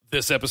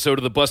This episode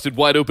of the Busted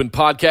Wide Open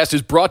podcast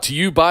is brought to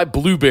you by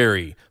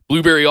Blueberry.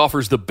 Blueberry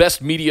offers the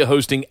best media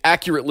hosting,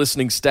 accurate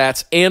listening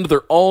stats, and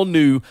their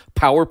all-new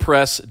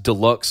PowerPress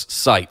Deluxe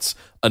sites.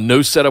 A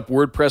no-setup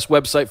WordPress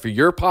website for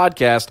your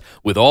podcast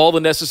with all the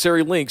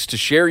necessary links to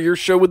share your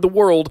show with the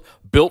world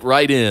built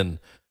right in.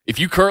 If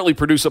you currently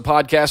produce a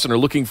podcast and are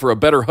looking for a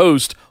better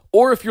host,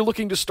 or if you're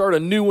looking to start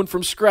a new one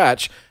from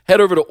scratch, head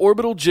over to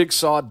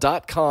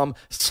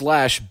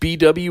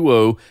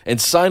orbitaljigsaw.com/BWO and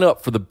sign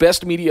up for the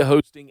best media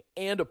hosting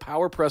and a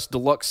PowerPress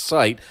Deluxe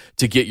site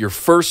to get your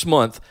first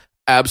month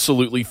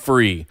absolutely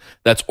free.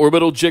 That's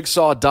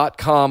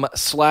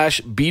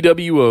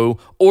orbitaljigsaw.com/BWO,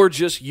 or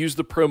just use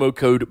the promo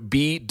code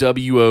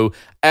BWO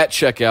at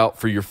checkout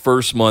for your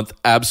first month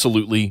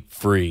absolutely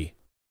free.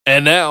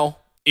 And now,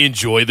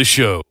 enjoy the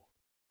show.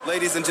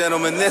 Ladies and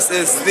gentlemen, this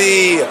is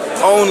the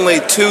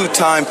only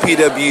two-time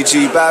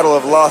PWG Battle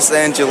of Los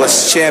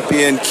Angeles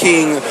champion,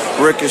 King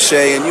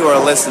Ricochet, and you are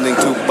listening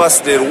to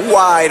Busted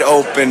Wide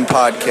Open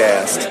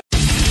Podcast.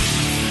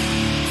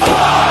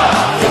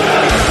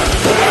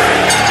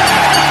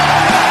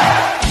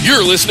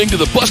 You're listening to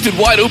the Busted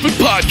Wide Open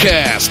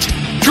Podcast,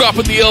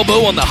 dropping the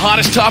elbow on the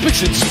hottest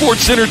topics in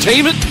sports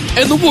entertainment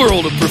and the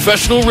world of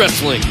professional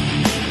wrestling.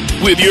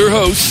 With your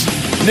hosts,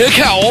 Nick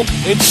Howell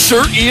and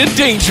Sir Ian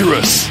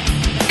Dangerous.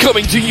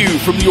 Coming to you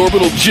from the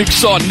Orbital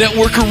Jigsaw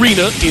Network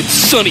Arena in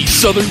sunny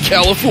Southern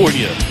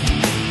California.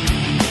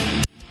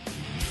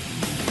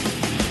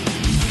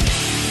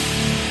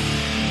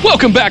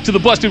 Welcome back to the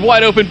Busted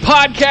Wide Open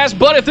Podcast.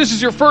 But if this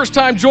is your first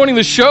time joining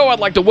the show, I'd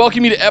like to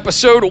welcome you to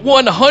episode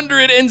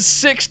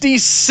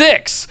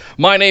 166.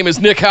 My name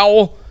is Nick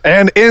Howell.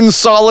 And in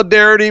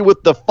solidarity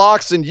with the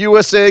Fox and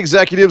USA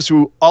executives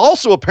who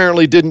also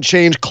apparently didn't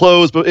change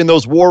clothes but in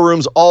those war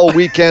rooms all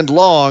weekend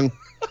long,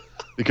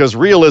 because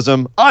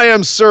realism, I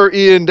am Sir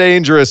Ian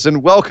Dangerous,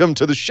 and welcome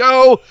to the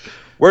show,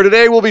 where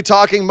today we'll be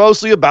talking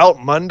mostly about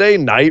Monday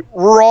Night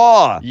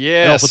Raw.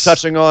 Yes. And also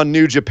touching on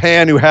New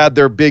Japan, who had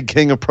their big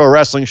King of Pro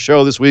Wrestling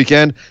show this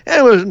weekend.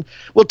 And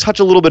we'll touch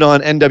a little bit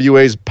on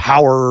NWA's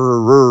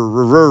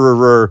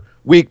Power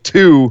Week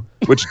 2,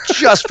 which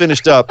just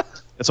finished up.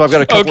 And so I've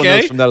got a couple of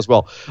notes from that as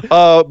well.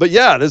 But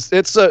yeah,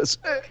 it's the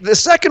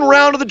second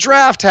round of the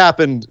draft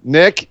happened,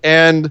 Nick,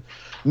 and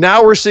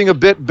now we're seeing a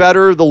bit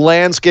better the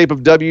landscape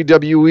of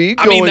WWE.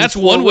 I mean, that's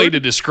one way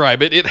to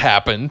describe it. It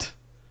happened.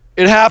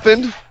 It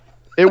happened.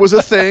 It was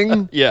a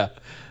thing. Yeah.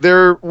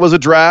 There was a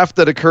draft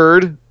that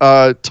occurred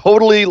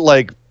totally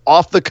like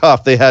off the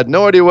cuff. They had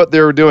no idea what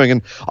they were doing.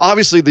 And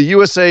obviously the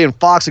USA and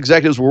Fox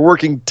executives were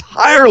working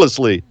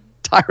tirelessly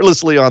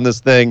on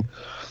this thing.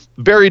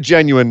 Very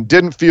genuine.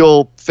 Didn't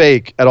feel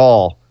fake at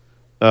all.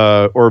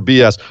 Or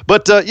BS.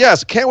 But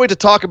yes, can't wait to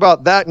talk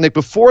about that, Nick.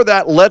 Before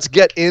that, let's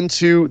get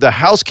into the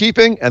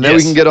housekeeping, and then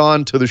we can get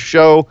on to the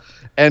show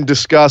and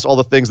discuss all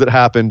the things that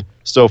happened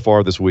so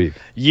far this week.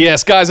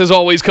 Yes, guys, as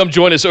always, come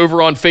join us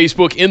over on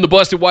Facebook in the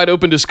Busted Wide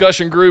Open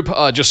discussion group.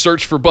 Just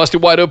search for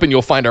Busted Wide Open.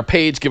 You'll find our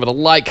page. Give it a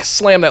like.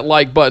 Slam that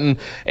like button,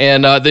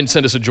 and then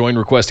send us a join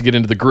request to get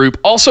into the group.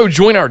 Also,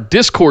 join our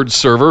Discord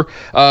server,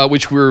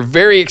 which we're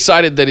very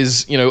excited that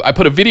is, I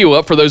put a video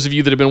up for those of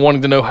you that have been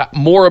wanting to know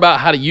more about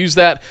how to use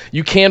that.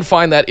 You can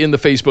find that in the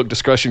Facebook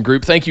discussion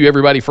group. Thank you,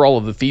 everybody, for all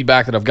of the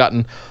feedback that I've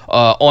gotten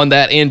on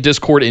that and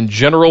Discord in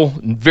general.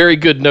 Very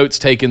good notes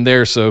taken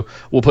there, so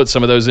we'll put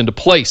some of those into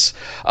place.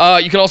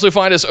 You can also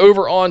find us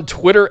over on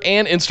Twitter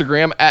and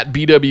Instagram at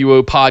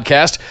BWO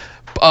Podcast.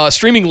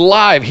 Streaming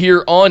live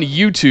here on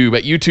YouTube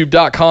at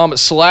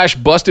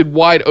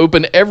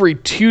youtube.com/bustedwideopen every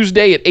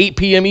Tuesday at 8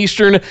 p.m.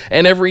 Eastern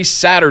and every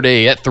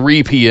Saturday at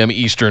 3 p.m.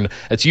 Eastern.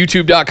 That's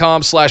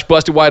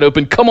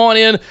youtube.com/bustedwideopen. Come on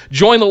in,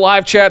 join the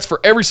live chats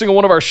for every single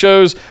one of our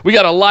shows. We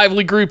got a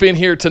lively group in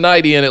here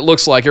tonight, Ian. It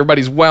looks like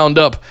everybody's wound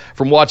up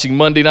from watching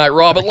Monday Night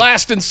Raw. But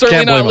last and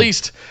certainly not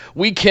least,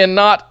 we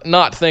cannot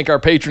not thank our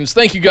patrons.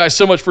 Thank you guys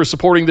so much for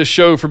supporting this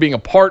show, for being a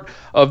part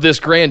of this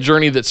grand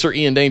journey that Sir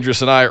Ian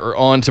Dangerous and I are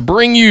on to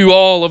bring you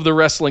all of the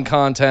wrestling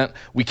content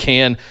we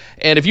can.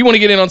 And if you want to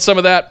get in on some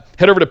of that,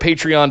 head over to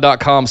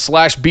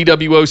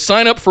patreon.com/BWO.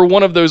 Sign up for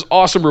one of those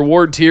awesome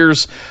reward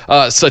tiers,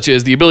 such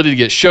as the ability to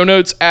get show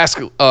notes, ask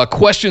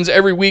questions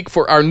every week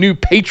for our new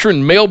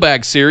patron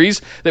mailbag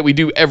series that we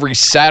do every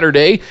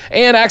Saturday,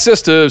 and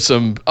access to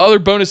some other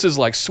bonuses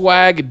like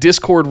swag,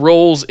 Discord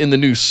roles in the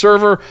new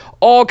server,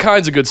 all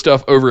kinds of good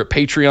stuff over at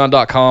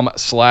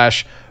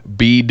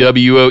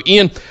patreon.com/BWO.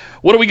 Ian,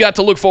 what do we got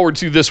to look forward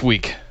to this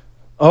week?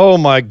 Oh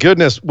my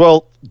goodness.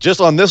 Well, just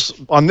on this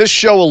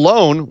show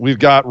alone, we've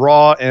got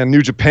Raw and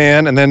New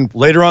Japan, and then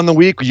later on in the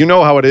week, you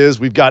know how it is.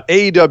 We've got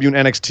AEW and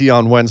NXT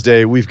on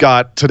Wednesday. We've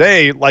got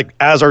today, like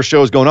as our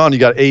show is going on, you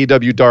got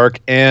AEW Dark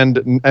and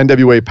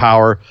NWA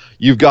Power.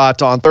 You've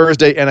got on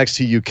Thursday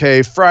NXT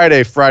UK,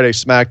 Friday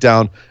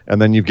SmackDown,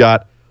 and then you've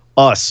got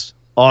us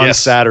on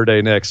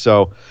Saturday, Nick.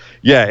 So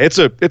yeah, it's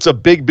a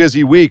big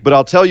busy week. But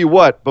I'll tell you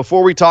what,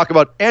 before we talk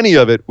about any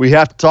of it, we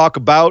have to talk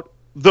about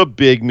the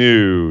big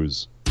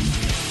news.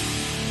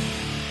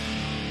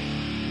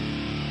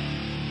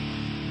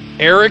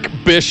 Eric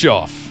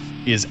Bischoff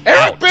is out.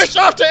 Eric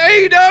Bischoff to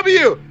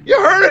AEW.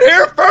 You heard it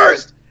here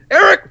first.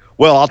 Eric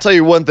Well, I'll tell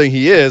you one thing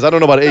he is. I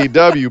don't know about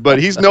AEW, but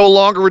he's no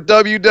longer with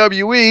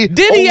WWE.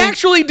 Did he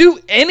actually do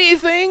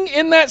anything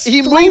in that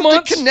 3 moved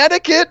months? to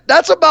Connecticut.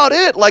 That's about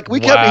it. Like,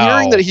 we kept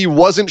hearing that he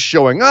wasn't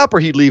showing up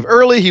or he'd leave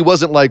early. He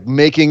wasn't, like,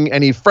 making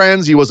any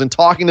friends. He wasn't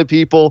talking to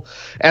people.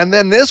 And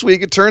then this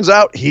week, it turns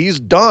out he's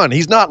done.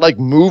 He's not, like,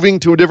 moving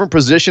to a different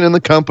position in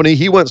the company.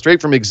 He went straight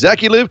from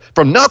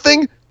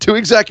nothing to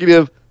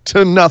executive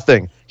to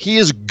nothing. He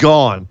is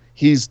gone.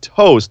 He's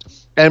toast.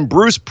 And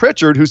Bruce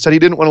Pritchard, who said he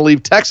didn't want to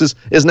leave Texas,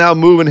 is now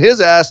moving his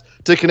ass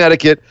to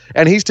Connecticut,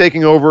 and he's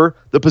taking over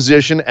the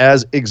position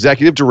as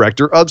executive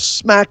director of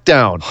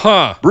SmackDown.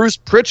 Huh. Bruce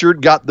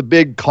Pritchard got the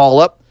big call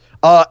up,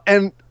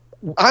 and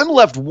I'm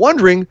left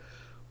wondering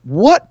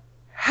what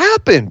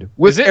happened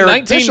with Eric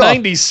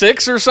 1996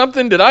 Bischoff? Or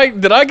something? Did I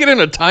get in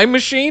a time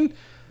machine?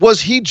 Was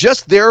he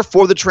just there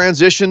for the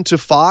transition to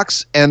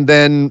Fox, and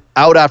then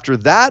out after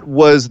that?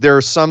 Was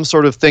there some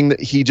sort of thing that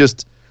he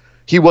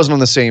wasn't on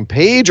the same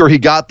page, or he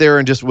got there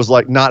and just was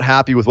like not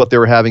happy with what they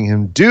were having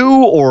him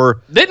do?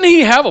 Or didn't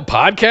he have a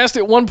podcast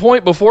at one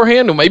point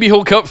beforehand? And maybe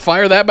he'll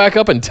fire that back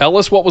up and tell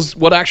us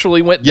what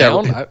actually went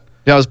down. Yeah,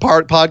 it was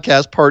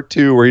podcast part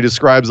 2 where he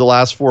describes the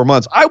last 4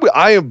 months.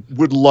 I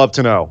would love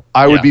to know.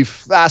 I would be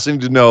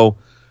fascinated to know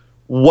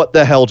what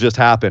the hell just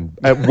happened.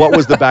 What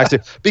was the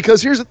backstage?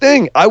 Because here's the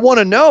thing: I want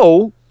to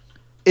know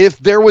if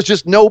there was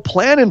just no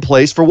plan in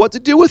place for what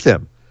to do with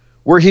him.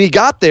 Where he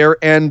got there,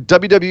 and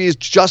WWE is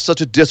just such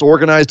a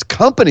disorganized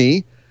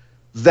company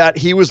that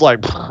he was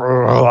like,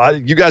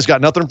 you guys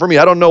got nothing for me.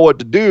 I don't know what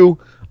to do.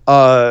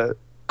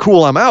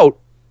 Cool, I'm out.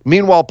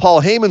 Meanwhile,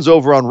 Paul Heyman's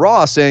over on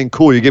Raw saying,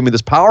 cool, you give me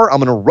this power, I'm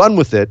going to run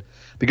with it.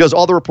 Because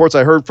all the reports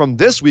I heard from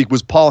this week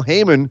was Paul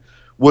Heyman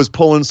was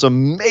pulling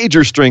some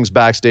major strings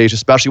backstage,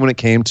 especially when it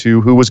came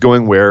to who was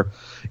going where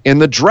in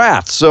the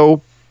draft.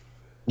 So,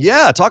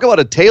 yeah, talk about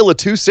a tale of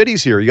two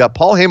cities here. You got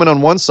Paul Heyman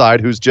on one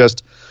side, who's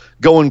just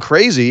going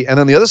crazy, and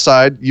on the other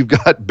side you've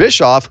got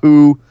Bischoff,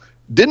 who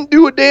didn't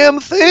do a damn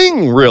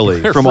thing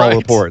really from all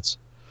reports.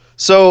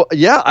 So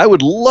yeah,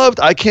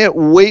 I can't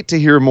wait to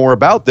hear more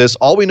about this.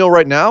 All we know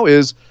right now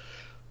is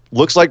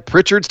looks like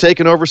Pritchard's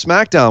taken over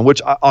SmackDown,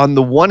 which on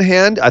the one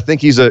hand I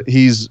think he's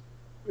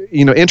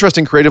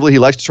interesting creatively. He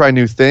likes to try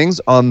new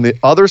things. On the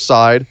other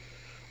side,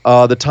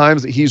 the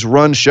times that he's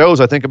run shows,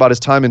 I think about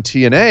his time in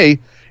TNA,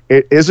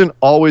 it isn't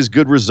always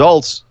good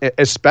results,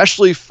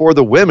 especially for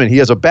the women. He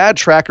has a bad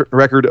track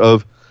record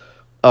of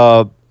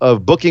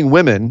booking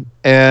women,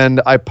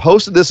 and I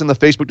posted this in the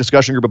Facebook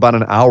discussion group about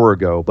an hour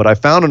ago, but I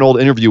found an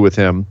old interview with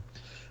him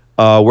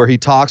where he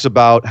talks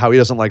about how he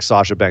doesn't like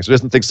Sasha Banks. He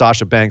doesn't think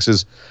Sasha Banks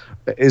is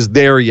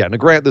there yet. Now,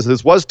 granted,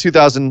 this was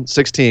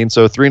 2016,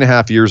 so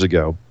 3.5 years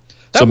ago.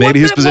 So maybe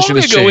his position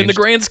has changed in the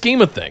grand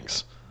scheme of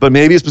things. But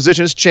maybe his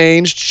position has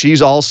changed.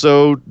 She's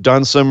also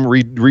done some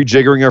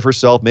rejiggering of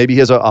herself. Maybe he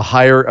has a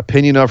higher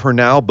opinion of her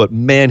now, but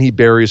man, he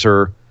buries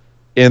her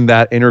in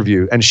that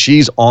interview. And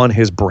she's on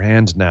his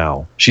brand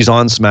now. She's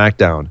on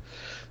SmackDown.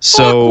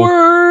 So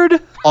awkward.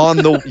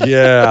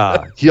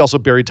 He also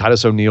buried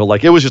Titus O'Neil.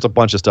 Like, it was just a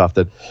bunch of stuff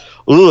that,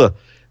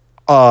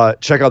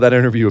 check out that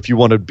interview if you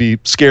want to be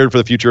scared for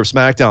the future of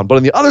SmackDown. But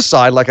on the other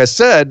side, like I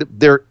said,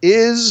 there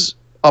is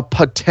a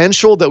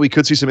potential that we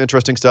could see some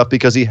interesting stuff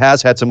because he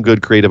has had some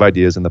good creative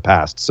ideas in the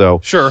past. So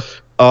sure.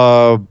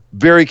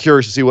 Very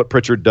curious to see what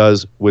Pritchard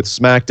does with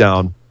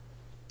SmackDown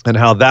and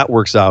how that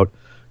works out,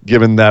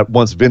 given that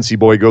once Vincey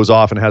Boy goes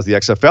off and has the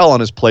XFL on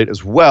his plate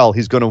as well,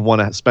 he's going to want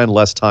to spend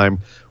less time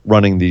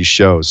running these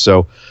shows.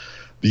 So,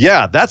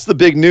 yeah, that's the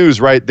big news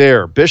right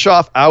there.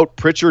 Bischoff out,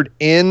 Pritchard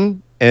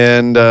in,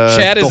 and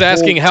Chad is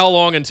asking how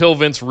long until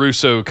Vince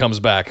Russo comes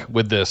back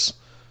with this.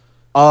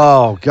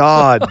 Oh,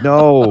 God,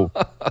 no.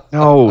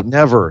 No,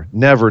 never,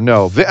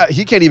 no.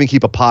 He can't even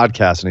keep a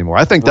podcast anymore.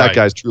 I think that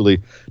guy's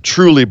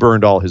truly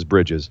burned all his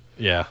bridges.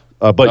 Yeah.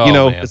 But,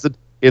 man.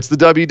 It's the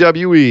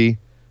WWE.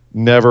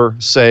 Never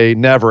say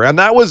never. And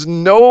that was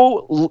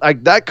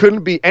that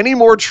couldn't be any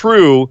more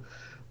true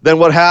than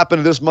what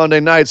happened this Monday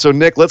night. So,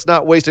 Nick, let's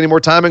not waste any more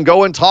time and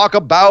go and talk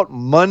about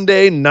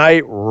Monday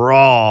Night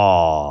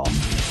Raw.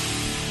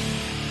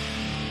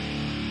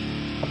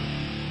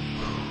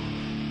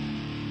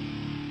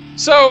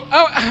 So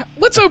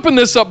let's open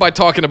this up by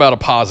talking about a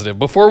positive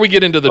before we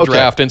get into the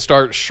draft and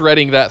start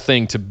shredding that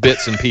thing to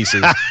bits and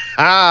pieces.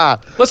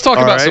 Let's talk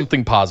about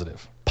something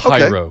positive.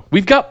 Pyro. Okay.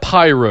 We've got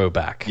Pyro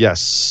back.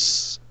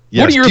 Yes.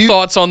 What are your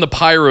thoughts on the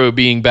Pyro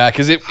being back?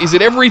 Is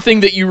it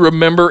everything that you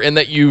remember and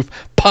that you've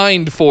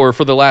pined for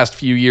the last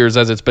few years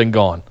as it's been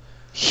gone?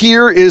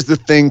 Here is the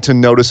thing to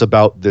notice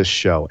about this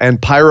show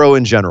and Pyro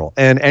in general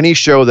and any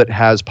show that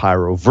has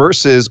Pyro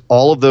versus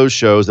all of those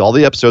shows, all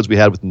the episodes we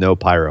had with no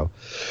Pyro.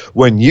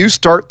 When you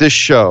start this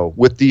show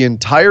with the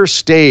entire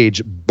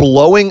stage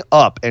blowing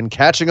up and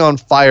catching on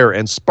fire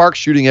and sparks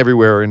shooting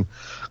everywhere and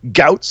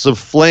gouts of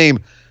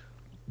flame,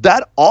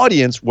 that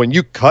audience, when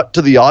you cut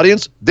to the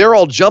audience, they're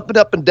all jumping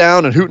up and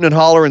down and hooting and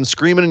hollering and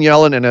screaming and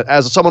yelling. And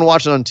as someone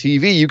watching on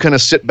TV, you kind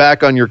of sit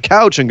back on your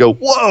couch and go,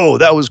 whoa,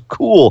 that was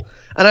cool.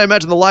 And I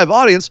imagine the live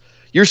audience,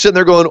 you're sitting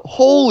there going,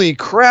 holy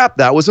crap,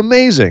 that was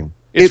amazing.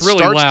 It's really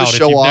starts loud to if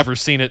show you've off. never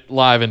seen it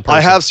live in person.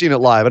 I have seen it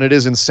live, and it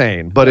is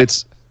insane. But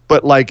it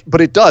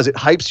does. It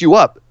hypes you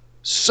up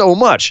so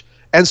much.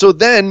 And so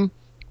then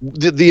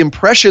the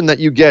impression that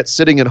you get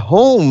sitting at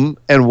home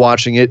and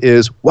watching it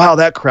is, wow,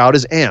 that crowd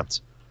is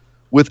amped.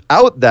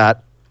 Without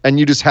that, and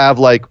you just have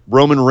like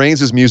Roman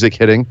Reigns' music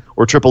hitting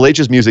or Triple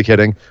H's music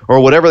hitting or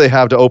whatever they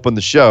have to open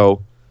the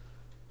show,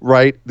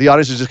 right? The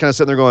audience is just kind of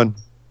sitting there going,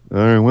 all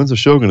right, when's the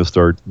show going to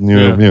start?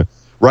 Yeah.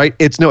 Right?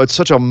 It's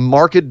such a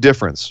marked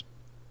difference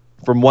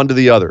from one to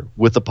the other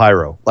with the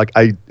pyro. Like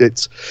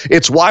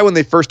it's why when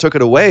they first took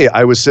it away,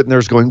 I was sitting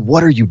there going,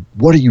 what are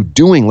you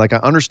doing? Like, I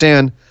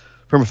understand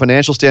from a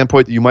financial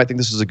standpoint that you might think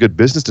this is a good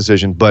business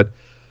decision, but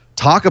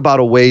talk about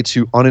a way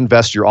to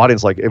uninvest your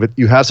audience. Like, if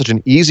you have such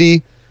an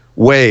easy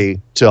way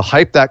to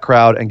hype that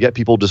crowd and get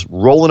people just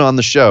rolling on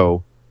the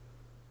show.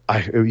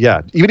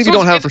 Even if you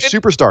don't have it for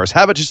superstars,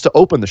 have it just to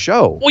open the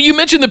show. Well, you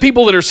mentioned the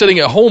people that are sitting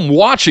at home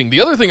watching.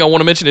 The other thing I want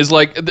to mention is,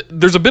 like,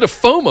 there's a bit of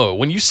FOMO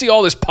when you see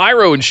all this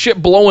pyro and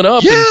shit blowing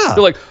up. Yeah. And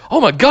you're like,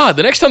 oh my God,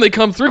 the next time they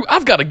come through,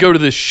 I've got to go to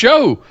this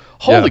show.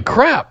 Holy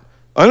crap.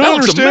 I don't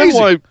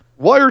understand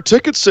why are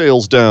ticket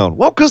sales down?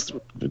 Well, because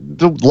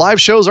the live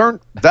shows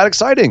aren't that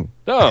exciting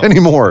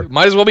anymore.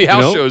 Might as well be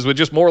house shows with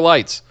just more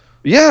lights.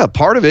 Yeah,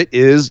 part of it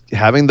is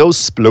having those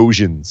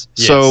explosions.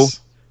 Yes. So,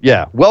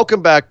 yeah,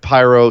 welcome back,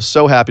 Pyro.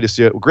 So happy to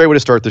see it. Great way to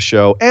start the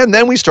show. And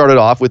then we started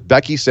off with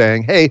Becky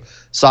saying, hey,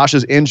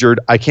 Sasha's injured.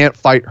 I can't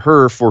fight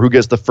her for who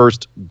gets the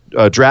first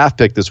draft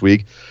pick this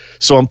week,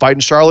 so I'm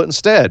fighting Charlotte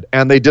instead.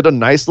 And they did a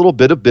nice little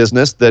bit of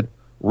business that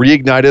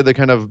reignited the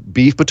kind of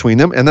beef between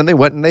them, and then they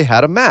went and they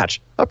had a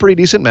match, a pretty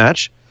decent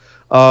match.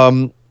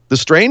 The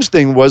strange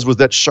thing was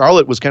that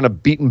Charlotte was kind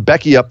of beating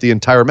Becky up the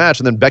entire match,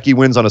 and then Becky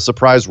wins on a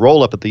surprise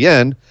roll-up at the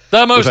end.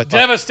 The most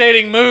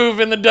devastating move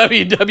in the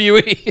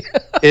WWE.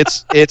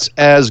 It's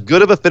as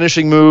good of a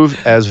finishing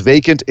move as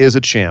Vacant is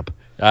a champ.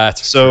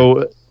 That's so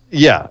true.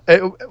 Yeah,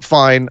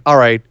 fine. All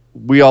right.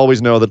 We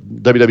always know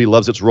that WWE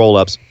loves its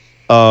roll-ups.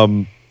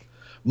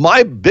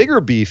 My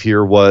bigger beef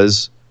here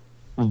was,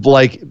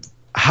 like,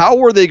 how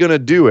were they going to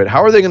do it?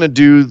 How are they going to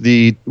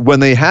do when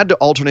they had to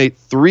alternate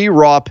 3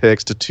 Raw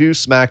picks to 2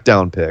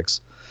 SmackDown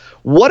picks?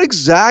 What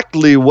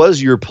exactly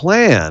was your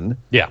plan?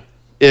 Yeah.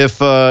 If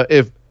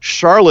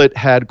Charlotte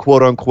had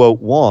quote unquote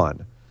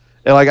won,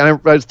 and like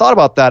I thought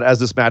about that as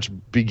this match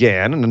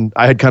began, and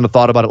I had kind of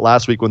thought about it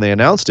last week when they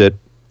announced it,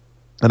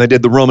 and they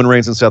did the Roman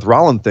Reigns and Seth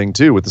Rollins thing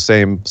too with the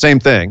same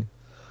thing.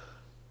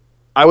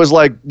 I was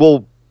like,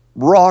 well,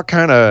 Raw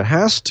kind of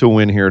has to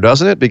win here,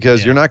 doesn't it?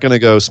 Because you're not going to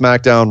go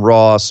SmackDown,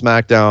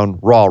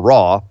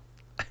 Raw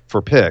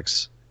for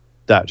picks.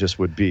 That just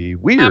would be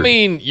weird. I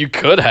mean, you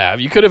could have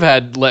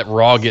had let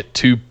Raw get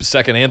 2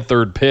 second and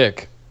third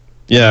pick.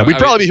 Yeah, we'd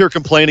probably be here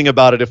complaining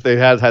about it if they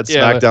had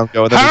SmackDown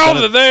go. How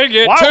did they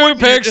get 2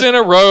 picks in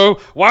a row?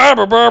 Why?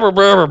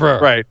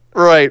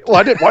 Right.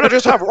 Why not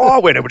just have Raw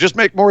win? It would just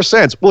make more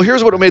sense. Well,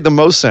 here's what made the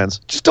most sense.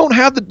 Just don't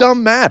have the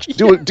dumb match.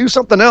 Do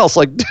something else.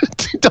 Like,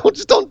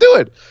 don't do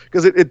it.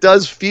 Because it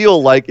does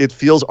feel like it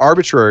feels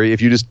arbitrary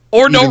if you just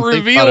don't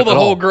reveal the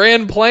whole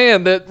grand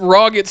plan that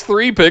Raw gets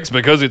 3 picks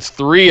because it's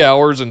 3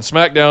 hours and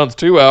SmackDown's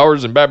 2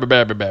 hours and blah.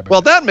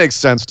 Well, that makes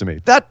sense to me.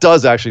 That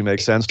does actually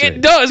make sense to me.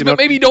 It does, but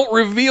maybe don't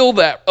reveal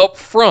that up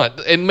front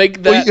and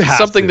make that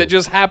something that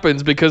just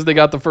happens because they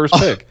got the first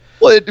pick.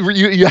 Well,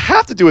 you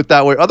have to do it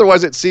that way.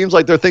 Otherwise, it seems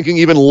like they're thinking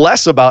even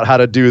less about how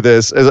to do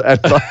this,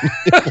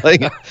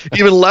 like,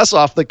 even less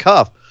off the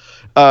cuff.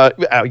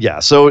 Yeah.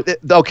 So,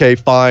 okay,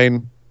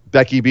 fine.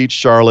 Becky beats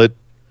Charlotte.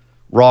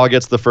 Raw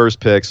gets the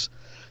first picks.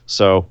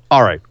 So,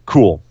 all right,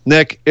 cool.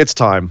 Nick, it's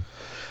time.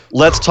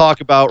 Let's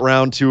talk about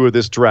round 2 of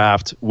this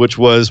draft, which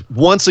was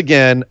once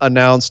again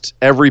announced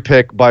every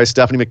pick by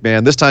Stephanie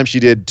McMahon. This time she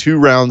did 2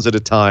 rounds at a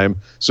time,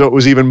 so it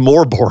was even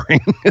more boring.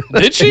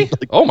 Did she?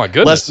 Oh, my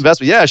goodness. Less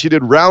investment. Yeah, she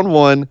did round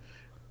 1,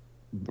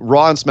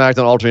 Raw and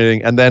SmackDown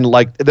alternating, and then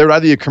like there would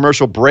either be a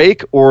commercial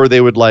break or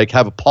they would like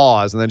have a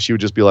pause, and then she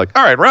would just be like,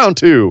 all right, round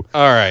 2.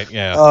 All right,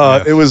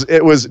 yeah. It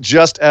was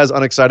just as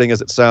unexciting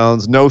as it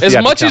sounds. No, as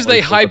much as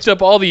they hyped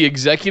up all the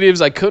executives,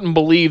 I couldn't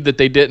believe that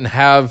they didn't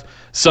have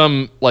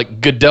some like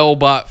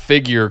Goodell-bot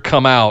figure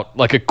come out,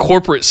 like a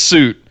corporate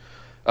suit,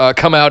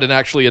 come out and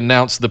actually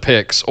announce the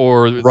picks,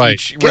 or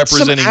each get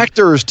representing some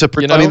actors to.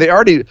 I mean,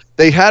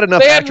 they had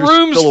enough. They had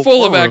rooms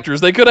full of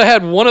actors. They could have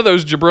had one of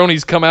those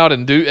jabronis come out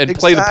and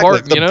play the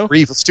part.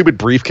 Stupid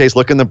briefcase.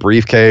 Look in the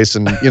briefcase,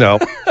 and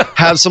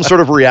have some sort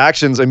of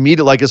reactions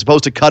immediately, like as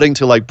opposed to cutting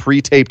to like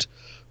pre-taped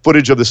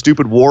footage of the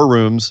stupid war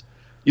rooms.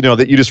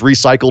 That you just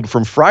recycled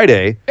from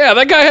Friday. Yeah,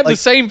 that guy had the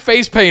same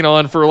face paint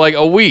on for like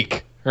a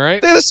week.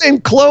 Right? They had the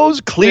same clothes.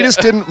 Cletus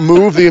didn't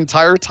move the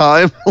entire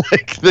time.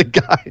 Like the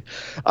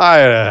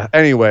guy.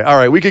 Anyway, all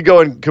right. We could go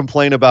and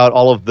complain about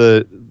all of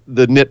the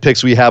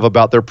nitpicks we have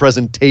about their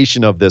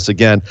presentation of this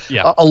again.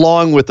 Yeah.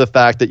 Along with the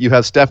fact that you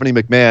have Stephanie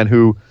McMahon,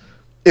 who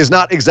is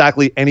not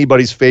exactly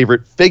anybody's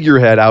favorite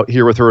figurehead out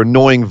here with her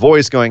annoying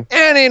voice going,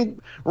 and in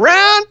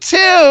round 2,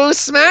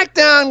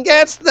 SmackDown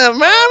gets the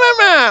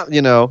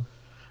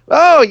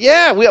Oh,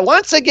 yeah.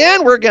 Once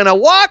again, we're going to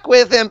walk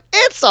with him.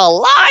 It's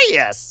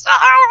Elias.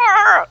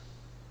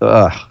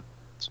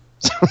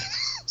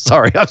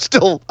 Sorry,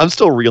 I'm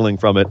still reeling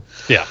from it.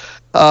 Yeah.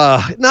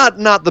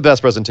 Not the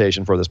best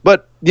presentation for this.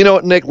 But you know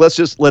what, Nick,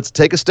 let's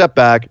take a step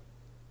back.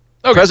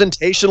 Okay.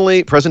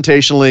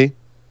 Presentationally,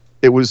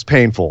 it was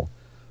painful.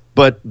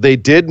 But they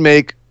did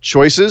make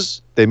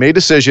choices. They made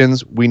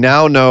decisions. We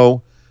now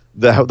know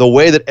the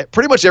way that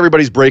pretty much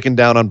everybody's breaking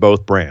down on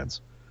both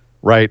brands,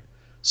 right?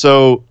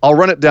 So I'll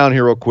run it down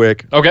here real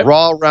quick. Okay.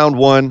 Raw round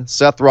 1,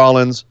 Seth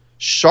Rollins,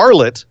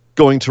 Charlotte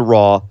going to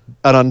Raw,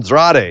 and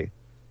Andrade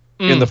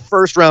in the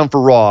first round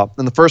for Raw,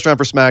 in the first round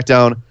for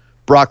SmackDown,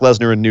 Brock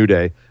Lesnar and New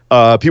Day.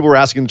 People were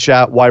asking in the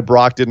chat why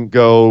Brock didn't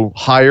go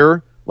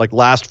higher like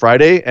last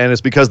Friday, and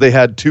it's because they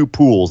had two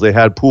pools. They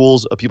had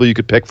pools of people you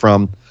could pick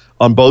from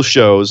on both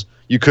shows.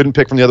 You couldn't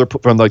pick from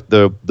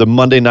the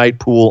Monday night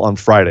pool on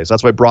Fridays.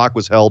 That's why Brock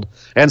was held,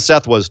 and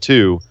Seth was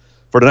too,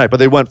 for tonight. But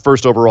they went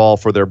first overall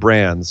for their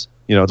brands.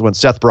 You know, it went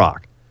Seth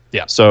Brock.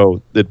 Yeah.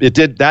 So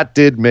that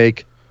did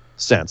make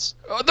sense.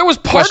 There was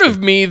part of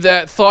me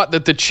that thought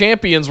that the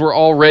champions were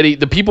already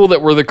the people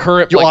that were the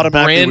current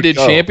branded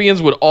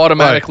champions would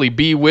automatically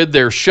be with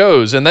their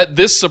shows, and that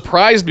this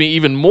surprised me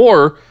even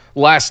more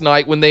last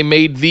night when they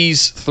made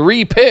these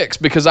 3 picks,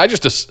 because I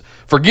just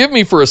forgive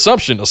me for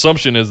assumption.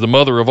 Assumption is the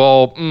mother of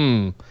all.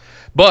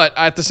 But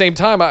at the same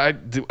time, I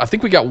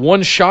think we got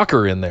one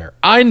shocker in there.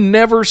 I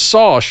never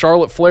saw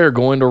Charlotte Flair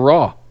going to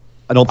Raw.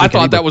 I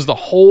thought that was the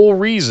whole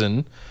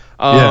reason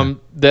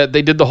that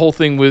they did the whole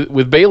thing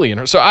with Bayley and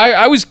her. So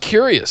I was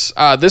curious.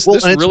 This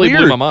really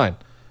blew my mind.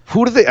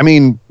 Who do they? I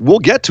mean, we'll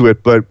get to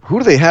it, but who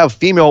do they have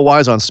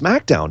female-wise on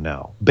SmackDown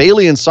now?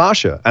 Bayley and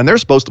Sasha, and they're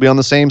supposed to be on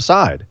the same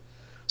side.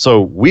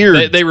 So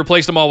weird. They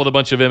replaced them all with a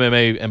bunch of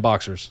MMA and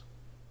boxers.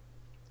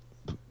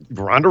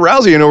 Ronda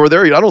Rousey over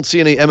there. I don't see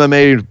any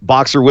MMA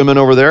boxer women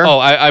over there. Oh,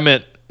 I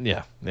meant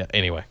yeah.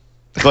 Anyway,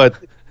 but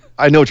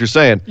I know what you're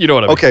saying. You know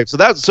what I mean. Okay,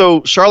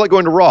 so Charlotte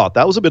going to Raw.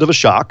 That was a bit of a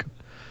shock,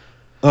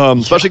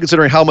 especially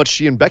considering how much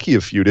she and Becky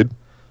have feuded.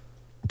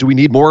 Do we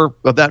need more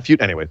of that feud?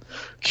 Anyway,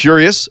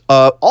 curious.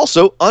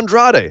 Also,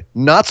 Andrade.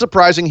 Not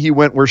surprising he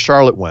went where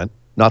Charlotte went.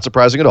 Not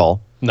surprising at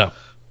all. No.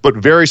 But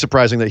very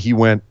surprising that he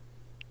went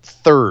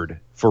third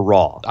for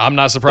Raw. I'm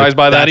not surprised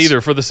by that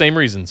either, for the same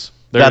reasons.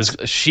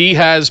 She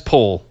has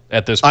pull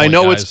at this point.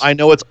 I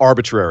know it's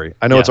arbitrary.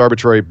 It's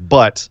arbitrary,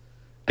 but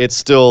it's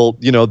still,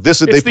 they put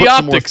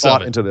some more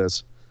thought into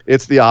this.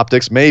 It's the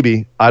optics,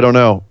 maybe. I don't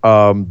know.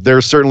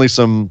 There's certainly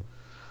some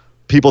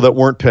people that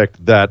weren't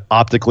picked that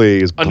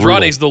optically is brutal.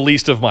 Andrade's the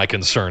least of my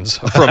concerns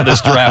from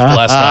this draft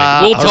last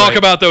night. We'll talk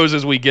about those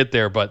as we get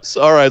there, but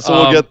all right, so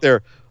we'll get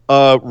there.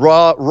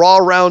 Raw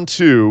round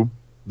 2,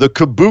 the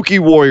Kabuki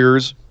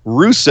Warriors,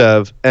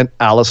 Rusev and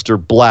Aleister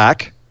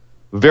Black.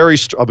 Very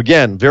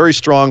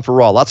strong for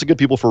Raw. Lots of good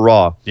people for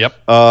Raw. Yep.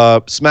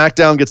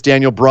 SmackDown gets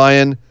Daniel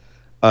Bryan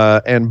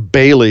and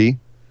Bayley.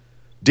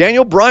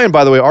 Daniel Bryan,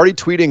 by the way, already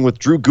tweeting with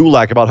Drew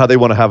Gulak about how they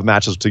want to have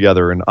matches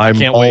together, and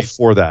I'm all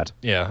for that.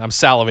 Yeah, I'm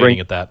salivating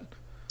at that.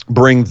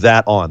 Bring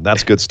that on.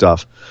 That's good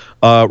stuff.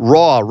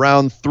 Raw,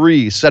 round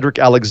 3, Cedric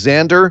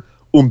Alexander,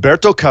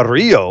 Humberto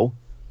Carrillo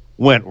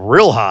went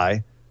real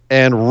high,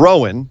 and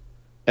Rowan.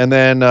 And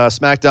then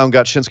SmackDown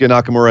got Shinsuke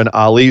Nakamura and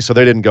Ali, so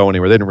they didn't go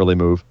anywhere. They didn't really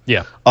move.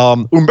 Yeah.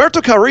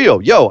 Humberto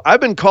Carrillo,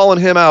 I've been calling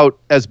him out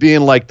as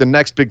being like the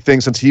next big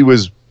thing since he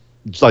was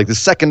like the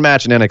second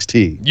match in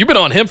NXT. You've been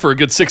on him for a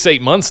good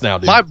 6-8 months now,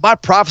 dude. My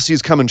prophecy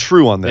is coming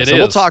true on this.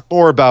 We'll talk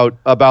more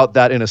about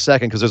that in a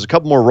second, because there's a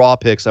couple more Raw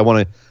picks I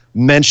want to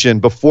mention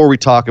before we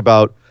talk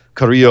about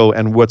Carrillo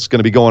and what's going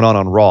to be going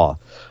on Raw.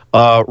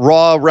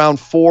 Raw round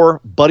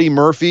 4, Buddy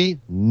Murphy,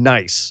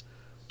 nice.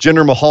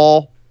 Jinder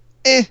Mahal,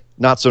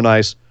 not so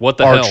nice. What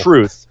the hell?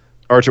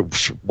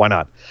 R-Truth, why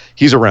not?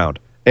 He's around,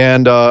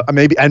 and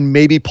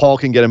maybe Paul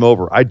can get him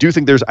over. I do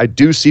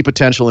see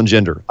potential in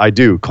Jinder. I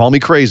do. Call me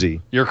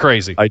crazy. You're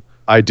crazy.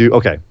 I do.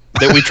 Okay.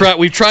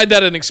 We've tried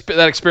that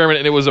experiment,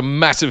 and it was a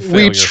massive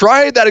failure. We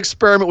tried that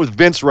experiment with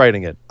Vince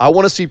writing it. I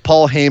want to see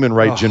Paul Heyman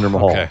write Jinder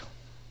Mahal. Okay.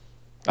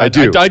 I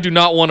do. I do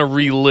not want to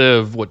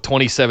relive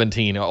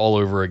 2017 all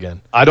over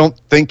again. I don't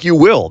think you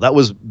will.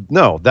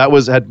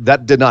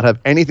 That did not have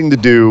anything to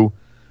do.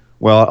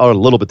 Well, a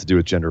little bit to do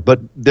with Jinder,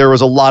 but there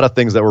was a lot of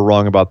things that were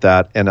wrong about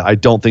that, and I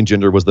don't think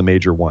Jinder was the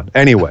major one.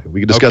 Anyway, we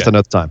can discuss that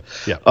another time.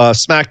 Yeah.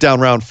 SmackDown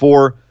round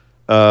 4,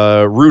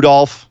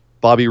 Rudolph,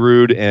 Bobby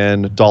Roode,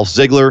 and Dolph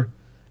Ziggler,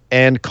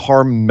 and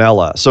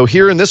Carmella. So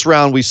here in this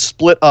round, we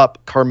split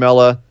up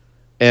Carmella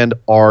and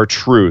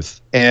R-Truth.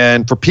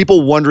 And for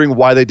people wondering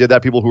why they did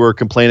that, people who are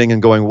complaining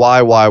and going, why?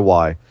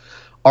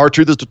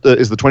 R-Truth is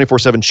the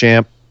 24/7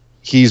 champ.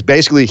 He is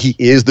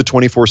the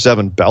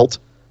 24/7 belt.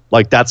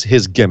 Like, that's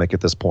his gimmick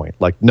at this point.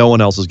 Like, no one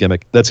else's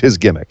gimmick. That's his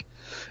gimmick.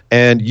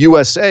 And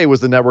USA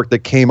was the network that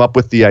came up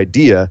with the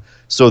idea.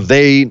 So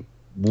they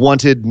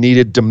demanded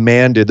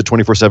the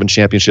 24/7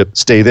 championship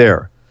stay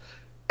there.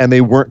 And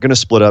they weren't going to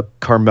split up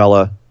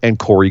Carmella and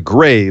Corey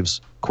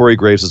Graves. Corey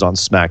Graves is on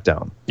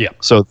SmackDown. Yeah.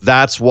 So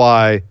that's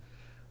why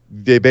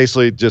they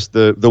basically just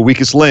the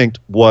weakest link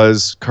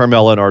was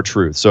Carmella and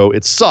R-Truth. So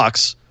it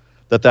sucks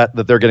that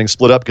they're getting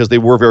split up because they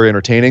were very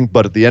entertaining.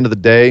 But at the end of the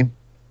day,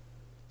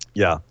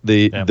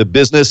 the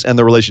business and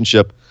the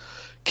relationship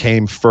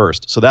came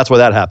first. So that's why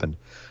that happened.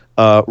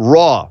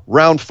 Raw,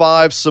 round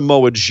 5,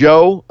 Samoa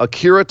Joe,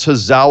 Akira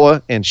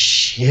Tozawa, and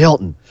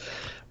Shelton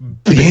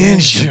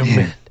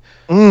Benjamin.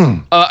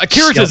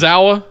 Akira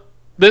Tozawa,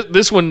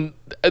 this one,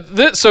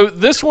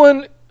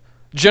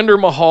 Jinder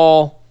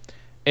Mahal,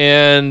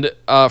 and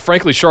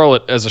frankly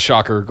Charlotte as a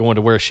shocker going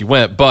to where she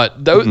went,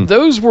 but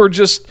those were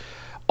just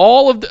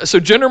all of so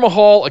Jinder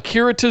Mahal,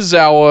 Akira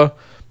Tozawa,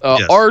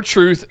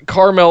 R-Truth,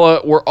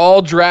 Carmella were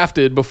all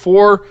drafted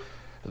before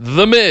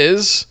The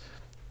Miz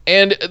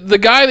and the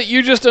guy that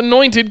you just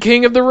anointed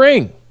King of the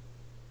Ring.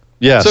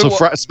 Yeah, so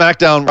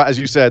SmackDown, as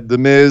you said, The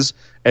Miz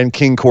and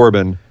King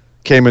Corbin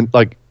came in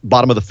like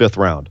bottom of the 5th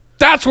round.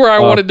 That's where I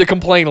wanted to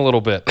complain a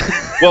little bit.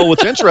 Well,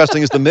 what's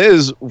interesting is The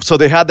Miz, so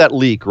they had that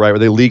leak, right, where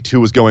they leaked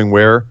who was going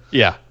where.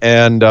 Yeah.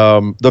 And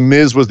The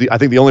Miz was, I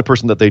think, the only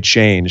person that they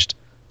changed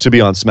to be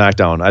on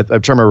SmackDown. I'm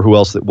trying to remember who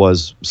else it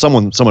was,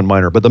 someone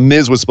minor, but The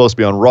Miz was supposed to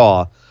be on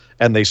Raw,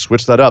 and they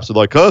switched that up. So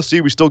they're like, oh,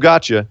 see, we still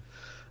got you.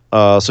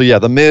 So yeah,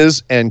 The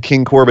Miz and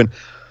King Corbin.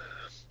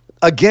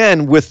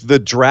 Again, with the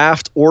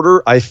draft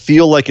order, I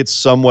feel like it's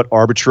somewhat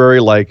arbitrary.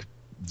 Like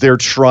they're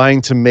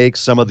trying to make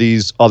some of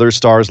these other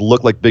stars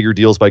look like bigger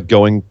deals by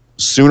going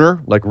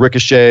sooner, like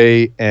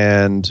Ricochet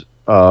and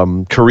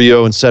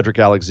Carrillo and Cedric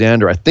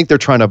Alexander. I think they're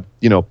trying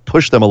to,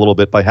 push them a little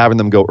bit by having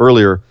them go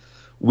earlier.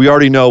 We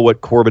already know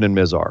what Corbin and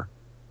Miz are,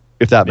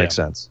 if that makes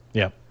sense.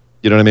 Yeah.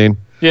 You know what I mean?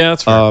 Yeah,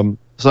 that's fair.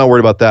 So not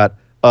worried about that.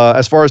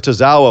 As far as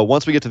Tozawa,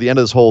 once we get to the end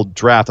of this whole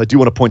draft, I do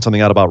want to point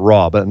something out about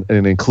Raw, and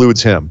it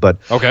includes him. But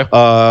okay.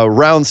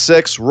 Round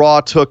 6,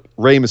 Raw took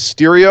Rey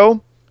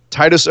Mysterio,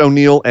 Titus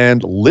O'Neil,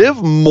 and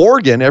Liv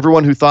Morgan.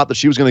 Everyone who thought that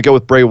she was going to go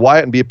with Bray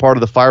Wyatt and be a part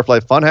of the Firefly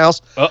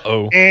Funhouse.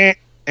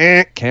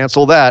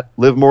 Cancel that.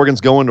 Liv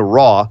Morgan's going to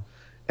Raw.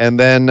 And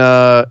then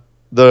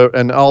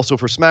and also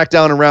for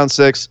SmackDown in round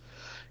 6,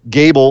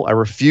 Gable, I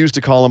refuse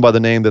to call him by the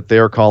name that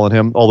they're calling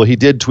him, although he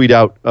did tweet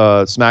out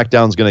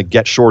SmackDown's going to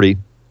get Shorty,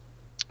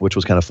 which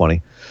was kind of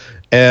funny.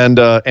 And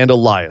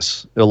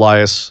Elias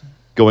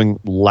going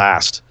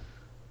last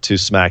to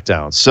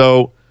SmackDown.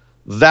 So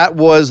that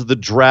was the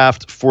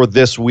draft for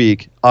this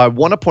week. I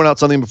want to point out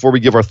something before we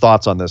give our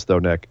thoughts on this, though,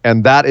 Nick,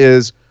 and that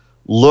is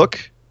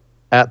look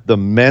at the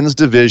men's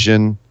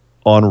division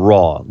on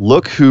Raw.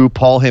 Look who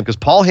Paul Heyman, because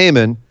Paul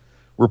Heyman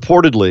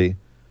reportedly,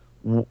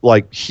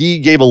 like, he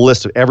gave a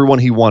list of everyone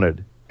he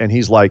wanted, and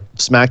he's like,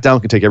 SmackDown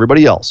can take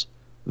everybody else.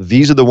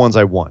 These are the ones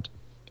I want.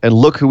 And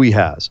look who he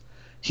has.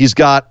 He's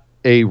got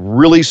a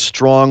really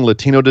strong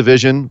Latino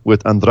division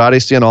with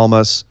Andrade Cien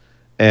Almas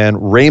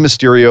and Rey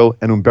Mysterio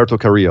and Humberto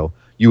Carrillo.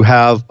 You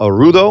have a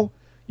Rudo,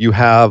 you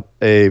have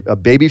a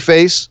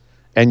babyface,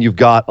 and you've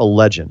got a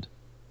legend.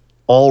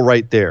 All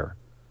right there.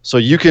 So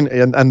you can,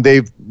 and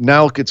they've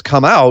now, it's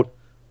come out,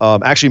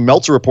 actually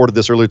Meltzer reported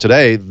this earlier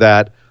today,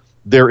 that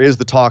there is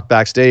the talk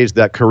backstage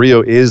that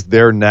Carrillo is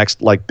their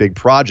next big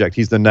project.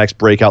 He's the next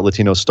breakout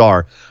Latino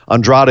star.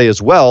 Andrade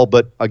as well,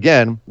 but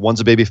again,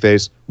 one's a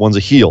babyface, one's a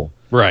heel.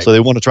 Right. So they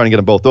want to try and get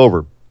them both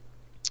over.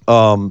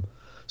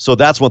 So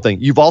that's one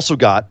thing. You've also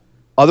got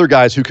other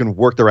guys who can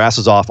work their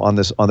asses off on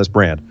this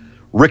brand.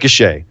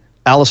 Ricochet,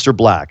 Aleister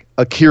Black,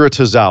 Akira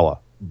Tozawa,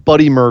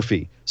 Buddy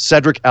Murphy,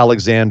 Cedric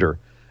Alexander.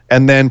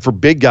 And then for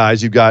big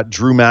guys, you've got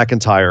Drew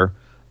McIntyre,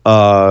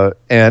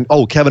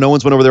 and Kevin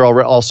Owens went over there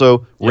already.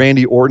 Also,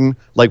 Randy Orton.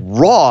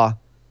 Raw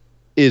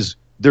is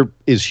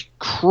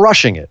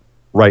crushing it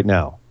right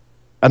now,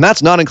 and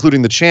that's not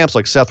including the champs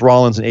like Seth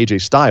Rollins and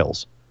AJ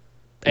Styles,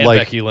 and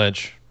Becky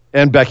Lynch,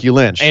 and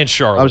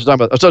Charlotte. I was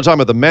talking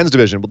about the men's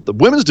division, but the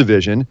women's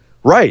division,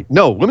 right?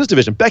 No, women's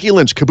division: Becky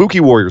Lynch, Kabuki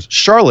Warriors,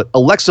 Charlotte,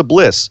 Alexa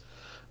Bliss,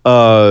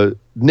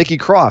 Nikki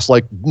Cross.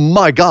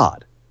 My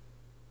God,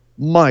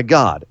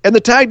 and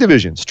the tag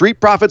division: Street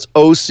Profits,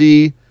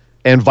 OC.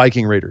 And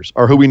Viking Raiders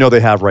are who we know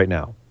they have right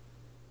now.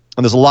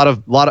 And there's a lot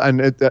of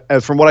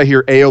and from what I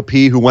hear,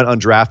 AOP, who went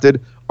undrafted,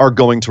 are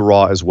going to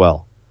Raw as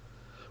well.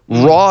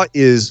 Raw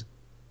is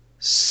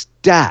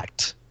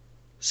stacked.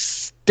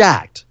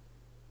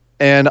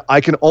 And I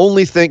can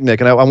only think,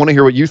 Nick, and I want to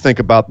hear what you think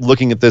about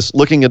looking at this.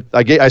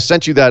 I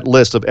sent you that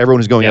list of everyone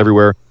who's going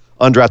everywhere,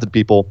 undrafted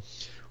people.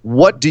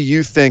 What do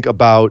you think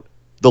about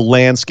the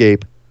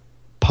landscape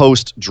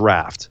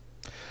post-draft?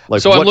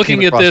 So I'm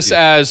looking at this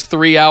as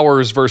 3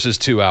 hours versus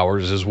 2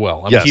 hours as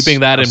well. I'm keeping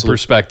that in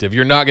perspective.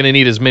 You're not going to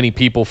need as many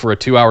people for a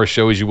 2-hour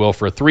show as you will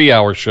for a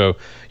 3-hour show.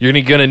 You're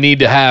going to need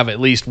to have at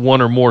least one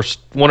or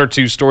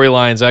two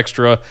storylines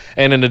extra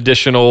and an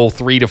additional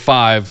 3 to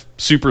 5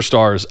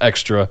 superstars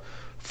extra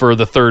for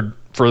the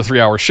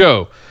 3-hour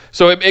show.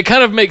 So it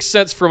kind of makes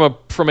sense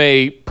from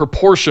a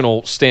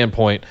proportional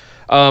standpoint.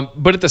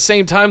 But at the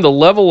same time, the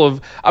level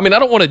of, I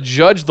don't want to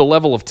judge the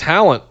level of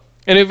talent.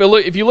 And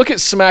if you look at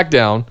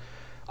SmackDown,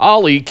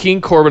 Ali,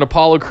 King Corbin,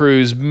 Apollo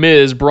Crews,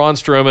 Miz, Braun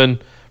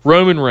Strowman,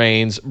 Roman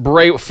Reigns,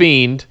 Bray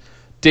Fiend,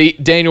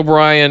 Daniel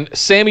Bryan,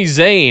 Sami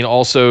Zayn,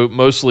 also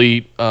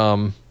mostly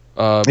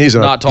He's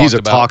not talked a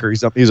about. talker.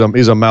 He's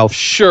a mouth.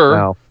 Sure.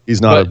 Now. He's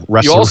not But a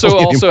wrestler. you also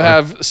anymore.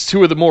 have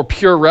two of the more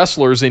pure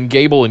wrestlers in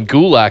Gable and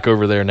Gulak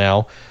over there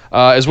now,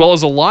 as well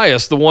as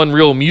Elias, the one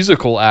real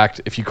musical act,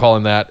 if you call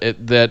him that,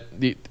 that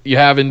you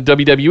have in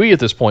WWE at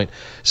this point.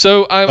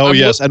 So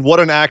and what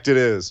an act it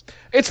is.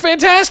 It's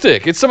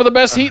fantastic. It's some of the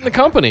best heat in the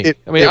company.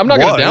 I'm not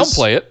going to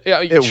downplay it.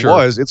 Yeah,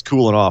 It's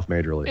cooling off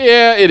majorly.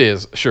 Yeah, it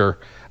is. Sure.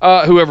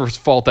 Whoever's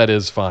fault that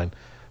is, fine.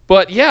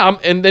 But yeah,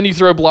 and then you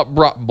throw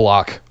Brock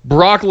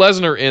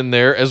Lesnar in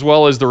there, as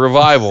well as the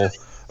Revival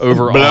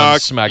over on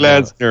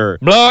SmackDown.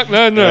 Brock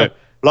Lesnar.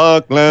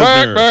 Brock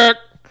Lesnar. Back.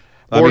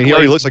 I mean, he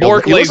looks like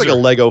a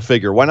Lego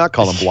figure. Why not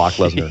call him Brock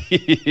Lesnar?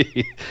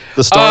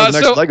 The star of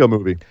the next Lego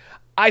movie.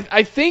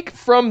 I think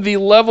from the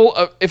level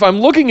of, if I'm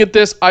looking at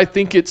this, I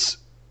think it's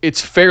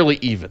fairly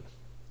even.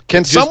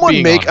 Can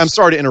someone make? I'm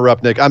sorry to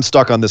interrupt, Nick. I'm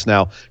stuck on this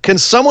now. Can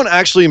someone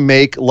actually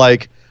make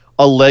like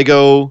a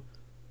Lego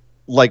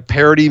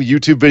parody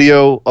YouTube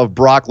video of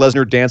Brock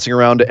Lesnar dancing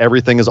around to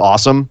 "Everything Is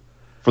Awesome"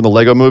 from the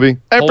Lego movie?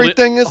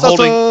 Everything is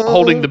awesome.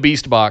 Holding the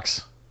Beast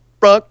box.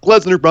 Brock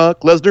Lesnar.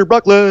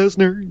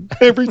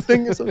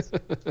 Everything is awesome.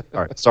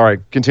 All right, sorry.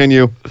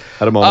 Continue.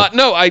 At a moment.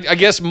 No, I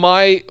guess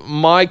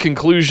my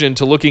conclusion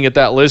to looking at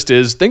that list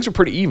is things are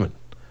pretty even.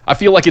 I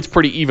feel like it's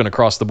pretty even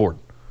across the board.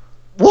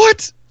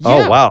 What? Yeah.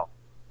 Oh wow.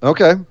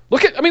 Okay.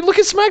 Look at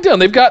SmackDown.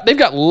 They've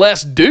got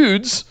less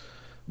dudes,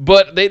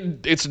 but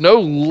it's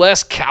no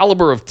less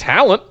caliber of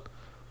talent.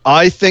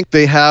 I think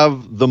they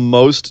have the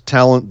most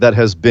talent that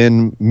has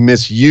been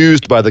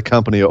misused by the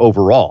company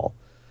overall.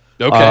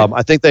 Okay.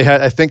 I think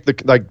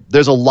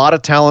there's a lot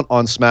of talent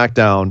on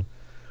SmackDown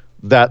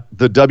that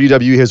the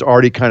WWE has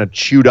already kind of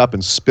chewed up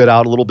and spit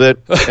out a little bit,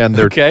 and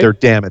they're they're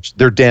damaged.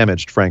 They're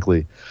damaged,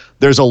 frankly.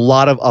 There's a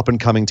lot of up and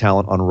coming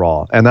talent on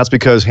Raw, and that's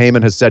because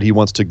Heyman has said he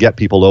wants to get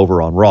people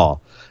over on Raw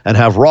and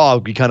have Raw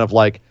be kind of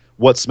like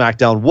what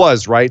SmackDown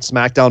was, right?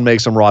 SmackDown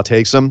makes them, Raw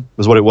takes them,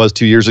 was what it was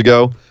 2 years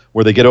ago,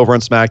 where they get over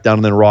on SmackDown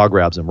and then Raw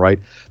grabs them, right?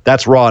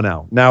 That's Raw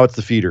now. Now it's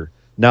the feeder.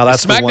 Now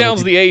that's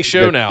SmackDown's the A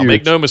show now. Huge.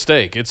 Make no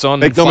mistake. It's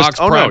on Fox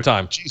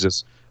primetime.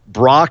 Jesus.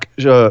 Brock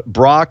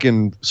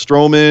and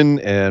Strowman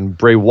and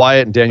Bray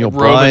Wyatt and Daniel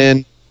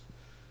Bryan.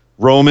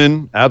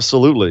 Roman,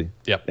 absolutely.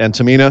 Yep. And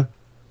Tamina.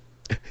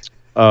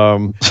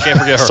 Can't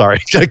forget her. Sorry,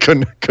 I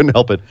couldn't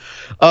help it.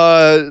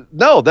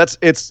 No,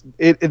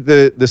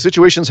 the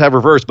situations have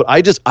reversed, but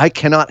I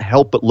cannot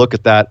help but look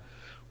at that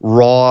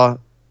Raw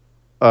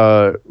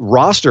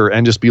roster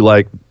and just be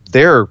like,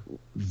 they're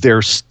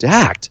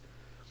stacked.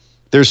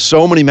 There's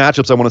so many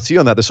matchups I want to see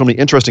on that. There's so many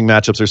interesting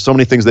matchups. There's so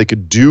many things they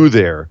could do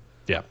there.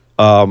 Yeah.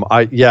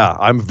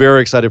 I'm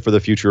very excited for the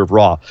future of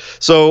Raw.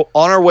 So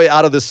on our way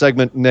out of this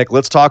segment, Nick,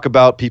 let's talk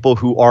about people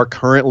who are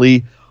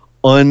currently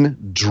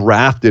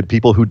undrafted,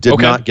 people who did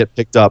not get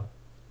picked up.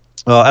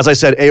 As I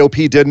said,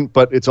 AOP didn't,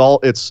 but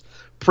it's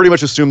pretty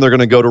much assumed they're going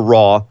to go to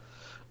Raw.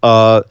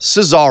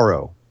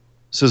 Cesaro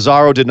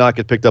did not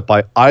get picked up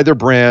by either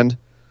brand.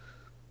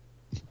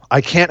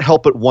 I can't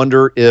help but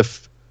wonder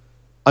if,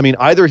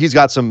 either he's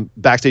got some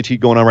backstage heat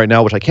going on right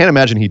now, which I can't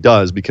imagine he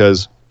does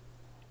because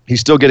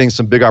he's still getting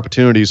some big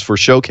opportunities for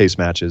showcase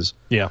matches.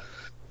 Yeah.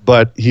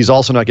 But he's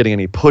also not getting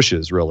any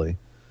pushes, really.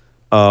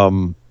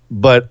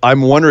 But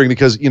I'm wondering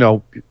because, in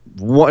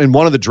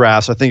one of the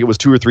drafts, I think it was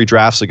 2 or 3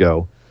 drafts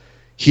ago,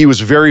 he was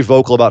very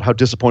vocal about how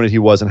disappointed he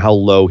was and how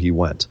low he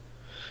went.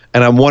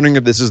 And I'm wondering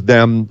if this is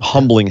them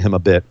humbling him a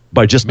bit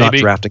by just not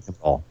drafting him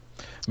at all.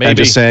 Maybe. And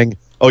just saying,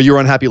 oh, you were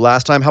unhappy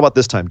last time? How about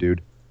this time,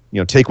 dude?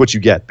 Take what you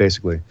get,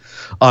 basically.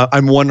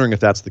 I'm wondering if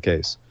that's the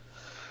case.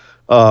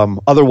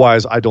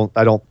 Otherwise, I don't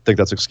think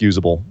that's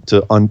excusable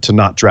to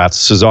not draft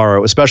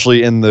Cesaro,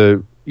 especially in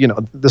there's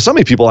so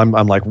many people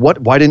I'm like, what?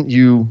 Why didn't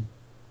you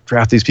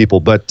draft these people?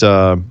 But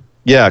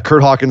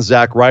Kurt Hawkins,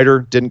 Zack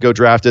Ryder didn't go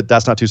drafted.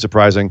 That's not too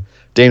surprising.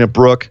 Dana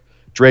Brooke,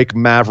 Drake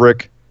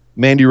Maverick,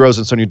 Mandy Rose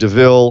and Sonya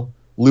Deville,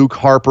 Luke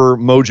Harper,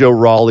 Mojo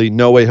Rawley,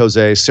 No Way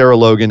Jose, Sarah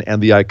Logan,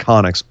 and the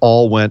Iconics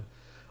all went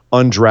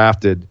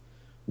undrafted,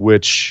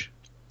 which,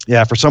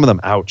 for some of them,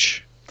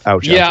 ouch.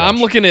 Ouch. I'm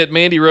looking at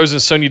Mandy Rose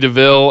and Sonya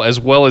Deville,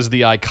 as well as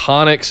the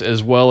Iconics,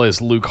 as well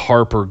as Luke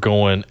Harper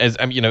going,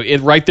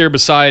 right there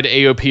beside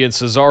AOP and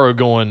Cesaro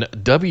going,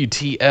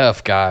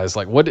 WTF, guys.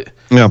 Like, what?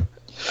 Yeah.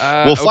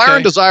 Fire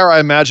and Desire, I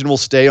imagine, will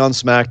stay on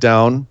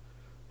SmackDown.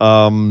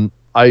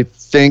 I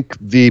think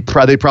they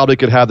probably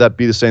could have that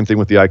be the same thing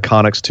with the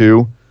Iconics,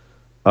 too.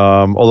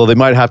 Although they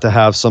might have to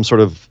have some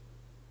sort of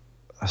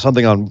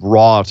something on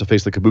Raw to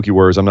face the Kabuki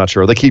Warriors. I'm not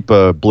sure. They keep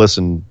Bliss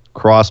and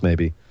Cross,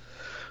 maybe.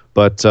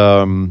 But,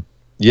 some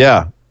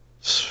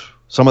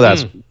of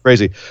that's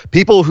crazy.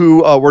 People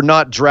who were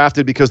not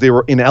drafted because they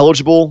were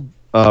ineligible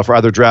for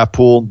either draft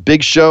pool.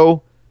 Big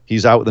Show,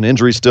 he's out with an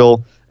injury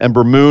still.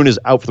 Ember Moon is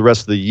out for the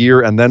rest of the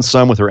year and then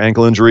some with her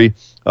ankle injury.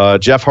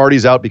 Jeff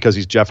Hardy's out because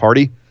he's Jeff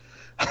Hardy.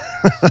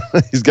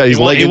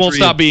 He won't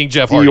stop being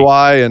Jeff Hardy.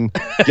 DUI and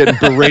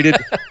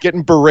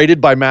getting berated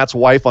by Matt's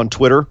wife on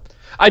Twitter.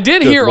 I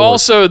did hear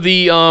also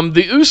the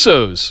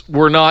Usos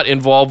were not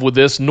involved with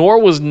this,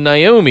 nor was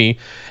Naomi.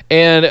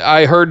 And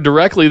I heard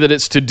directly that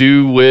it's to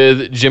do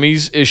with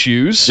Jimmy's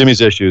issues.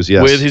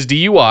 Yes. With his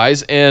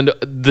DUIs. And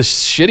the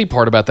shitty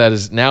part about that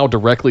is now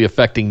directly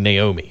affecting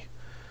Naomi.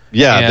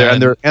 Yeah,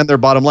 and their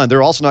bottom line.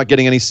 They're also not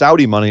getting any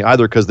Saudi money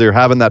either because they're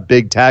having that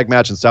big tag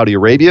match in Saudi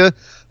Arabia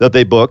that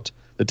they booked,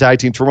 the tag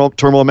team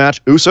turmoil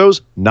match.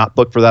 Usos, not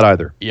booked for that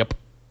either. Yep.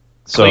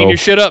 So, clean your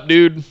shit up,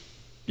 dude.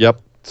 Yep.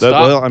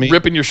 Stop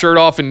ripping your shirt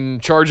off and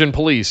charging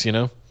police, you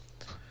know?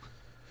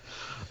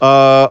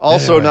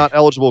 Also not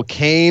eligible,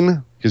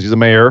 Kane, because he's a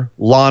mayor.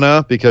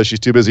 Lana, because she's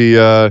too busy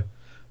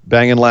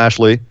banging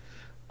Lashley.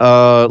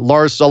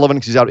 Lars Sullivan,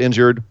 because he's out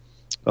injured.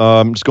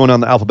 Just going down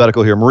the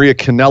alphabetical here. Maria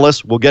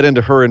Kanellis. We'll get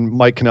into her and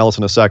Mike Kanellis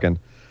in a second.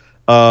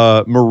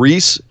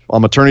 Maurice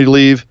on maternity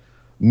leave.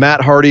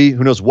 Matt Hardy,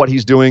 who knows what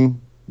he's doing.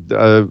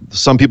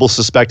 Some people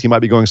suspect he might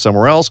be going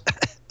somewhere else.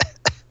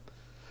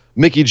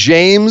 Mickie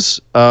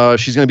James.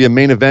 She's going to be a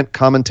main event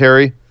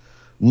commentary.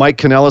 Mike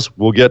Kanellis.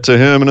 We'll get to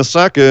him in a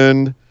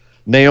second.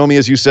 Naomi,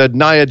 as you said.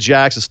 Nia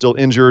Jax is still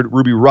injured.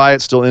 Ruby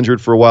Riott still injured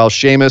for a while.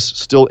 Sheamus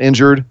still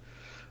injured.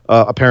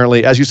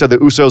 Apparently, as you said, the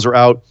Usos are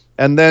out.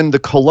 And then the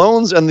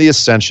Colognes and the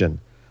Ascension,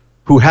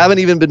 who haven't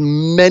even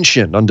been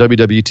mentioned on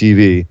WWE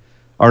TV,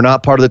 are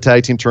not part of the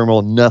tag team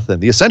turmoil.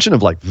 Nothing. The Ascension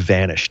have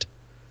vanished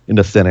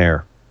into thin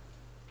air.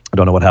 I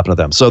don't know what happened to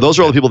them. So those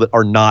are all the people that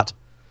are not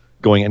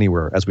going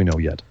anywhere, as we know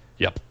yet.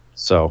 Yep.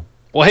 So.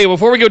 Well, hey,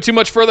 before we go too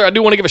much further, I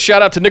do want to give a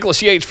shout out to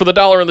Nicholas Yates for the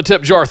 $1 in the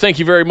tip jar. Thank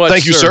you very much.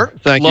 Thank you, sir.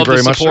 Thank you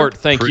very much. Support.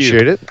 Thank you.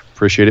 Appreciate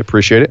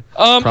it.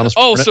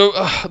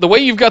 The way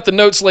you've got the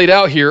notes laid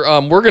out here,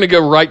 we're going to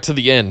go right to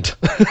the end.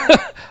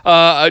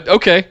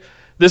 Okay.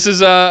 This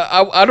is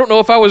I don't know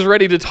if I was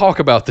ready to talk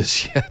about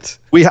this yet.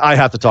 I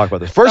have to talk about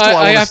this. First of all,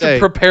 I have to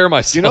prepare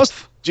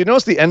myself. Do you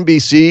notice the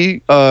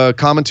NBC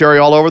commentary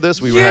all over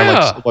this? We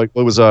had what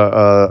was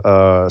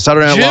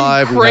Saturday Night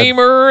Live.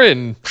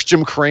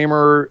 Jim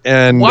Cramer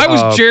and why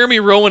was Jeremy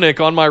Roenick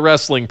on my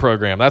wrestling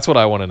program? That's what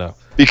I want to know.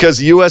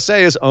 Because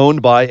USA is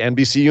owned by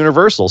NBC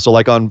Universal. So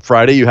on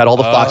Friday you had all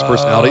the Fox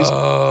personalities.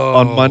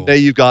 On Monday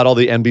you got all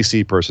the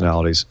NBC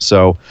personalities.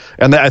 So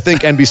I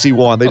think NBC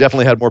won. They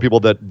definitely had more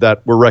people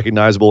that were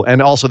recognizable,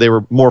 and also they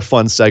were more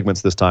fun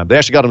segments this time. They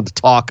actually got them to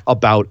talk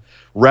about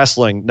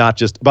wrestling, not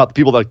just about the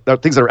people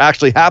that things that are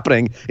actually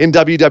happening in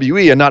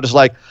WWE, and not just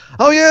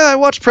oh yeah, I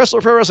watched pro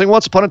wrestling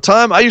once upon a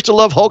time. I used to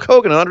love Hulk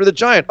Hogan and Andre the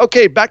Giant.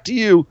 Okay, back to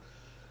you.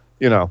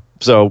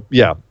 So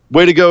yeah,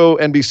 way to go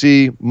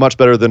NBC. Much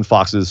better than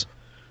Fox's.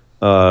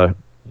 Well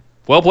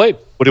played.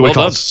 What do we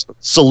call it?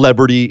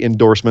 Celebrity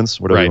endorsements,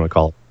 whatever you want to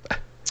call it.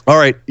 All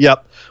right,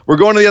 yep. We're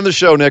going to the end of the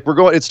show, Nick.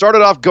 It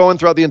started off going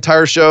throughout the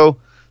entire show.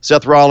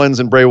 Seth Rollins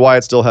and Bray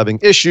Wyatt still having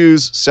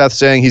issues. Seth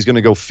saying he's going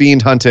to go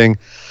fiend hunting.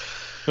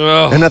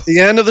 Oh. And at the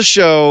end of the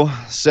show,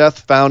 Seth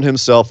found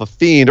himself a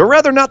fiend, or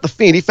rather not the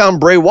fiend. He found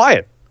Bray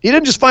Wyatt. He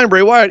didn't just find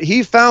Bray Wyatt.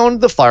 He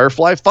found the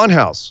Firefly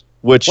Funhouse,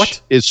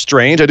 which is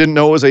strange. I didn't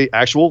know it was an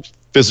actual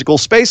physical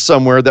space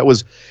somewhere that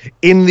was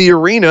in the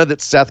arena that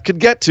Seth could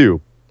get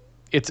to.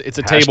 It's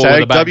a table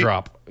with a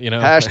backdrop.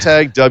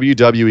 Hashtag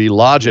WWE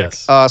logic.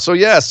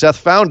 Yes. Seth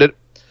found it,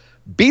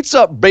 beats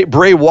up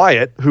Bray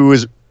Wyatt, who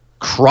is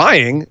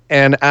crying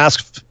and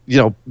asks,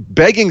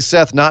 begging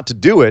Seth not to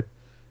do it.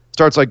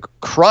 Starts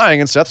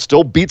crying, and Seth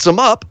still beats him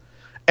up,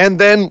 and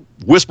then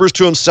whispers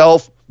to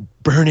himself,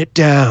 "Burn it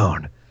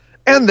down."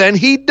 And then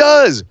he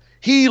does.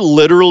 He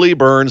literally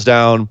burns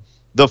down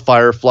the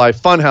Firefly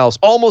Funhouse,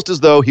 almost as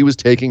though he was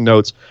taking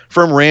notes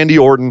from Randy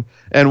Orton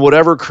and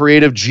whatever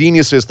creative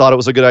geniuses thought it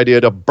was a good idea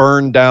to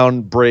burn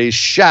down Bray's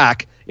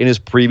shack in his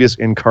previous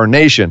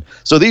incarnation.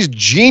 So these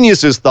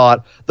geniuses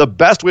thought the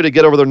best way to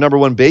get over their number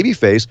one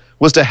babyface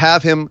was to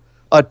have him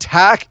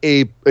attack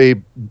a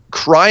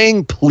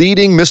crying,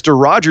 pleading Mr.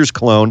 Rogers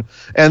clone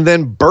and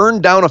then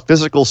burn down a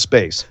physical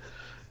space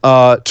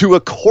to a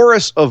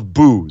chorus of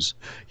boos,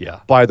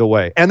 by the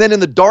way. And then in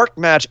the dark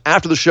match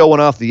after the show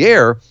went off the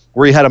air,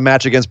 where he had a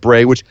match against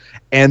Bray, which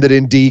ended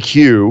in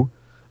DQ,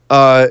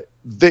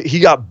 he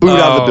got booed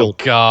out of the building.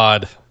 Oh,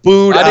 God.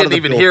 Booed out of the I didn't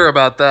even building. hear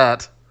about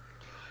that.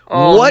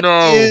 Oh, What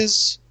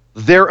is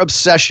their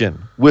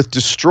obsession with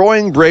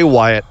destroying Bray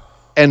Wyatt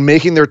and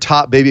making their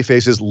top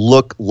babyfaces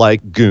look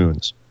like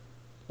goons?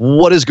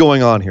 What is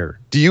going on here?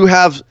 Do you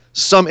have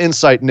some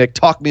insight, Nick?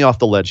 Talk me off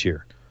the ledge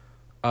here.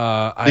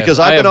 Because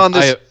I've been on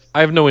this. I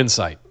have no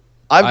insight.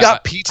 I've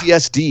got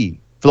PTSD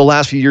for the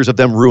last few years of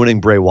them ruining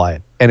Bray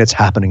Wyatt, and it's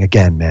happening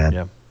again, man.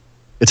 Yeah.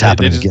 It's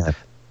happening again.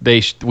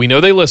 We know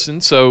they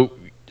listen, so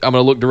I'm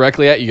going to look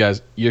directly at you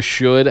guys. You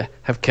should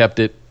have kept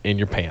it in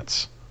your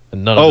pants,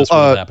 and none of this would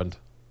have happened.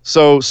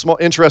 So small,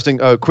 interesting,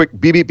 quick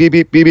beep, beep, beep,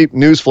 beep, beep, beep,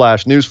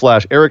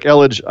 newsflash. Eric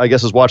Elledge, I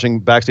guess, is watching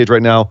backstage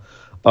right now.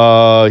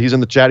 He's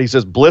in the chat. He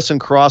says, Bliss and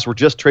Cross were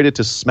just traded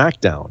to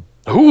SmackDown.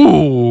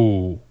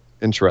 Ooh.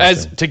 Interesting.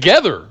 As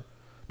together,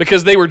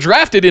 because they were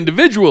drafted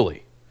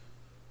individually.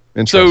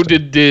 So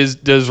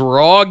does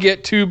Raw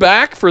get two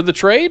back for the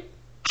trade?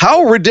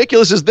 How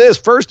ridiculous is this?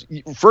 First,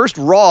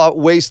 Raw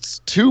wastes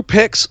 2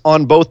 picks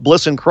on both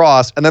Bliss and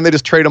Cross, and then they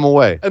just trade them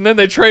away. And then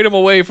they trade them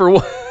away for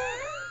what?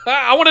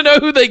 I want to know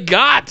who they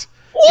got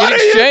in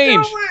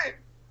exchange.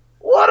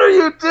 What are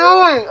you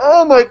doing?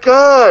 Oh my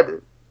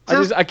God.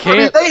 I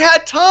can't. They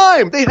had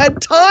time. They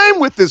had time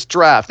with this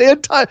draft. They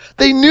had time.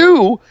 They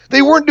knew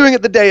they weren't doing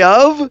it the day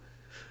of.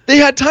 They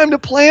had time to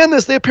plan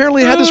this. They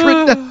apparently had this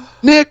written down.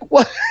 Nick,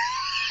 what?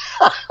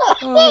 Oh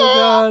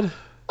God.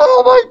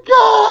 Oh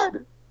my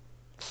God.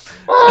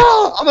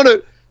 Oh,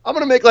 I'm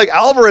gonna make like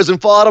Alvarez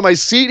and fall out of my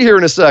seat here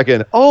in a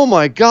second. Oh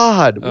my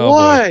God.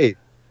 Why?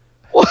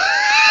 All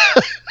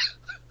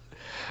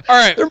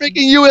right. They're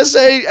making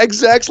USA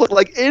execs look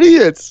like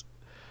idiots.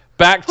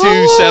 Back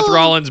to Seth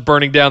Rollins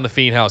burning down the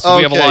Fiend House.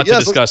 We have a lot to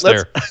discuss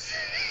there.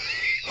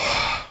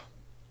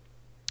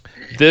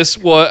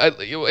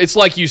 It's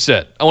like you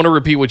said. I want to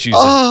repeat what you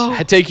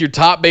said. Take your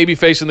top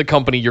babyface in the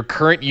company, your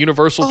current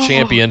Universal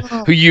Champion,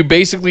 who you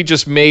basically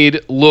just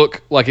made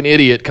look like an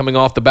idiot coming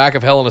off the back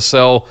of Hell in a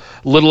Cell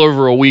a little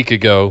over a week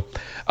ago.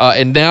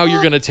 And now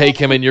you're going to take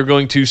him and you're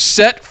going to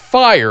set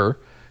fire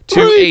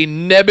to a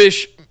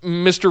nebbish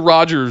Mr.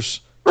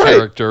 Rogers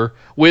character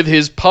with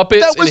his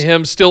puppets and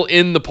him still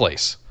in the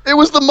place. It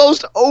was the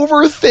most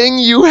over thing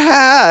you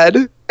had,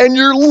 and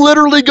you're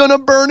literally going to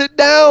burn it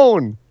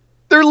down.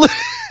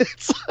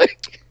 It's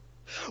like,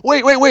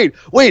 wait.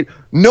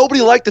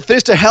 Nobody liked the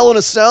finish to Hell in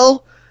a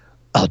Cell?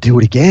 I'll do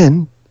it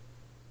again.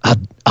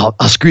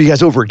 I'll screw you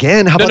guys over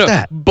again. How about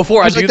that?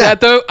 Before I do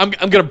that, though, I'm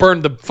going to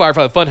burn the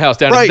Firefly Funhouse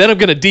down, and then I'm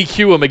going to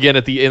DQ him again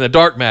in the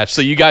dark match,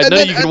 so you guys know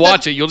you can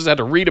watch it. You'll just have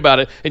to read about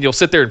it, and you'll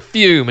sit there and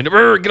fume and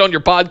get on your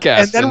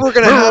podcast. And then we're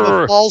going to have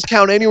a Falls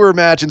Count Anywhere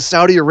match in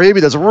Saudi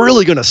Arabia that's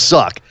really going to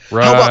suck.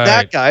 Right. How about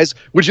that, guys?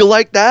 Would you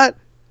like that?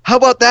 How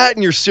about that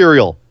in your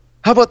cereal?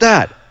 How about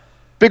that?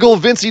 Big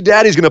old Vincey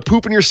Daddy's going to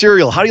poop in your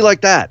cereal. How do you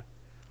like that?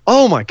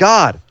 Oh, my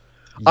God.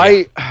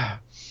 Yeah.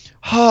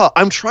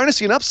 I'm trying to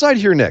see an upside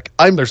here, Nick.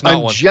 I'm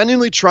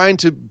genuinely trying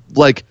to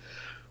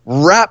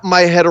wrap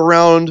my head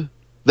around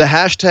the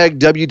hashtag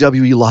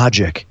WWE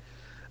logic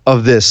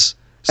of this.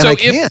 And I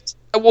can't.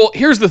 Well,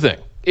 here's the thing.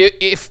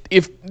 If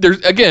there's,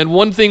 again,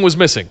 one thing was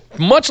missing.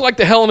 Much like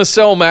the Hell in a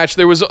Cell match,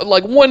 there was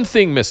one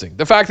thing missing.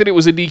 The fact that it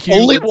was a DQ.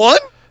 Only one?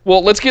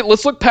 Well, let's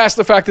look past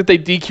the fact that they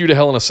DQ'd a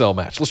Hell in a Cell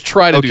match. Let's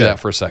try to do that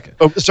for a second.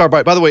 Oh, sorry.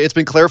 By the way, it's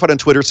been clarified on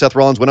Twitter. Seth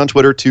Rollins went on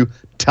Twitter to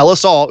tell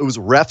us all it was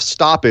ref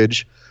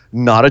stoppage,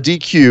 not a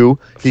DQ.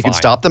 He can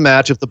stop the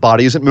match if the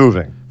body isn't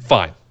moving.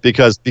 Fine.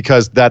 Because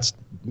that's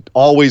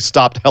always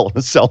stopped Hell in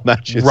a Cell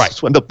matches. Right.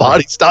 When the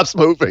body stops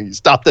moving, you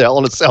stop the Hell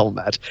in a Cell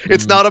match.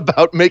 It's not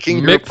about making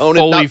your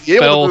opponent Foley not be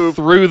able to move.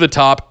 through the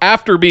top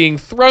after being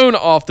thrown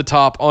off the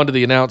top onto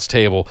the announce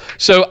table.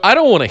 So I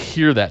don't want to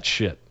hear that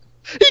shit.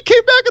 He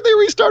came back and they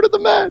restarted the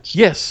match.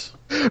 Yes.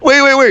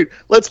 Wait.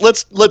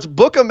 Let's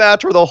book a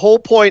match where the whole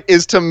point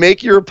is to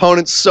make your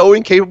opponent so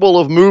incapable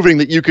of moving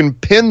that you can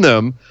pin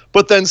them,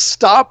 but then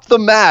stop the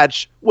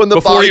match when the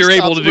before body you're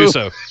able to moving. do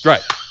so.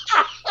 Right.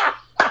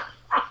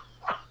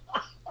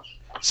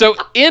 So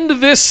end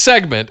this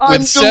segment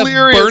with Seth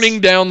burning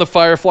down the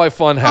Firefly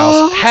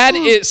Funhouse. Had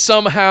it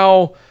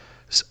somehow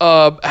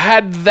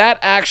had that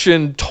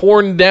action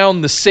torn down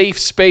the safe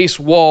space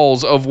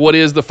walls of what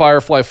is the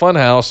Firefly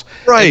Funhouse,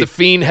 and the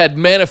Fiend had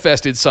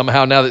manifested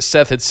somehow now that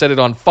Seth had set it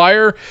on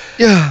fire.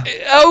 Yeah.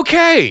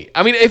 Okay.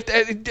 I mean,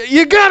 if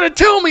you got to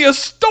tell me a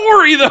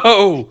story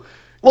though.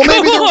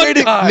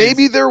 Well,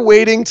 maybe they're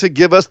waiting to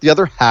give us the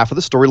other half of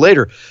the story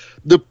later.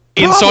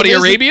 In Saudi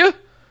Arabia?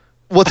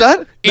 What's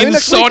that? In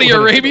Saudi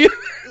Arabia?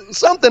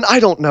 Something, I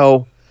don't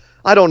know.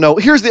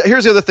 Here's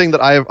the other thing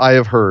that I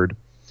have heard.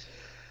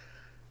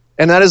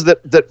 And that is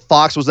that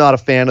Fox was not a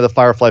fan of the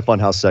Firefly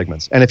Funhouse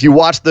segments. And if you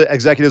watch the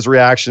executives'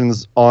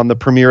 reactions on the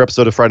premiere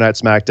episode of Friday Night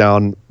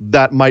SmackDown,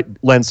 that might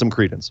lend some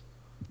credence.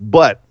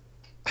 But,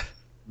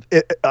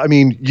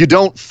 you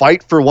don't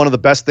fight for one of the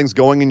best things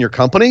going in your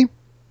company?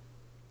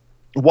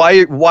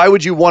 Why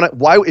would you want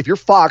to? If you're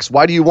Fox,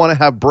 why do you want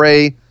to have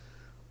Bray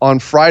on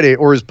Friday,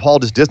 or is Paul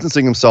just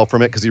distancing himself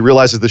from it because he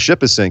realizes the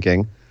ship is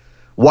sinking?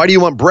 Why do you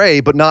want Bray,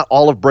 but not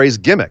all of Bray's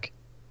gimmick?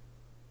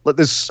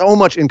 There's so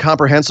much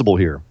incomprehensible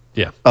here.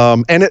 Yeah.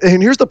 And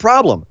here's the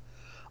problem.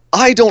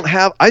 I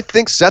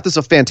think Seth is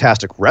a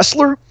fantastic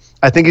wrestler.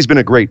 I think he's been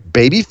a great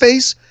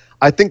babyface.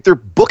 I think their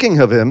booking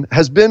of him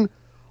has been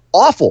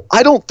awful.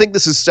 I don't think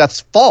this is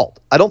Seth's fault.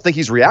 I don't think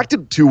he's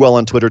reacted too well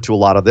on Twitter to a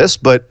lot of this,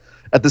 but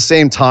at the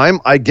same time,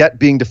 I get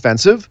being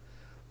defensive.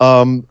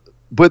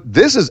 But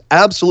this is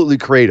absolutely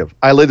creative.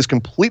 I lay this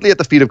completely at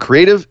the feet of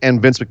creative and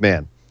Vince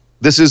McMahon.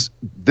 This is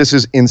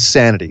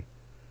insanity.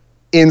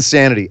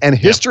 And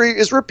history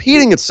is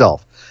repeating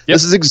itself. Yep.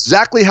 This is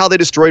exactly how they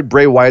destroyed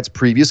Bray Wyatt's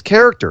previous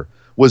character.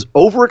 Was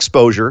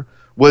overexposure,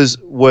 was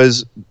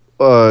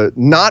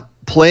not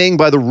playing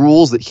by the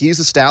rules that he's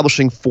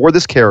establishing for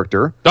this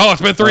character. Oh,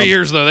 it's been 3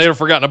 years, though. They've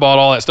forgotten about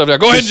all that stuff. Now,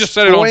 go ahead and just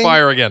set it on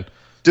fire again.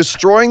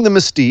 Destroying the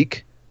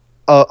mystique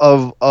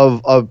of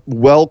a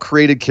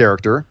well-created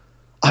character.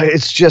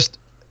 It's just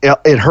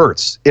It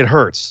hurts. It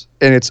hurts.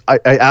 And I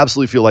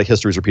absolutely feel like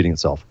history is repeating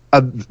itself.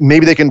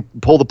 Maybe they can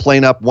pull the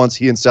plane up once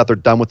he and Seth are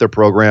done with their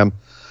program.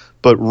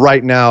 But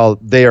right now,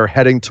 they are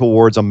heading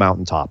towards a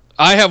mountaintop.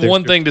 I have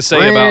one thing to say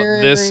about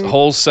this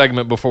whole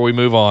segment before we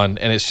move on,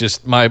 and it's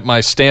just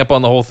my stamp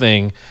on the whole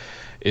thing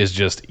is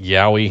just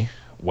yowie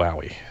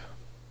wowie.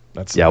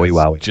 That's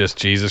wowie. Just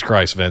Jesus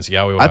Christ, Vince.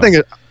 Yowie wowie. I think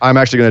I'm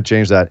actually going to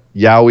change that.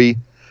 Yowie.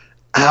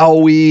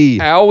 Owie.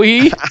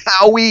 Owie.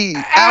 Owie. Owie.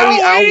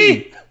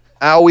 Owie.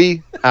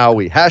 Owie.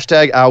 Owie.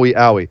 Hashtag owie.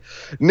 Owie.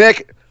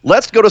 Nick,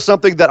 let's go to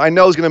something that I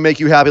know is going to make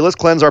you happy. Let's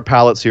cleanse our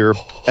palates here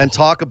and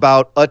talk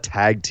about a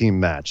tag team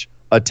match.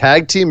 A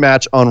tag team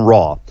match on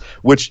Raw,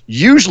 which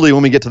usually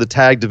when we get to the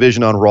tag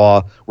division on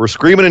Raw, we're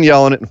screaming and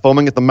yelling it and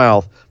foaming at the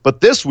mouth. But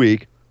this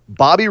week,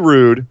 Bobby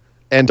Roode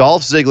and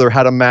Dolph Ziggler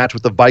had a match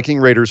with the Viking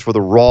Raiders for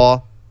the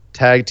Raw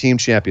Tag Team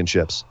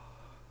Championships.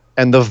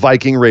 And the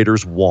Viking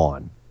Raiders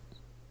won.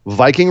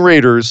 Viking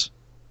Raiders,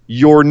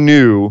 your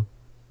new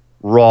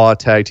Raw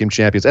Tag Team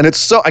Champions. And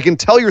I can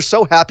tell you're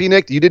so happy,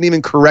 Nick, that you didn't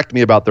even correct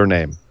me about their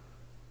name.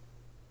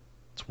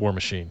 It's War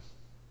Machine.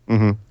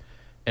 Mm-hmm.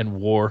 And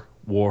War.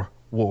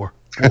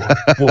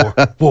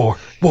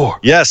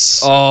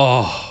 Yes.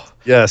 Oh.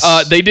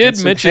 Yes. They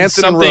did mention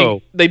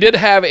something. They did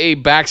have a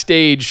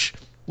backstage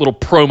little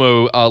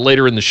promo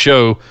later in the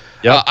show.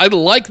 Yep. I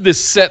like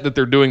this set that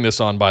they're doing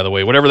this on, by the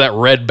way, whatever that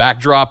red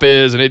backdrop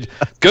is. And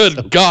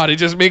good God, it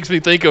just makes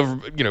me think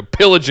of,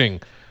 pillaging.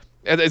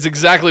 It's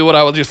exactly what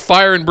I was, just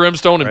fire and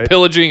brimstone and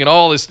pillaging and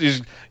all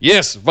this.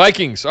 Yes,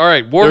 Vikings. All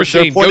right, War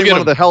Machine, go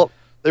get them.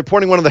 They're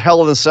pointing one of the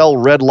Hell in a Cell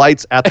red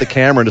lights at the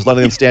camera and just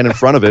letting them stand in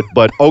front of it.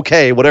 But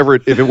okay, whatever.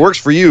 If it works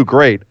for you,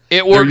 great.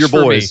 It works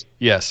for me.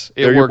 Yes,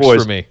 it works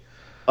for me.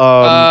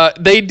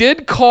 They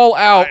did call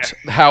out,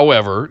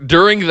 however,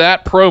 during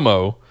that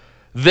promo,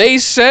 they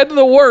said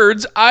the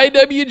words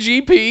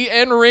IWGP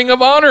and Ring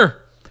of Honor.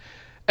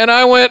 And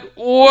I went,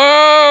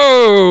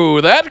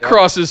 whoa, that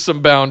crosses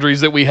some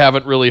boundaries that we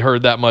haven't really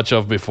heard that much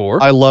of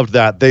before. I loved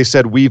that. They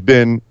said we've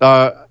been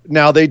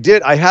now they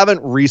did. I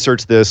haven't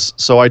researched this,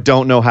 so I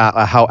don't know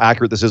how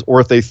accurate this is, or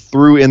if they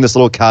threw in this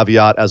little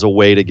caveat as a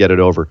way to get it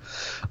over.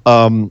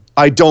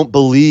 I don't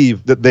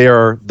believe that they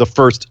are the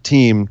first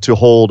team to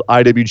hold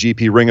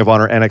IWGP, Ring of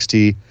Honor,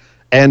 NXT,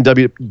 and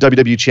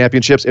WWE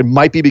championships. It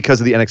might be because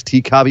of the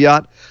NXT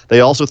caveat. They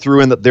also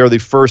threw in that they're the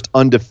first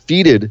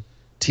undefeated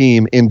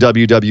team in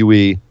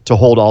WWE to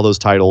hold all those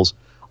titles.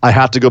 I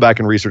have to go back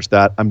and research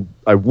that.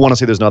 I want to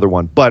say there's another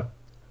one, but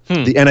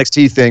the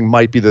NXT thing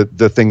might be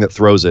the thing that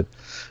throws it,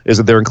 is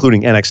that they're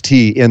including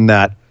NXT in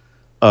that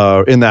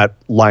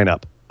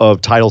lineup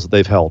of titles that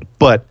they've held.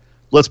 But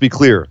let's be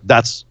clear,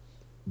 that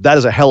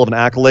is a hell of an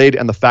accolade,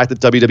 and the fact that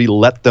WWE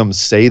let them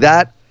say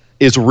that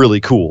is really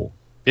cool.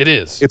 It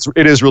is.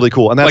 It is really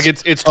cool, and that's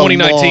like it's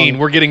 2019.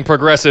 We're getting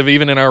progressive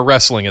even in our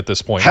wrestling at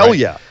this point. Hell right?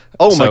 Yeah!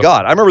 Oh my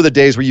God! I remember the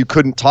days where you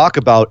couldn't talk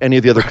about any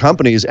of the other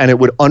companies, and it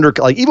would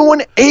even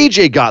when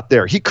AJ got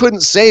there, he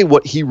couldn't say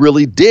what he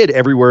really did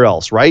everywhere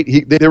else. Right?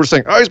 They were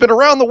saying, "Oh, he's been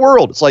around the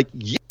world." It's like,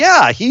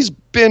 yeah, he's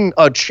been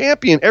a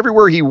champion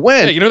everywhere he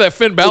went. Yeah, you know that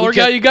Finn Balor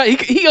guy you got?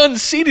 He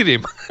unseated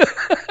him.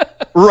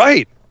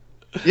 Right.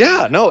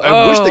 Yeah, no,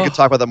 I wish they could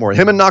talk about that more.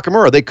 Him and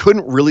Nakamura,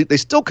 they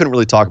still couldn't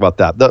really talk about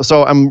that.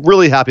 So I'm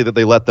really happy that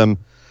they let them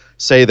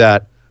say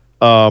that.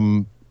 I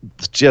wonder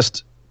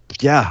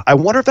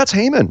if that's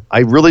Heyman.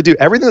 I really do.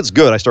 Everything that's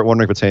good, I start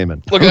wondering if it's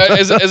Heyman. Look,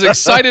 as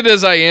excited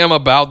as I am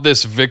about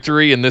this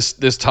victory and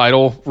this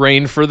title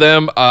reign for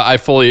them, I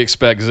fully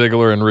expect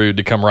Ziggler and Roode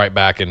to come right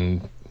back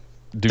and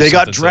do They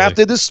got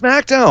drafted to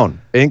SmackDown.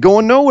 Ain't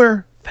going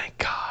nowhere. Thank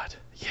God.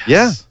 Yes.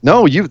 Yeah,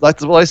 no,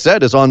 that's what I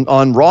said. Is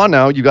on Raw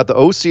now. You got the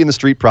OC and the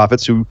Street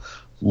Profits who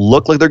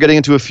look like they're getting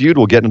into a feud.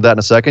 We'll get into that in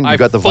a second. You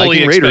got the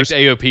Viking Raiders. I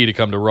fully expect AOP to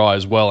come to Raw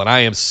as well, and I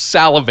am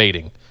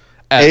salivating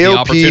at AOP the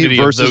opportunity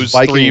of those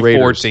Viking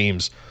 3-4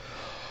 teams.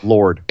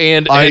 Lord,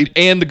 and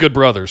the Good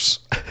Brothers.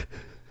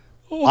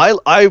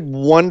 I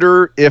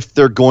wonder if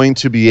they're going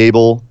to be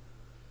able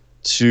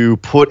to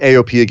put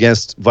AOP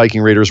against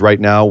Viking Raiders right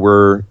now,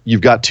 where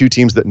you've got two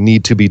teams that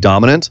need to be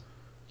dominant.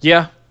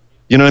 Yeah.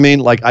 You know what I mean?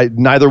 Like,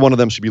 neither one of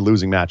them should be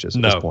losing matches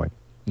at this point.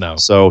 No.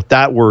 So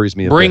that worries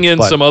me a bit. Bring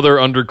in some other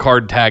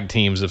undercard tag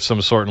teams of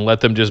some sort and let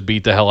them just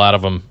beat the hell out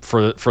of them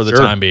for the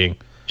time being.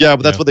 Yeah,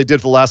 but that's what they did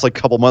for the last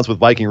couple months with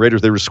Viking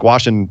Raiders. They were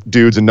squashing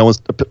dudes, and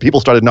people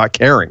started not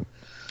caring.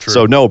 True.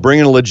 So no, bring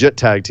in a legit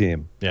tag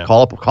team. Yeah.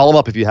 Call them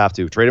up if you have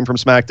to. Trade them from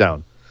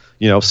SmackDown.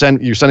 You're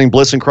sending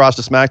Bliss and Cross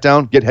to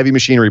SmackDown. Get Heavy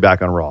Machinery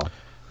back on Raw.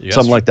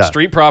 Something like that.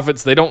 Street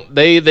Profits,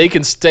 they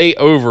can stay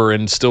over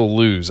and still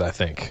lose, I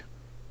think.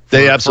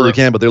 They absolutely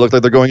can, but they look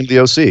like they're going into the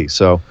OC,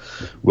 so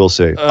we'll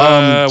see.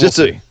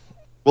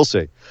 We'll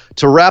see.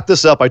 To wrap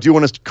this up, I do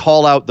want to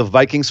call out the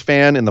Vikings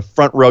fan in the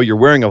front row. You're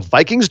wearing a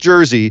Vikings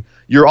jersey.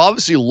 You're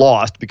obviously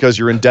lost because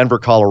you're in Denver,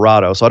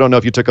 Colorado, so I don't know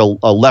if you took a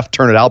left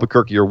turn at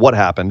Albuquerque or what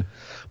happened,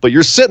 but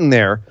you're sitting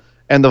there,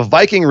 and the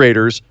Viking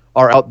Raiders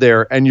are out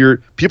there, and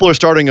people are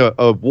starting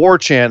a war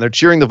chant. They're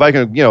cheering the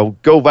Viking,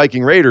 go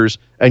Viking Raiders,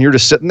 and you're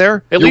just sitting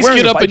there. At least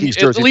get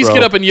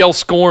up and yell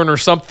scorn or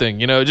something.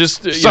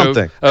 Just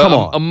something. Come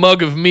on, a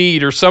mug of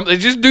mead or something.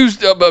 Just do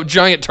a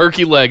giant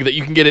turkey leg that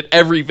you can get at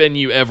every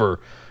venue ever.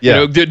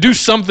 Yeah. Do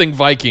something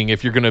Viking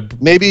if you're going to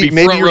be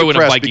front row in a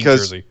Viking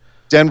jersey.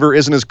 Denver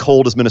isn't as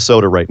cold as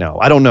Minnesota right now.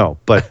 I don't know,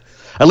 but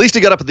at least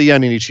he got up at the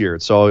end in each year,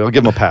 so I'll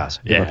give him a pass.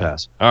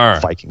 All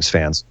right. Vikings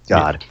fans.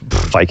 God. Yeah.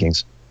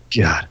 Vikings.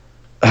 God.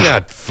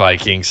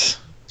 Vikings.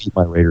 Keep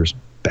my Raiders.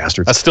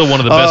 Bastards. That's still one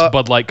of the best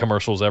Bud Light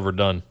commercials ever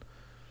done.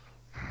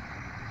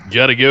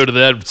 Got to go to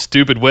that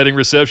stupid wedding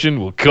reception?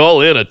 We'll call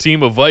in a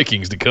team of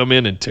Vikings to come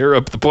in and tear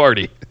up the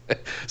party.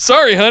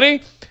 Sorry,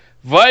 honey.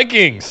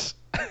 Vikings.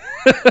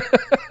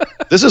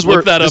 This is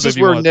where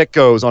Nick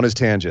goes on his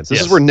tangents.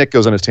 This is where Nick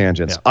goes on his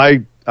tangents. Yeah.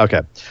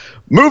 Okay.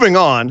 Moving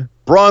on,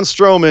 Braun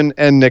Strowman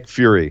and Nick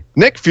Fury.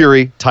 Nick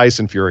Fury,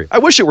 Tyson Fury. I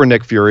wish it were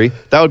Nick Fury.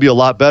 That would be a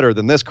lot better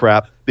than this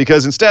crap,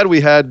 because instead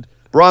we had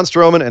Braun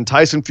Strowman and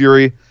Tyson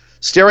Fury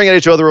staring at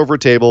each other over a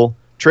table,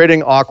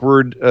 trading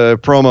awkward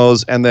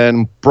promos, and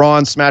then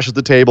Braun smashes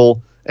the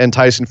table and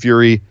Tyson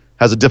Fury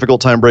has a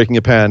difficult time breaking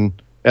a pen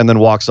and then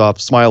walks off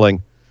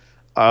smiling.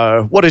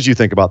 What did you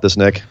think about this,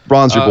 Nick?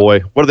 Braun's your boy.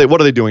 What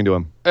are they doing to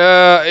him?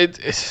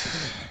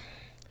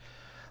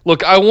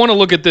 Look, I want to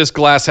look at this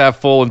glass half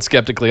full and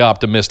skeptically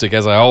optimistic,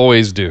 as I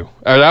always do.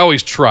 I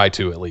always try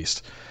to, at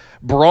least.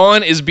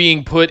 Braun is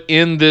being put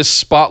in this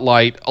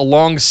spotlight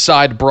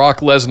alongside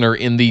Brock Lesnar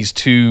in these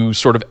two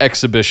sort of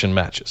exhibition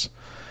matches.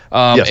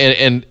 Yes.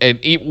 And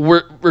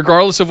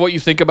regardless of what you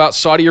think about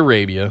Saudi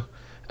Arabia,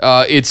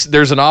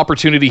 there's an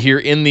opportunity here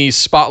in these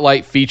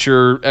spotlight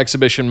feature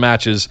exhibition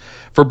matches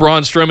for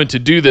Braun Strowman to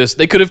do this.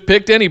 They could have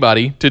picked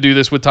anybody to do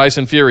this with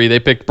Tyson Fury.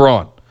 They picked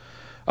Braun.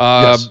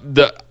 Yes.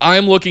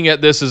 I'm looking at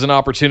this as an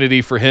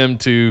opportunity for him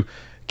to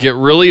get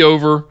really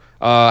over,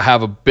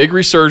 have a big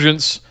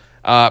resurgence.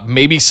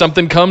 Maybe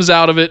something comes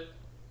out of it.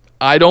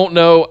 I don't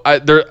know.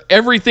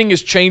 Everything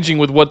is changing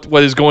with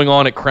what is going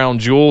on at Crown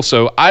Jewel,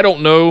 so I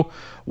don't know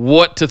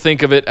what to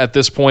think of it at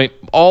this point.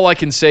 All I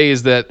can say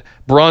is that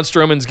Braun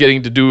Strowman's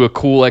getting to do a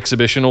cool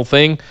exhibitional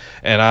thing,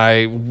 and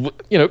I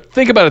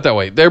think about it that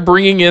way. They're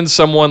bringing in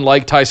someone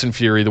like Tyson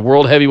Fury, the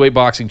world heavyweight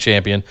boxing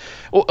champion.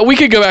 We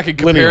could go back and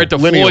compare it to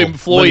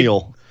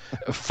Floyd.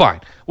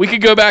 Fine. We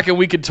could go back and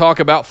we could talk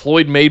about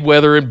Floyd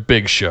Mayweather and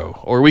Big Show,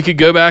 or we could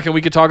go back and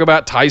we could talk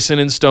about Tyson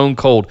and Stone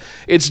Cold.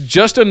 It's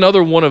just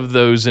another one of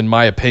those, in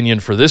my opinion,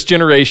 for this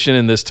generation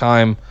and this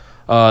time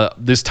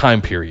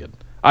period.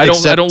 I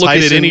don't look at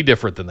it any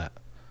different than that.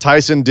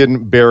 Tyson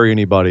didn't bury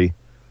anybody,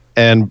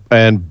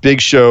 and Big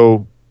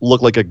Show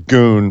looked like a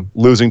goon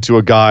losing to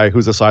a guy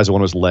who's the size of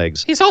one of his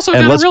legs. He's also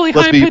got a really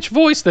high-pitched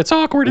voice that's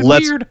awkward and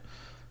weird.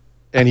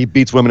 And he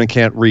beats women and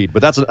can't read.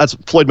 But that's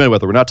Floyd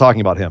Mayweather. We're not talking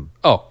about him.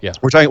 Oh, yeah.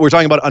 We're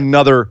talking about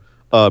another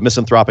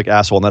misanthropic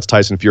asshole, and that's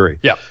Tyson Fury.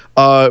 Yeah.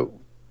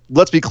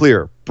 Let's be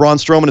clear. Braun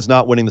Strowman is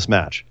not winning this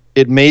match.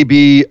 It may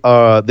be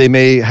they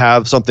may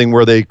have something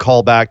where they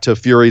call back to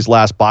Fury's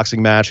last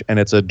boxing match and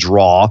it's a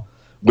draw,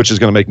 which is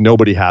going to make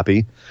nobody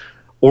happy.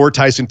 Or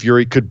Tyson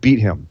Fury could beat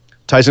him.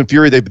 Tyson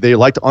Fury, they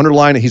like to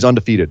underline it, he's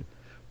undefeated.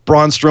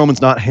 Braun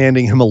Strowman's not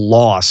handing him a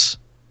loss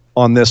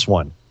on this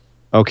one.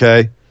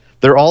 Okay?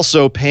 They're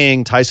also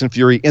paying Tyson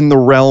Fury in the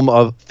realm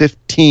of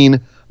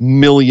 $15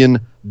 million.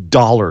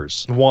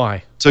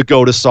 Why? To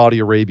go to Saudi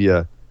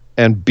Arabia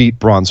and beat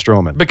Braun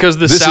Strowman. Because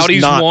the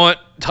Saudis want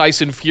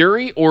Tyson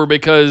Fury, or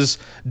because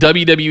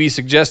WWE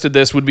suggested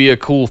this would be a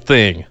cool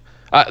thing?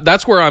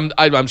 That's where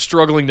I'm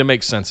struggling to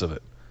make sense of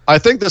it. I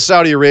think the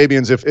Saudi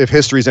Arabians, if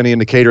history is any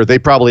indicator, they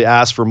probably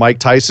asked for Mike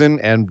Tyson,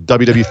 and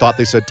WWE thought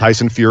they said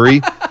Tyson Fury.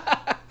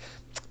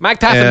 Mike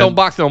Tyson don't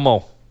box no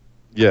more.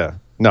 Yeah.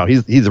 No,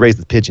 he's raised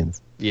the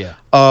pigeons. Yeah.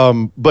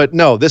 But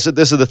no, this is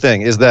the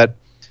thing, is that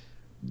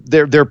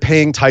they're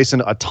paying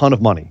Tyson a ton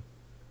of money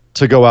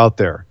to go out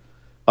there.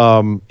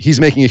 He's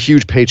making a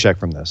huge paycheck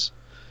from this.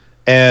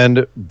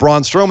 And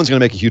Braun Strowman's going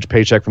to make a huge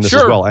paycheck from this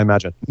as well, I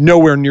imagine.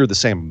 Nowhere near the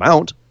same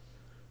amount,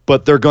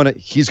 but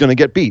he's going to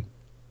get beat.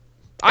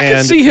 I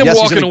can see him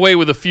walking away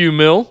with a few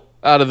mil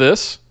out of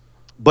this.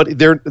 But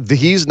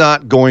he's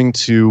not going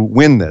to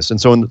win this.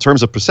 And so in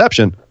terms of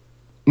perception,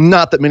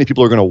 not that many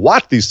people are going to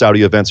watch these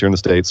Saudi events here in the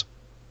States.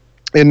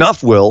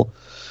 Enough will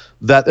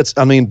that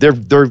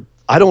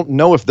I don't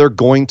know if they're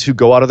going to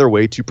go out of their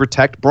way to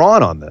protect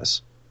Braun on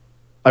this.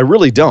 I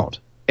really don't.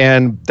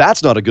 And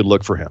that's not a good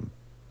look for him.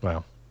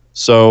 Wow.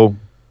 So,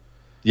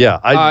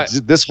 yeah,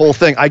 this whole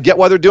thing, I get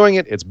why they're doing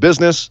it. It's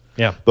business.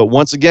 Yeah. But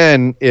once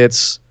again,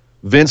 it's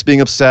Vince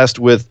being obsessed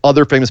with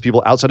other famous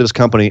people outside of his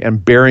company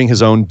and burying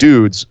his own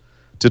dudes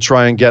to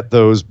try and get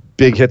those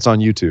big hits on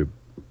YouTube.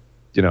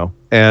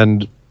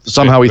 And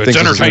somehow he thinks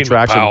it's an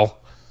attraction. Pal.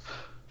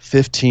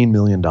 $15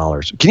 million.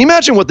 Can you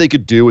imagine what they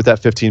could do with that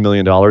 $15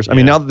 million? I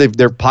mean, now that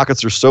their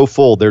pockets are so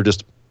full, they're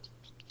just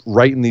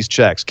writing these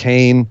checks.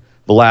 Kane,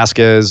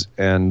 Velasquez,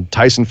 and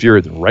Tyson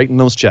Fury, writing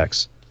those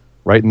checks.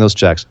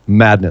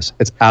 Madness.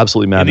 It's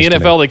absolutely madness. In the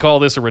NFL, they call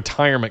this a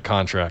retirement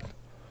contract,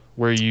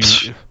 where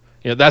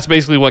Yeah, that's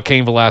basically what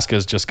Cain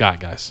Velasquez just got,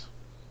 guys.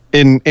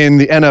 In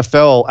the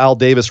NFL, Al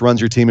Davis runs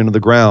your team into the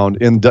ground.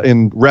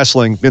 In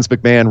wrestling, Vince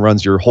McMahon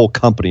runs your whole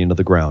company into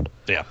the ground.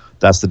 Yeah.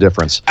 That's the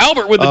difference.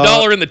 Albert with the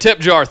 $1 in the tip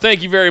jar.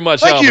 Thank you very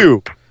much, Thank Albert.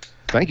 you.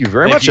 Thank you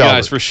very much, Thank you Albert.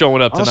 guys for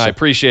showing up tonight. Awesome.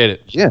 Appreciate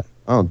it. Yeah,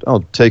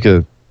 I'll take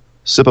a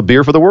sip of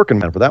beer for the working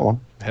man for that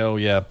one. Hell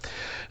yeah.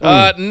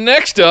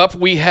 Next up,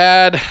 we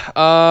had,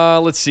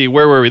 let's see,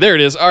 where were we? There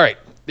it is. All right.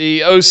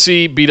 The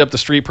OC beat up the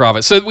Street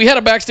Profits. So we had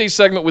a backstage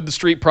segment with the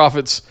Street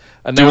Profits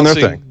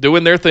announcing,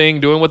 doing their thing,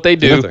 doing what they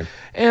do.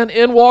 And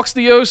in walks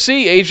the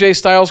OC, AJ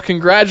Styles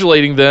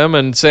congratulating them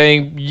and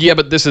saying, yeah,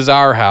 but this is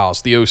our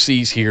house. The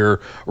OC's here.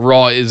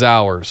 Raw is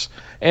ours.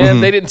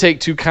 And they didn't take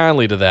too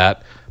kindly to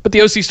that. But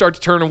the OC start to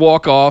turn and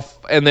walk off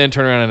and then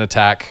turn around and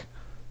attack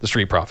the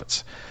Street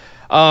Profits.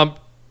 I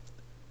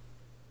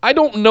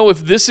don't know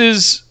if this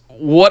is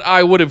what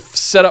I would have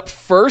set up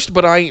first,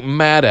 but I ain't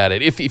mad at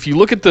it. If you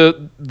look at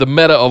the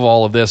meta of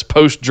all of this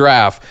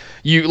post-draft,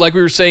 you, like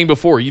we were saying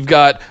before, you've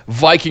got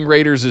Viking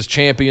Raiders as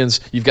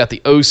champions, you've got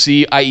the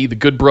OC, i.e. the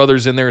Good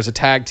Brothers in there as a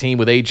tag team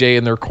with AJ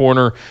in their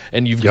corner,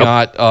 and you've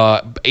got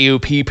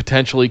AOP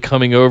potentially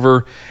coming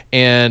over,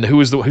 and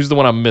who's the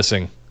one I'm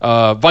missing?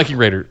 Viking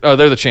Raiders. Oh,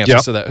 they're the champs.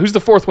 Yep. So that. Who's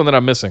the fourth one that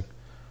I'm missing?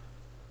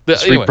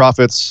 Street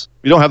Profits.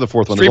 You don't have the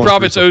fourth one. Street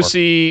Profits,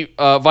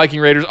 OC,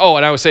 Viking Raiders. Oh,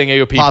 and I was saying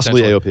AOP.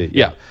 Possibly AOP.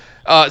 Yeah.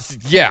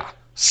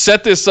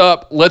 Set this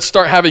up. Let's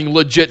start having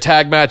legit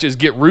tag matches.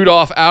 Get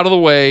Rudolph out of the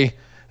way.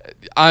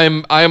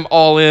 I'm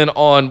all in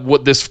on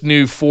what this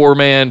new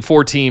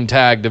 4-team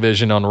tag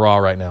division on Raw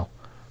right now.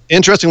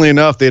 Interestingly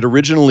enough, they'd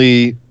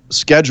originally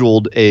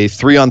scheduled a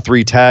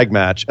 3-on-3 tag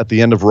match at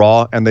the end of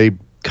Raw, and they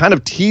kind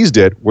of teased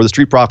it where the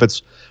Street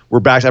Profits were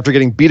back after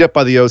getting beat up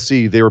by the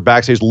OC. They were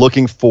backstage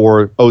looking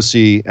for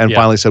OC and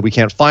finally said, we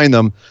can't find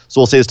them,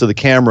 so we'll say this to the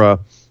camera.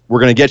 We're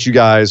going to get you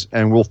guys,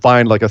 and we'll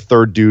find like a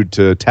third dude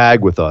to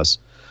tag with us.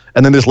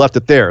 And then they just left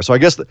it there. So I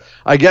guess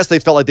they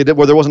felt like they did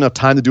where there wasn't enough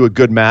time to do a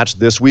good match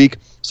this week,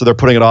 so they're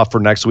putting it off for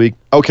next week.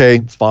 Okay,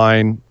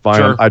 fine.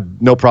 Sure.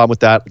 No problem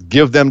with that.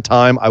 Give them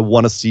time. I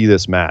want to see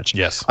this match.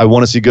 Yes. I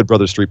want to see Good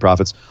Brothers Street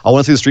Profits. I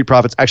want to see the Street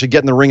Profits actually get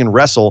in the ring and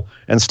wrestle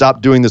and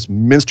stop doing this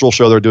minstrel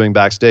show they're doing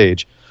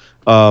backstage.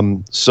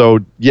 So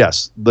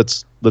yes,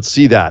 let's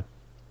see that.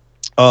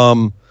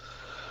 That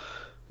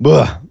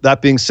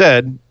being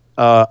said,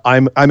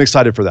 I'm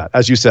excited for that.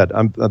 As you said,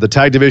 the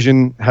tag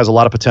division has a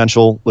lot of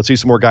potential. Let's see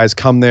some more guys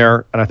come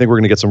there, and I think we're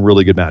going to get some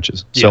really good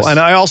matches. Yes.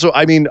 So,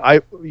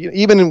 and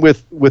even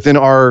within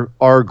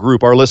our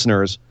group, our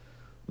listeners,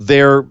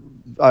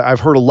 I've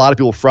heard a lot of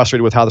people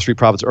frustrated with how the Street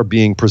Profits are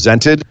being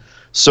presented.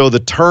 So the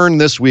turn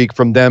this week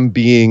from them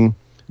being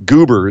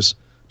goobers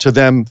to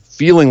them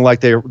feeling like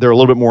they're a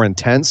little bit more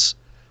intense,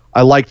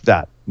 I liked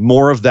that.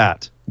 More of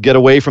that. Get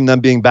away from them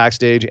being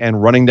backstage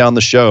and running down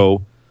the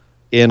show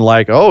in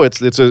like, oh,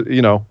 it's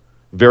a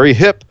very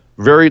hip,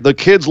 the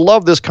kids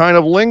love this kind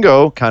of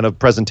lingo kind of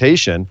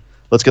presentation.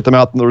 Let's get them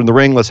out in the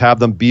ring. Let's have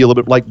them be a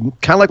little bit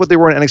kind of like what they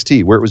were in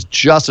NXT, where it was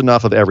just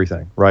enough of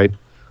everything, right?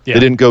 Yeah. They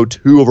didn't go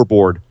too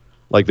overboard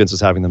like Vince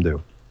is having them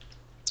do.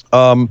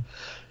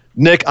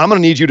 Nick, I'm going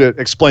to need you to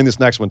explain this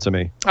next one to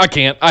me. I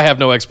can't. I have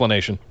no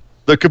explanation.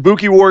 The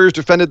Kabuki Warriors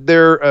defended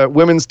their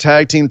women's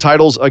tag team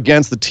titles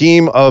against the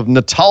team of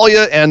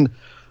Natalya and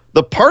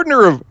the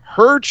partner of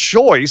her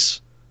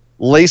choice,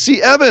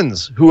 Lacey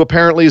Evans, who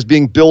apparently is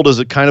being billed as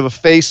a kind of a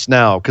face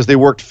now because they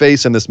worked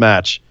face in this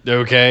match.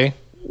 Okay.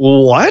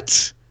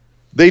 What?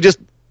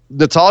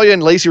 Natalya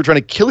and Lacey were trying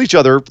to kill each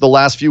other for the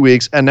last few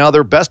weeks, and now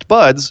they're best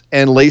buds,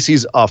 and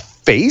Lacey's a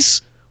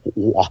face?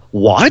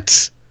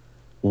 What?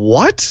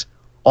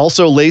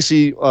 Also,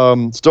 Lacey,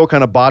 still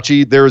kind of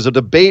botchy. There was a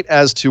debate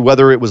as to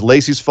whether it was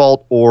Lacey's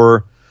fault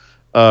or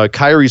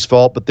Kairi's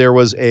fault, but there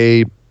was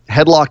a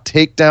headlock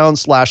takedown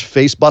 /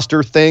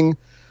 facebuster thing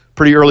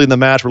pretty early in the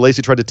match where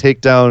Lacey tried to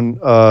take down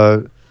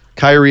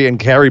Kairi, and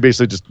Kairi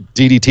basically just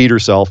DDT'd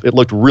herself. It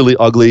looked really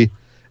ugly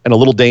and a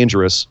little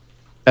dangerous.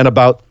 And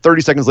about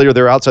 30 seconds later,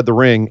 they're outside the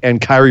ring, and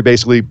Kairi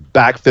basically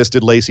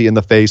back-fisted Lacey in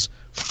the face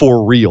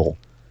for real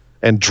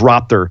and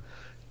dropped her.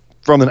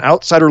 From an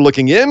outsider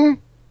looking in,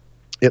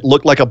 it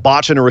looked like a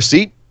botch in a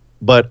receipt,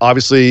 but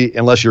obviously,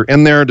 unless you're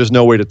in there, there's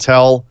no way to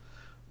tell.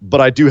 But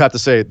I do have to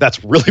say,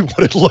 that's really what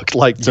it looked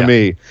like to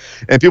me.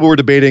 And people were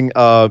debating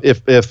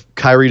if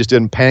Kairi just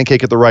didn't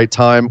pancake at the right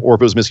time, or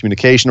if it was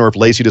miscommunication, or if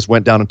Lacey just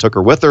went down and took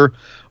her with her,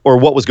 or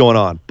what was going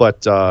on.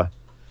 But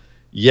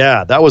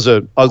yeah, that was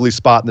an ugly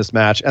spot in this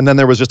match. And then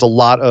there was just a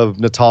lot of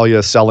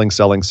Natalya selling.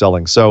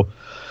 So,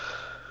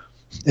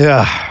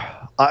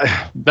 yeah.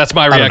 That's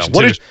my reaction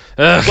to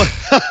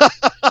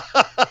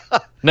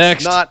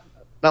Next.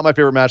 Not my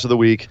favorite match of the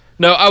week.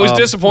 No, I was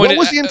disappointed. What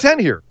was the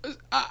intent here?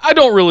 I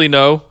don't really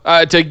know.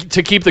 To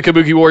keep the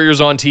Kabuki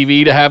Warriors on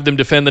TV, to have them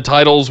defend the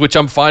titles, which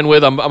I'm fine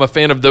with. I'm a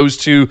fan of those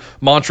two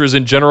mantras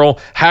in general.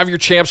 Have your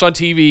champs on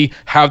TV,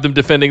 have them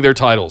defending their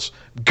titles.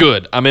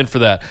 Good. I'm in for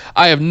that.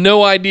 I have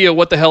no idea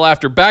what the hell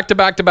after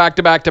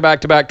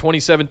back-to-back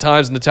 27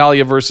 times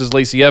Natalya versus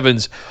Lacey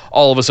Evans,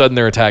 all of a sudden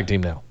they're a tag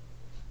team now.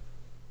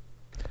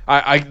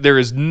 There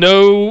is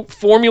no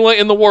formula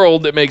in the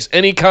world that makes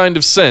any kind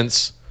of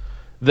sense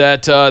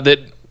that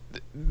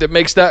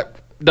makes that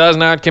does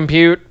not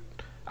compute.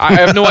 I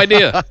have no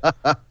idea.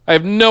 I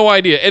have no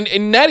idea.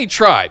 And Natty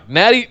tried.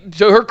 Natty,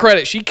 to her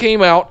credit, she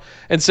came out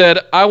and said,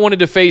 I wanted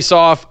to face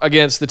off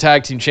against the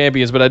tag team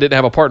champions, but I didn't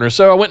have a partner.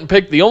 So I went and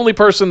picked the only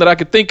person that I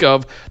could think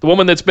of, the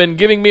woman that's been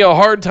giving me a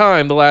hard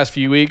time the last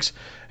few weeks,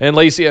 and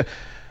Lacey.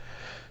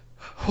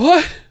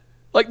 What?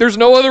 Like, there's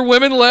no other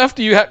women left?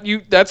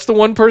 That's the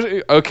one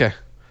person? Okay.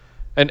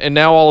 And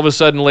now all of a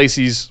sudden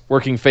Lacey's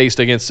working faced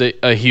against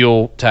a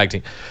heel tag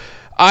team.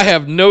 I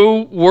have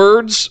no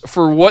words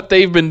for what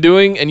they've been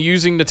doing and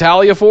using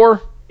Natalya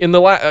for in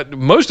the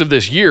most of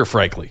this year,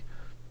 frankly.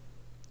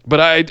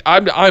 But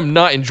I'm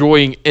not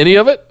enjoying any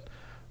of it.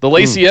 The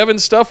Lacey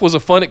Evans stuff was a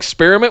fun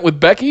experiment with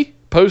Becky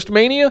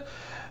post-Mania.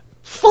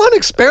 Fun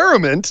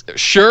experiment?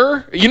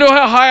 Sure. You know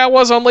how high I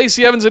was on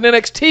Lacey Evans in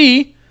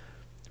NXT,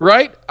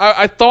 right?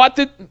 I thought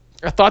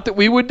that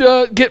we would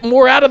get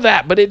more out of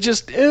that, but it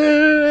just...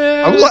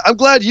 I'm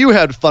glad you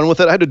had fun with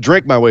it. I had to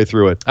drink my way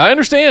through it. I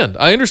understand.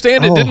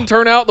 It didn't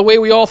turn out the way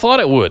we all thought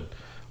it would,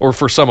 or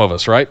for some of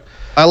us, right?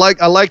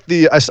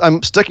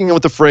 I'm sticking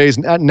with the phrase,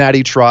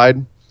 Natty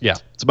tried. Yeah.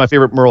 It's my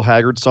favorite Merle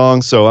Haggard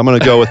song, so I'm going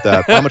to go with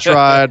that. Mama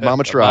tried.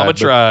 Mama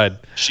tried.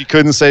 She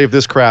couldn't save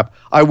this crap.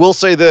 I will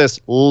say this.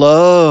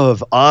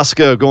 Love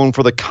Asuka going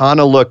for the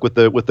Kana look with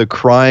the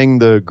crying,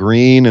 the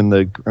green, and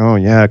the, creepy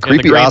and the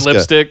green Asuka.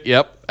 Lipstick.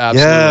 Yep,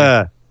 absolutely.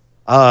 Yeah.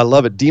 I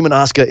love it. Demon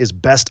Asuka is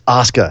best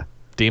Asuka.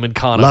 Demon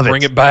Kana. Love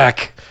Bring it. it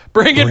back.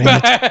 Bring it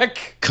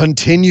back.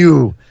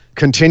 Continue.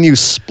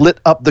 Split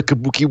up the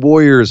Kabuki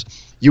Warriors.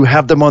 You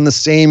have them on the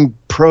same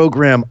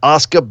program.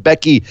 Asuka,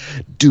 Becky,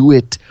 do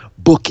it.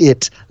 Book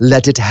it.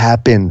 Let it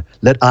happen.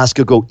 Let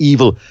Asuka go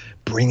evil.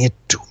 Bring it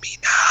to me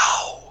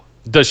now.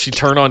 Does she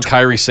turn on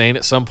Kairi Sane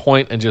at some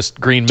point and just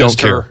green mist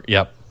care. her?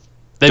 Yep.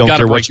 They've got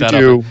to break that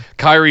do. up.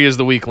 Kairi is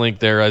the weak link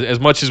there. As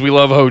much as we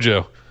love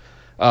Hojo,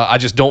 I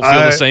just don't feel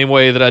the same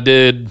way that I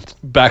did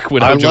back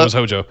when Hojo was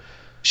Hojo.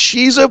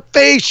 She's a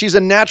face. She's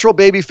a natural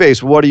baby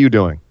face. What are you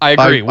doing? I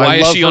agree. Why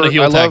is she on a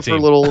heel tag team? I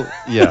love her little...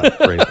 Yeah,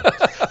 great.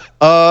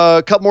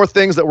 A couple more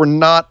things that were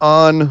not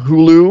on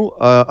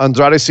Hulu.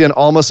 Andrade Cien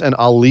Almas and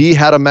Ali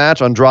had a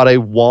match. Andrade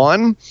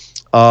won.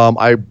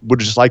 I would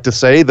just like to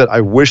say that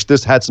I wish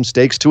this had some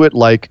stakes to it,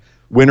 like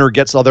winner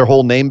gets their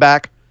whole name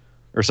back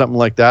or something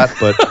like that.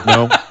 But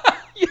no,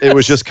 yes. It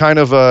was just kind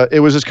of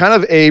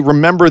a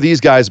remember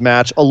these guys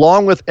match,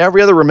 along with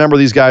every other remember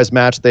these guys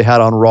match they had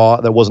on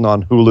Raw that wasn't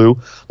on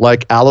Hulu,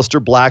 like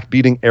Aleister Black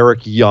beating Eric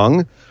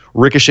Young,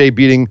 Ricochet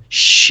beating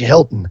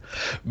Shelton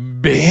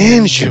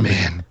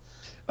Benjamin.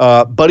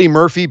 Buddy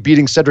Murphy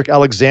beating Cedric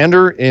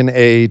Alexander in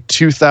a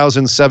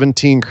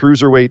 2017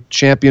 Cruiserweight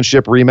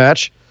Championship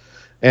rematch.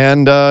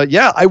 And,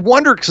 I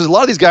wonder, because a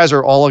lot of these guys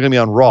are all going to be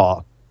on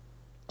Raw.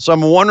 So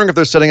I'm wondering if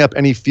they're setting up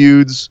any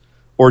feuds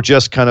or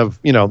just kind of,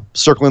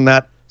 circling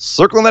that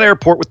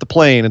airport with the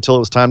plane until it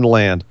was time to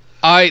land.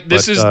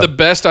 This is the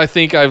best I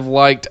think I've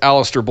liked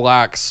Aleister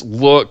Black's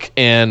look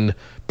and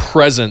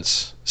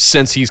presence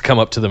since he's come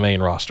up to the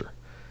main roster.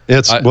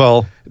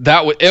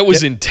 It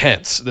was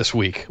intense this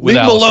week. Leave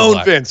him alone,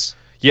 Black. Vince.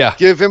 Yeah,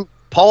 give him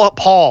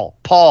Paul.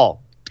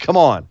 Come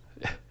on,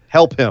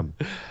 help him.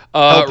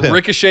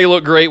 Ricochet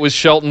looked great with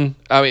Shelton.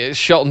 I mean,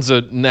 Shelton's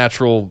a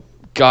natural,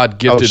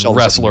 God-gifted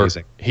wrestler.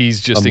 Amazing.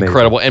 He's just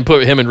incredible. And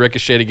put him and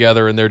Ricochet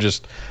together, and they're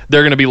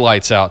going to be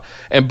lights out.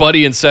 And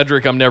Buddy and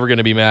Cedric, I'm never going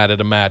to be mad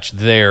at a match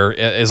there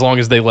as long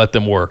as they let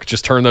them work.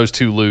 Just turn those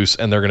two loose,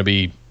 and they're going to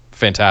be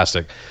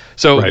fantastic.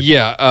 So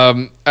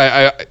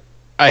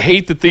I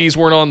hate that these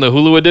weren't on the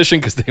Hulu edition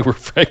because they were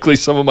frankly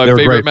some of my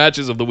favorite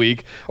matches of the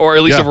week, or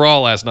at least of Raw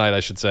last night, I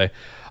should say.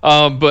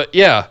 But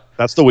yeah.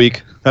 That's the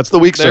week.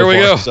 There we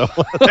go. So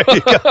there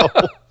you go.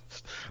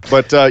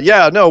 But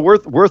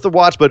worth a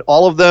watch. But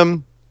all of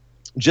them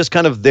just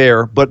kind of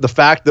there. But the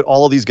fact that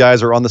all of these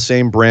guys are on the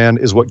same brand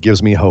is what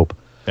gives me hope.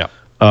 Yeah.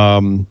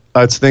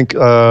 I think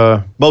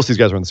most of these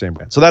guys are on the same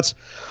brand. So that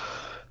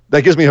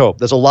gives me hope.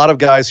 There's a lot of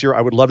guys here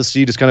I would love to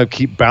see just kind of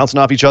keep bouncing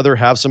off each other,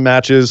 have some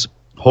matches.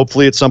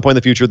 Hopefully at some point in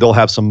the future, they'll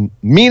have some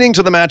meaning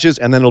to the matches,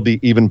 and then it'll be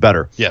even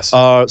better. Yes.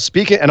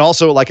 And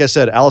also, like I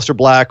said, Aleister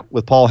Black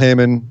with Paul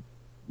Heyman.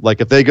 Like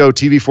if they go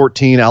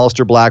TV14,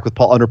 Aleister Black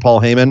under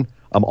Paul Heyman,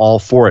 I'm all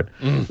for it.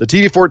 The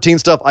TV14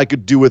 stuff I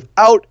could do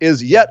without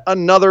is yet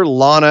another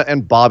Lana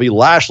and Bobby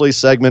Lashley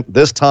segment,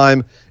 this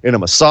time in a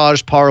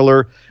massage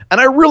parlor. And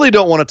I really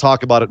don't want to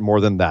talk about it more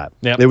than that.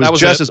 Yep, it was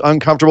just as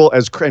uncomfortable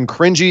and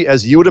cringy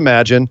as you would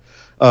imagine.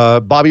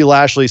 Bobby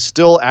Lashley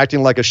still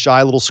acting like a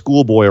shy little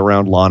schoolboy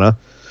around Lana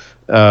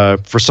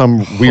for some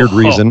weird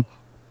reason.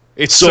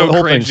 It's so the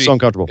whole cringy. thing's so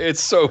uncomfortable.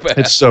 It's so bad.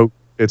 It's so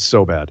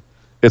bad.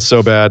 It's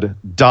so bad.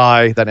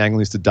 Die. That angle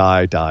needs to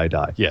die.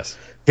 Yes.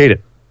 Hate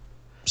it.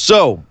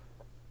 So,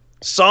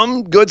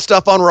 some good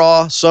stuff on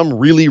Raw. Some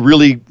really,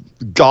 really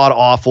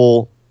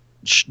god-awful,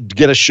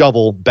 get a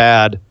shovel,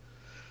 bad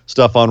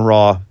stuff on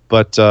Raw.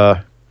 But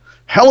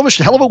hell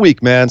of a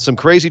week, man. Some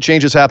crazy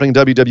changes happening in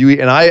WWE.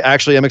 And I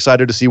actually am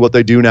excited to see what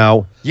they do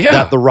now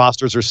that the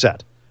rosters are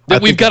set.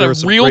 We've got a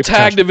real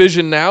tag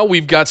division now.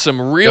 We've got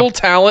some real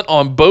talent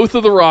on both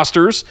of the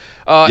rosters.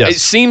 It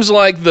seems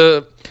like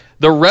the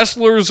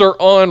wrestlers are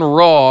on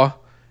Raw,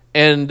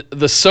 and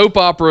the soap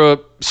opera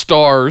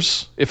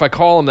stars, if I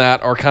call them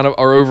that,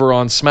 are over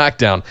on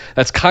SmackDown.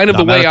 That's kind of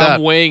the way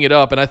I'm weighing it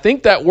up, and I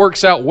think that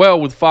works out well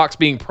with Fox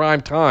being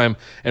prime time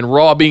and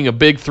Raw being a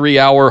big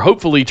 3-hour,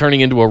 hopefully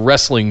turning into a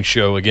wrestling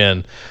show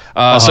again.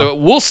 So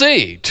we'll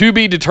see. To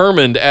be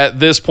determined at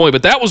this point.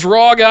 But that was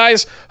Raw,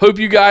 guys. Hope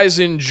you guys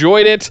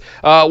enjoyed it.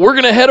 We're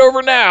going to head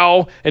over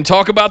now and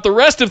talk about the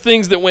rest of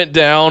things that went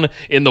down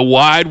in the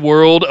wide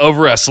world of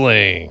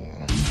wrestling.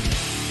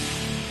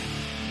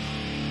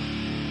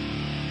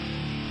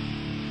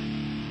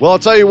 Well, I'll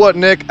tell you what,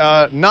 Nick,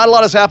 not a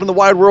lot has happened in the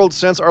wide world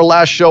since our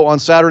last show on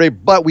Saturday,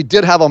 but we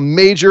did have a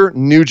major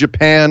New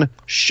Japan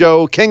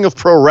show. King of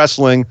Pro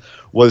Wrestling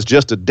was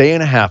just a day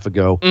and a half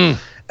ago. And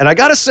I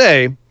got to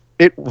say,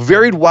 it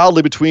varied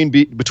wildly between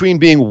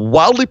being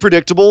wildly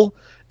predictable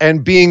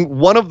and being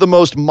one of the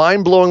most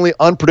mind-blowingly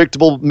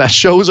unpredictable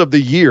shows of the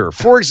year.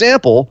 For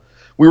example,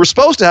 we were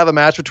supposed to have a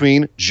match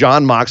between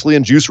Jon Moxley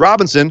and Juice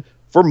Robinson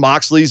for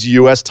Moxley's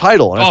U.S.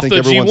 title. And off the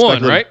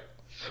G1, right?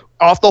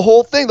 Off the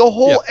whole thing, the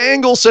whole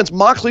angle since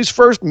Moxley's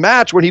first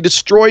match when he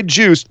destroyed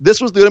Juice, this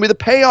was going to be the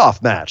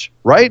payoff match,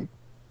 right?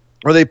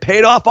 Or they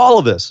paid off all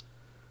of this.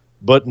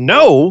 But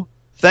no,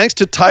 thanks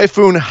to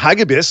Typhoon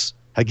Hagibis,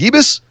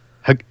 thanks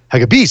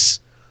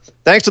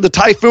to the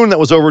typhoon that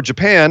was over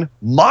Japan,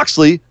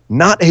 Moxley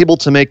not able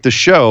to make the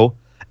show,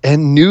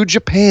 and New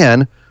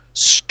Japan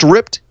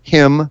stripped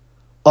him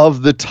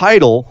of the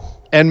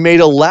title and made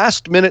a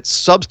last-minute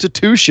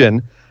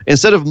substitution.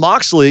 Instead of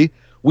Moxley,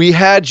 we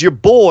had your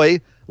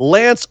boy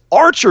Lance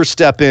Archer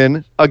step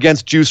in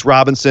against Juice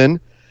Robinson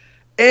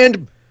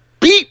and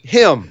beat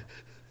him.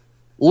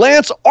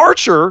 Lance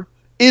Archer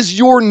is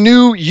your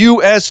new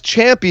U.S.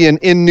 champion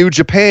in New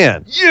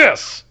Japan.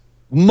 Yes.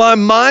 My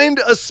mind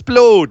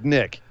explode,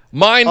 Nick.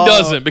 Mine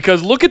doesn't,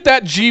 because look at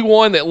that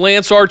G1 that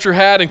Lance Archer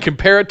had and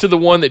compare it to the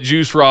one that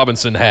Juice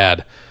Robinson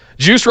had.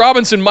 Juice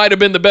Robinson might have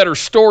been the better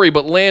story,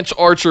 but Lance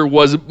Archer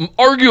was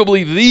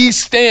arguably the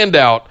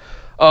standout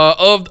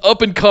of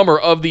up-and-comer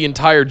of the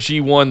entire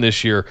G1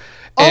 this year.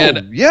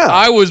 And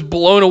I was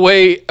blown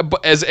away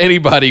as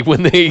anybody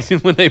when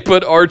they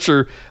put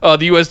Archer,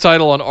 the U.S.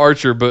 title on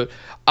Archer. But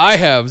I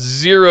have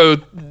zero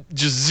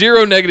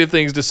negative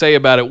things to say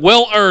about it.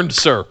 Well earned,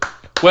 sir.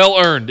 Well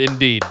earned,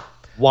 indeed.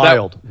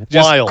 Wild.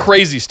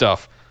 Crazy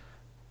stuff.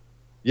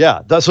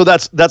 Yeah.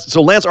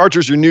 So Lance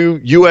Archer's your new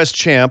U.S.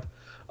 champ.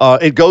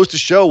 It goes to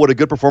show what a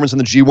good performance in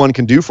the G1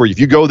 can do for you. If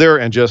you go there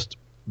and just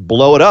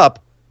blow it up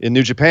in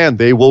New Japan,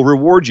 they will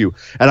reward you.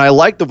 And I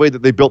like the way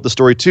that they built the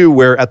story too,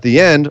 where at the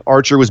end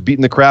Archer was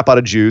beating the crap out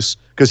of Juice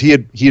because he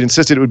had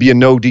insisted it would be a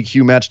no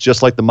DQ match,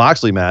 just like the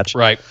Moxley match.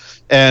 Right.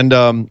 And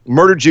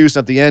murdered Juice.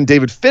 At the end,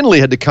 David Finlay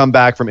had to come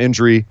back from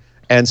injury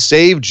and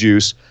save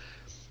Juice.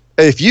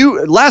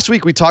 Last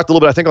week we talked a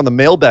little bit, I think, on the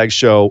Mailbag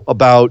show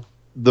about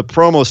the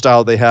promo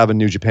style they have in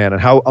New Japan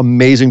and how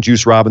amazing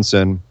Juice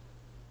Robinson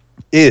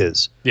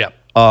is. Yeah.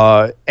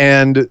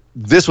 And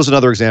this was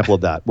another example of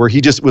that, where he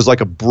just was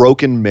like a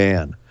broken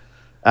man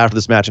after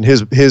this match. And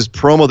his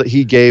promo that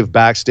he gave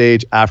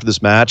backstage after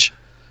this match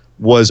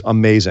was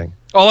amazing.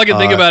 All I can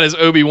think about is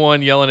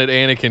Obi-Wan yelling at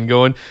Anakin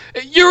going,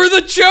 "You're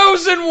the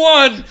chosen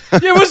one!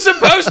 It was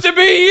supposed to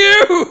be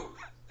you!"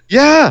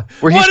 Yeah.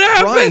 Where he's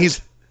crying.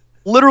 He's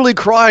literally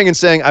crying and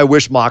saying, "I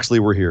wish Moxley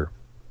were here."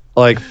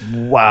 Like,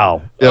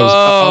 wow. It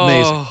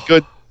was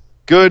amazing.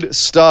 Good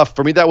stuff.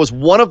 For me, that was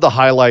one of the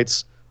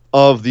highlights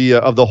of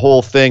the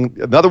whole thing.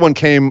 Another one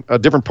came a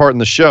different part in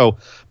the show,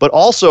 but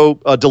also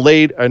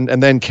delayed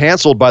and then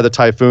canceled by the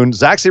typhoon.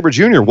 Zack Sabre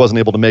Jr. wasn't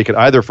able to make it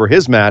either for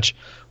his match,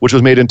 which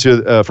was made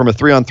into from a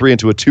 3-on-3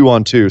 into a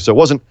 2-on-2. So it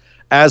wasn't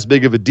as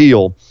big of a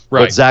deal.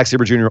 Right. But Zack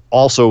Sabre Jr.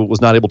 also was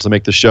not able to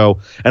make the show.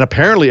 And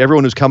apparently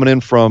everyone who's coming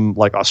in from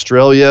like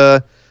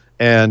Australia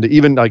and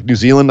even like New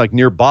Zealand, like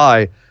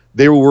nearby,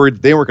 they were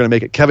worried they weren't going to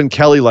make it. Kevin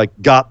Kelly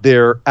but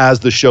there as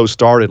the show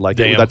started.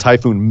 That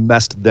typhoon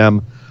messed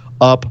them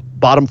up.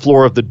 Bottom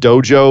floor of the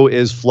dojo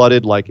is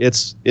flooded.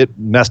 It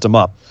messed them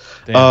up.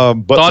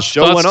 But the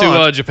show went on.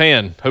 Thoughts to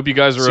Japan. Hope you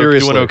guys are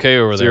doing okay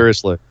over there.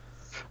 Seriously.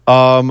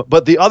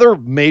 But the other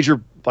major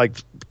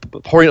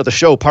part of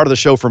the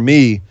show for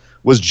me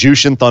was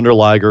Jushin Thunder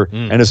Liger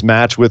and his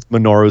match with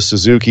Minoru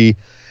Suzuki.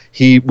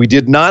 We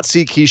did not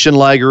see Kishin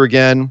Liger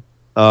again.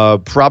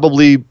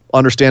 Probably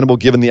understandable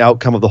given the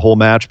outcome of the whole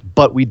match.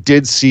 But we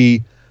did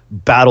see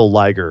Battle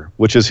Liger,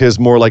 which is his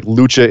more like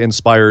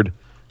lucha-inspired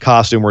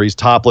costume where he's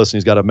topless and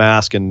he's got a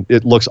mask and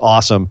it looks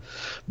awesome.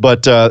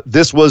 But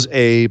this was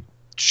a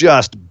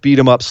just beat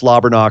him up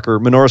slobber knocker.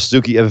 Minoru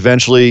Suzuki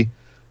eventually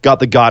got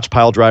the Gotch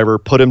pile driver,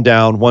 put him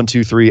down 1,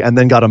 2, 3, and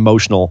then got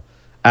emotional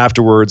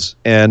afterwards.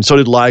 And so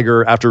did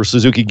Liger. After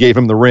Suzuki gave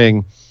him the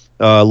ring,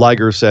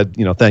 Liger said,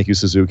 "Thank you,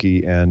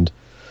 Suzuki." And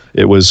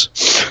it was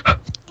a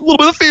little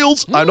bit of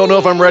feels. I don't know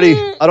if I'm ready.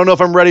 I don't know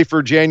if I'm ready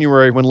for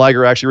January when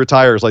Liger actually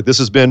retires. This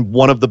has been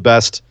one of the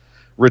best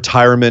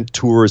retirement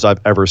tours I've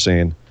ever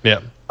seen. Yeah.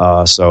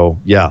 So,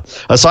 yeah.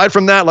 Aside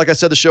from that, like I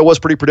said, the show was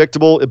pretty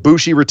predictable.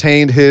 Ibushi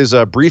retained his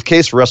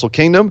briefcase for Wrestle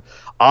Kingdom.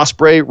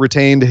 Ospreay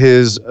retained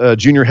his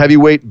junior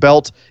heavyweight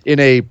belt in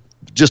a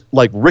just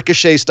like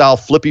Ricochet-style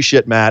flippy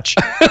shit match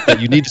that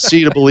you need to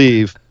see to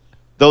believe.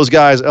 Those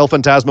guys, El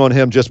Phantasmo and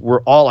him, just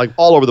were all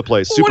over the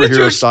place, What did you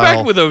superhero expect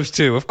style. with those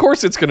two? Of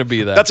course, it's going to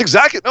be that. It's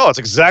exactly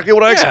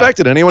what I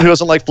expected. Anyone who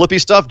doesn't like flippy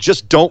stuff,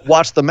 just don't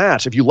watch the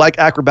match. If you like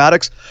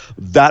acrobatics,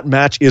 that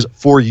match is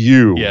for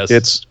you. Yes.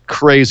 It's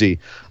crazy.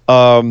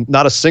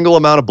 Not a single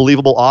amount of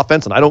believable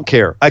offense, and I don't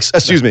care.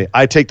 Excuse me,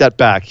 I take that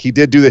back. He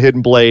did do the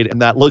hidden blade,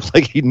 and that looked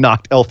like he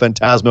knocked El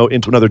Phantasmo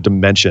into another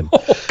dimension.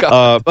 Oh,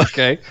 God.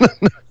 Okay.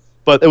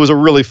 But it was a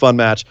really fun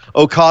match.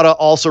 Okada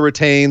also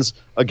retains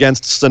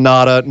against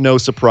Sonata. No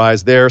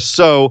surprise there.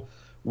 So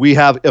we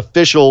have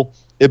official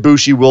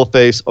Ibushi will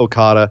face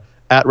Okada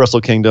at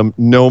Wrestle Kingdom.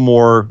 No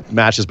more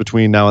matches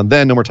between now and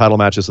then. No more title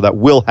matches. So that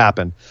will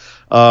happen.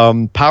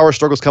 Power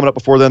struggles coming up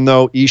before then,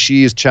 though.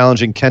 Ishii is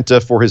challenging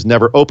Kenta for his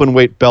never open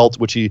weight belt,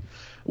 which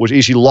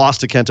Ishii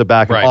lost to Kenta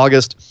back in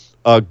August.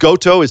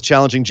 Goto is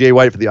challenging Jay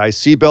White for the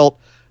IC belt.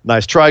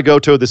 Nice try,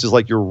 Goto. This is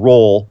like your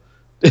role,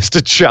 is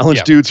to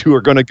challenge dudes who are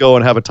going to go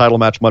and have a title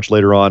match much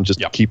later on, just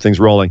to keep things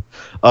rolling.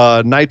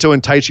 Naito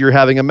and Taichi are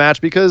having a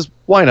match because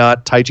why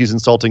not? Taichi's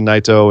insulting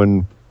Naito,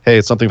 and hey,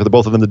 it's something for the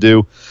both of them to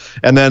do.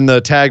 And then the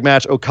tag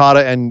match,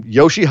 Okada and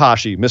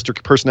Yoshihashi,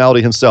 Mr.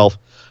 Personality himself,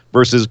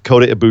 versus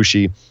Kota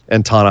Ibushi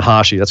and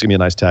Tanahashi. That's going to be a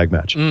nice tag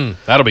match.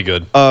 That'll be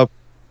good.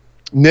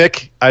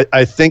 Nick,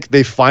 I think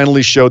they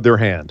finally showed their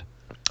hand.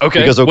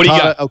 Okay, because what do you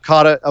got?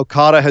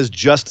 Okada has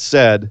just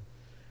said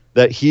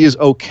that he is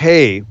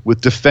okay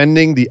with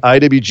defending the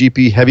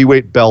IWGP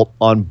Heavyweight belt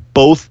on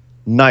both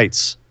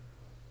nights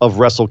of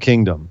Wrestle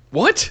Kingdom.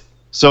 What?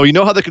 So you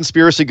know how the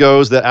conspiracy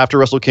goes that after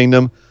Wrestle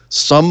Kingdom,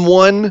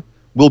 someone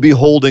will be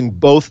holding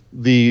both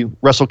the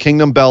Wrestle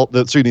Kingdom belt,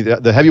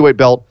 the heavyweight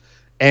belt,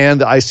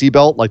 and the IC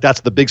belt. Like, that's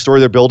the big story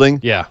they're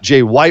building. Yeah.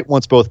 Jay White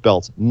wants both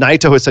belts.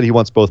 Naito has said he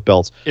wants both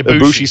belts.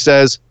 Ibushi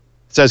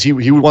says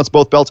he wants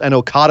both belts, and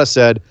Okada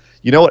said,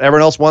 you know what,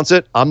 everyone else wants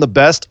it. I'm the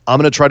best. I'm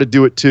going to try to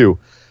do it too.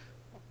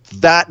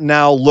 That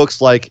now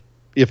looks like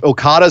if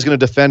Okada is going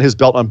to defend his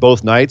belt on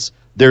both nights,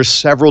 there's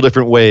several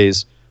different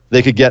ways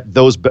they could get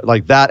those,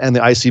 like that and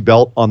the IC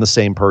belt, on the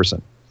same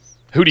person.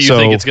 Who do you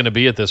think it's going to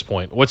be at this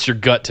point? What's your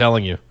gut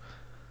telling you?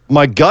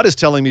 My gut is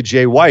telling me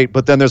Jay White,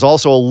 but then there's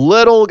also a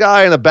little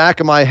guy in the back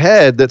of my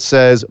head that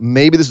says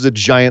maybe this is a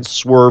giant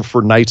swerve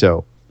for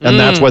Naito. And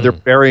that's why they're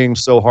burying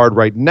so hard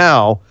right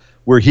now,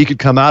 where he could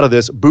come out of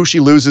this. Bushi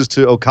loses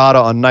to Okada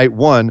on night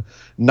 1.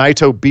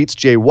 Naito beats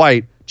Jay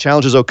White,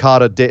 challenges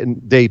Okada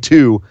day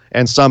 2,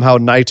 and somehow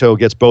Naito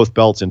gets both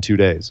belts in 2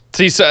 days.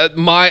 See, so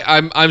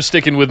I'm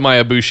sticking with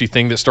my Ibushi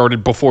thing that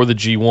started before the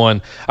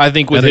G1. I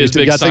think with his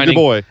big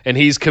signing and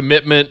his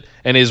commitment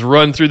and his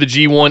run through the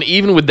G1,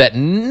 even with that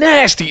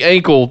nasty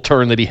ankle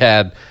turn that he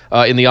had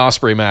in the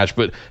Ospreay match,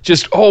 but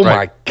just,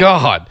 my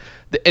God.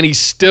 And he's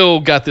still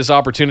got this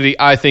opportunity.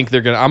 I think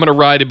I'm going to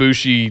ride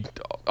Ibushi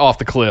off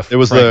the cliff. It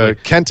was the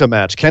Kenta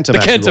match. The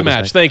Kenta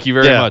match. Thank you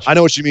very much. I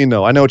know what you mean,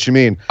 though. I know what you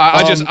mean.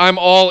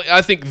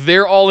 I think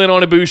they're all in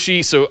on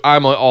Ibushi, so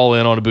I'm all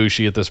in on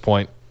Ibushi at this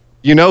point.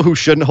 You know who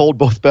shouldn't hold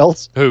both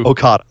belts? Who?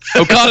 Okada.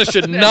 Okada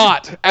should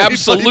not.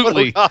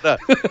 Absolutely.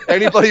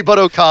 Anybody but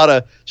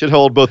Okada should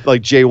hold both.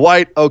 Like Jay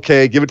White,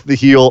 okay, give it to the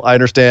heel. I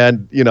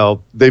understand. You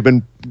know, they've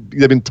been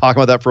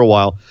talking about that for a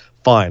while.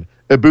 Fine.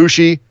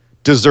 Ibushi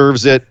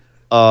deserves it.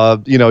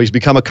 He's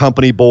become a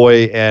company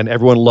boy and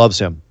everyone loves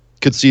him.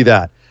 Could see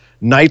that.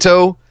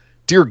 Naito,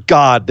 dear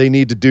God, they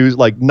need to do,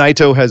 like,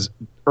 Naito has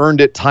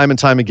earned it time and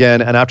time again,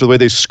 and after the way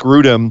they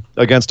screwed him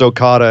against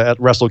Okada at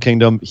Wrestle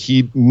Kingdom,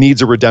 he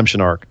needs a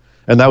redemption arc,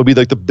 and that would be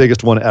like the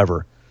biggest one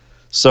ever.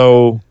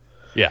 So,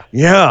 yeah.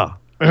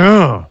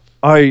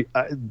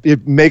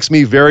 It makes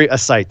me very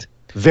excited.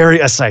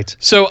 Very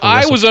excited. So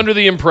I was under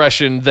the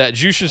impression that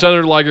Jushin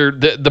Thunder Liger,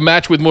 the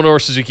match with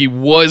Minoru Suzuki,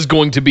 was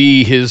going to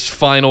be his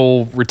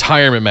final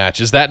retirement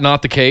match. Is that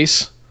not the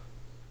case?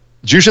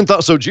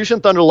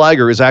 Jushin Thunder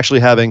Liger is actually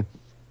having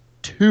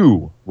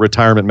 2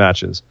 retirement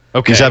matches.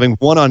 Okay. He's having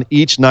one on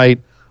each night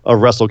of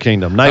Wrestle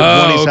Kingdom. Night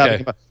 1 he's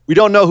having. We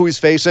don't know who he's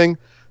facing.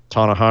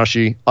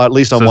 Tanahashi, at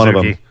least on Suzuki. one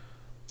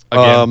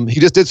of them.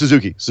 He just did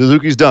Suzuki.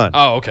 Suzuki's done.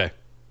 Oh, okay.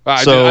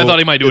 I thought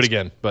he might do it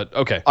again, but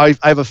okay. I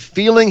have a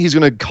feeling he's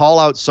going to call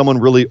out someone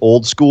really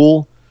old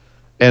school,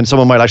 and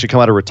someone might actually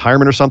come out of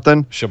retirement or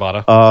something.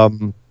 Shibata.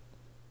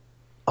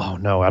 Oh,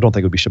 no, I don't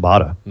think it would be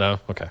Shibata. No?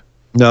 Okay.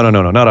 No,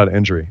 not out of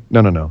injury.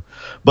 No.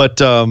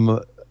 But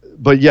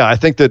yeah, I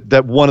think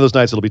that one of those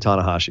nights it'll be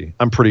Tanahashi.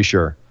 I'm pretty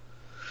sure.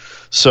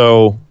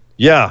 So,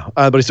 yeah,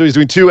 but he's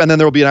doing 2, and then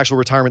there will be an actual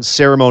retirement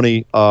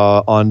ceremony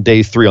on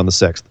day 3 on the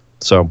 6th.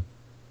 So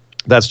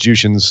that's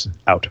Jushin's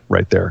out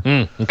right there.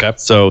 Okay.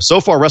 So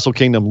far, Wrestle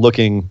Kingdom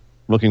looking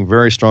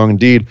very strong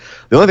indeed.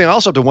 The only thing I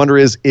also have to wonder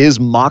is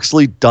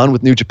Moxley done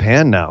with New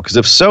Japan now? Because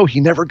if so, he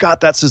never got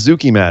that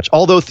Suzuki match.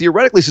 Although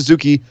theoretically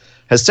Suzuki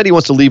has said he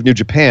wants to leave New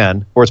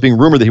Japan, or it's being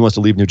rumored that he wants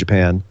to leave New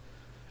Japan.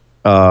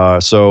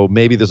 So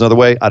maybe there's another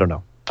way. I don't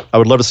know. I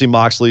would love to see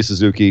Moxley,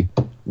 Suzuki.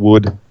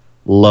 Would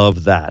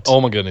love that.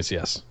 Oh my goodness,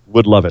 yes.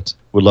 Would love it.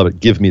 Would love it.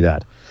 Give me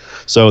that.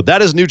 So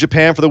that is New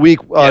Japan for the week.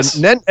 Yes.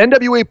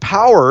 NWA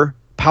Power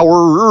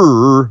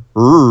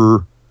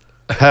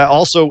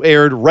also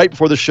aired right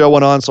before the show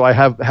went on, so I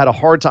have had a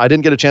hard time. I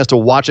didn't get a chance to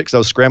watch it because I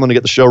was scrambling to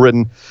get the show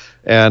written,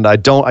 and I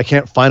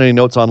can't find any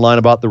notes online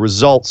about the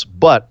results,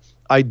 but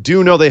I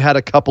do know they had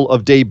a couple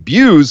of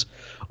debuts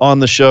on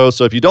the show,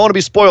 so if you don't want to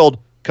be spoiled,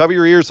 cover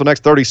your ears for the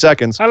next 30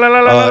 seconds.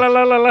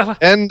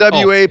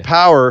 NWA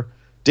Power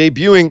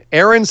debuting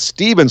Aaron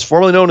Stevens,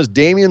 formerly known as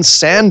Damian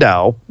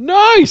Sandow.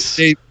 Nice.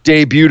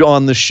 Debuted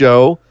on the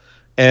show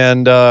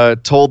and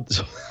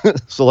told,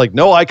 so like,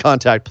 no eye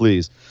contact,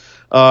 please.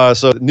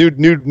 So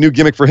new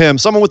gimmick for him.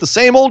 Someone with the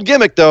same old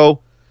gimmick, though.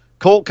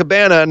 Colt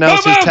Cabana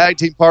announced his tag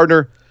team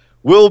partner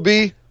will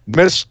be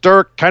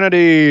Mr.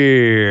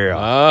 Kennedy.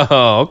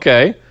 Oh,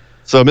 okay.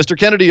 So Mr.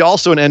 Kennedy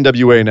also in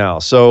NWA now.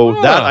 So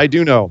that I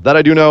do know.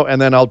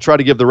 And then I'll try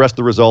to give the rest of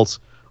the results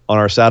on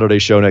our Saturday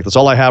show, Nick. That's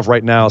all I have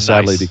right now,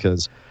 sadly,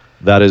 because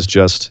that is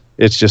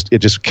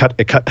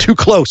it cut too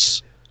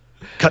close.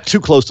 Cut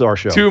too close to our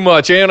show. Too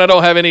much. And I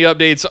don't have any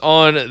updates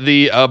on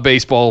the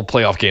baseball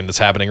playoff game that's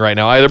happening right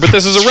now either. But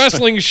this is a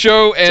wrestling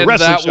show, and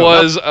that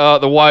was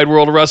the Wide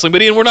World of Wrestling.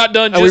 But Ian, we're not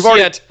done just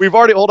yet. We've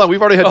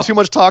already had too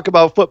much talk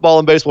about football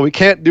and baseball. We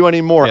can't do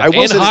any more. Yeah,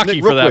 and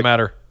hockey, for that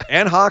matter.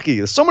 And hockey.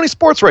 There's so many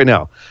sports right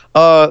now.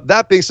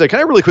 That being said, can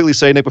I really quickly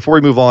say, Nick, before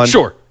we move on?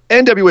 Sure.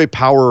 NWA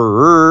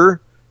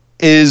Power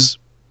is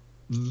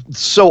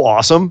so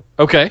awesome.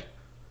 Okay.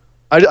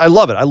 I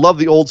love it. I love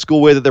the old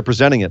school way that they're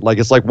presenting it. Like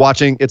it's like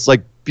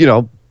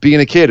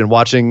being a kid and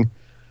watching.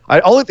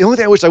 The only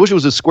thing I wish it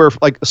was a square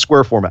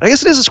format. I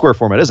guess it is a square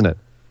format, isn't it?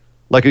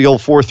 Like the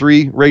old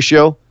 4:3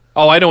 ratio.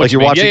 Oh, I know what you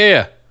mean.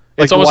 Yeah.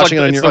 It's almost like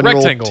it's the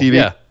rectangle. TV.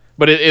 Yeah,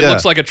 but it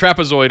looks like a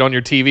trapezoid on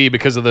your TV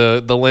because of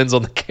the lens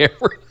on the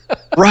camera.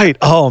 Right.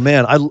 Oh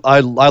man, I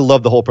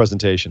love the whole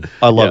presentation.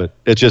 I love it.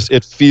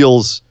 It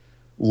feels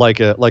like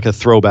a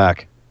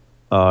throwback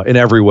in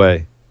every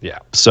way. Yeah.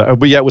 So,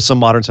 but yet with some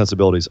modern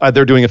sensibilities.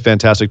 They're doing a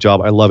fantastic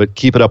job. I love it.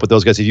 Keep it up with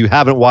those guys. If you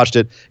haven't watched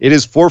it, it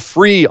is for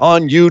free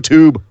on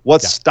YouTube.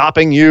 What's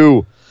stopping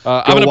you?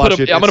 I'm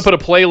gonna put a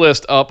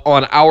playlist up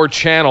on our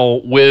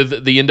channel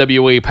with the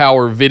NWA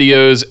Power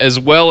videos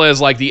as well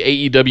as like the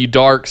AEW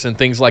Darks and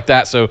things like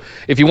that. So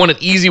if you want an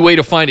easy way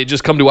to find it,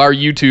 just come to our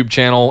YouTube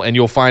channel and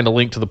you'll find a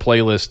link to the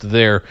playlist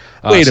there.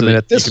 Wait a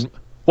minute.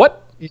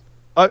 What?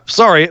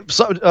 Sorry.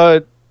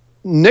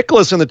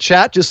 Nicholas in the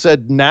chat just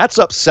said Nats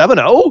up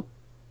 7-0.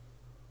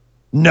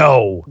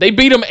 No. They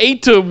beat them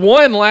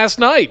 8-1 last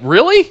night.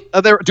 Really?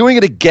 They're doing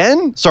it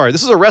again? Sorry,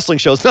 this is a wrestling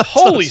show. It's not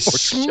Holy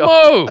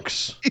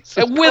smokes.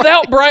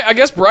 Without Bryce, I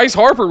guess Bryce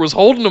Harper was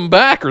holding them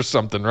back or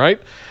something, right?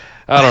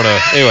 I don't know.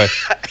 Anyway.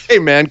 Hey,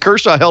 man,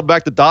 Kershaw held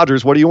back the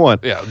Dodgers. What do you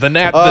want? Yeah, the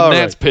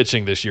Nats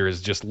pitching this year is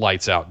just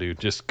lights out, dude.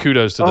 Just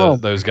kudos to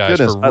those guys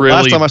for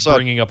really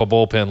bringing up a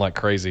bullpen like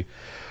crazy.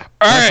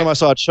 Last time I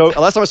saw it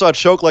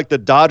choke like the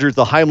Dodgers,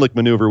 the Heimlich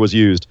maneuver was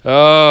used.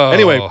 Oh,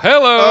 anyway,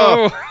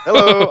 hello.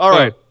 All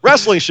right,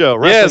 wrestling show.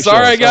 Yes,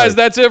 all right, guys,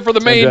 that's it for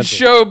the main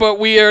show, but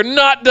we are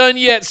not done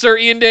yet, Sir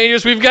Ian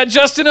Dangerous. We've got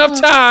just enough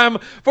time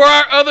for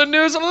our other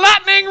news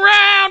lightning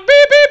round.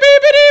 Beep, beep,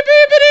 beep, beep,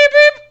 beep, beep,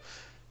 beep.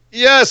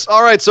 Yes.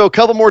 All right. So a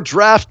couple more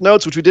draft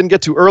notes, which we didn't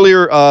get to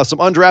earlier. Some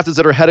undrafteds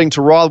that are heading to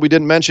Raw that we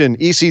didn't mention.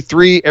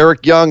 EC3,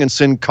 Eric Young, and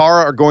Sin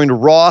Cara are going to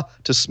Raw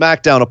to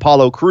SmackDown.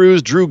 Apollo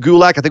Crews, Drew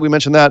Gulak, I think we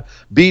mentioned that.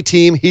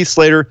 B-Team, Heath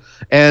Slater,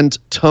 and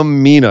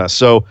Tamina.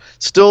 So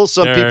still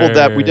some people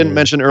that we didn't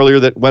mention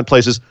earlier that went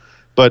places.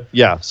 But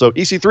yeah, so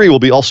EC3 will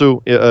be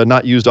also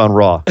not used on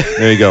Raw.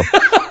 There you go.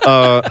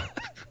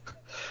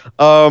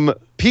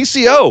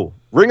 PCO,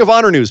 Ring of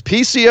Honor news.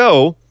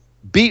 PCO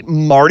beat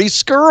Marty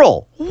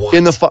Scurll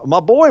in my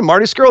boy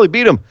Marty Scurll. He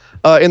beat him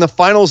in the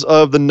finals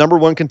of the number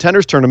 1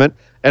 contenders tournament,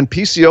 and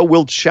PCO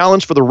will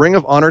challenge for the Ring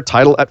of Honor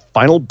title at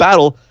Final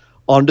Battle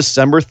on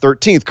December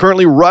 13th.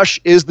 Currently, Rush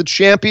is the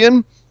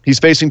champion. He's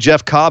facing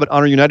Jeff Cobb at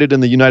Honor United in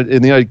the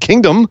United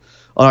Kingdom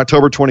on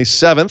October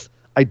 27th.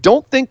 I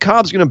don't think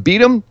Cobb's going to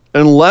beat him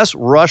unless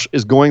Rush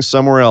is going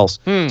somewhere else.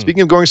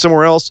 Speaking of going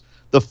somewhere else,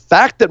 the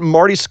fact that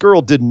Marty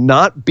Scurll did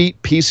not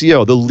beat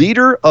PCO, the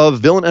leader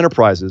of Villain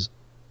Enterprises,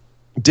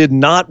 did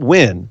not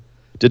win,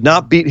 did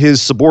not beat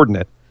his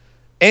subordinate,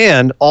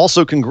 and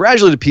also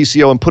congratulated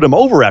PCO and put him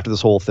over after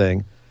this whole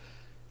thing.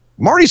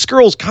 Marty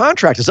Scurll's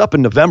contract is up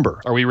in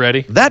November. Are we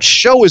ready? That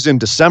show is in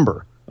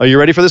December. Are you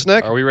ready for this,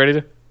 Nick? Are we ready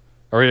to?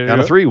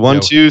 Count to 3. 1,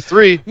 2,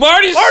 3.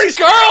 Marty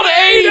Scurll to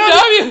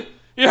AEW.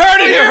 You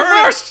heard it here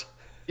first.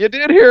 You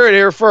did hear it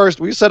here first.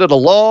 We said it a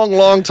long,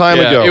 long time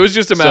ago. It was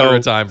just a matter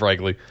of time,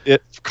 frankly.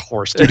 Of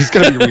course, dude. He's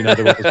going to be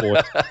reunited with his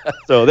voice.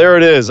 So there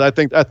it is. I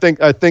think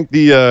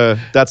the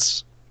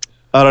that's.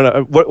 I don't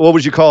know. What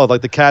would you call it?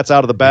 Like the cat's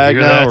out of the bag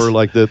now, or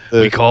like the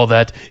we call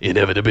that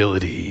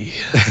inevitability.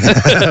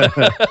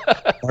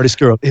 Marty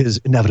Scurll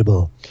is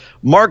inevitable.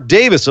 Mark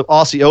Davis of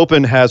Aussie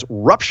Open has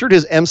ruptured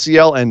his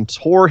MCL and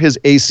tore his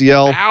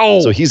ACL.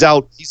 Ow. So he's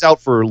out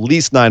for at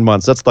least 9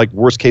 months. That's like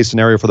worst case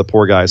scenario for the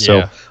poor guy.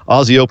 So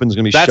Aussie Open is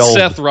going to be that's shelved.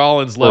 Seth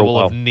Rollins level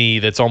of knee.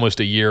 That's almost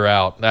a year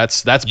out.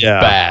 That's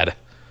bad.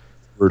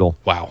 Brutal.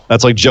 Wow.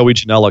 That's like Joey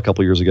Janela a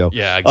couple years ago.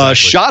 Yeah, exactly.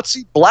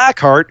 Shotzi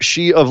Blackheart,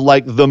 she of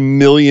like the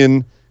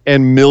million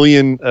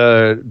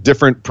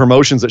different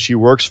promotions that she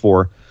works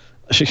for.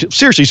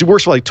 Seriously, she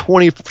works for like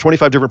 20,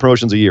 25 different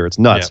promotions a year. It's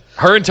nuts.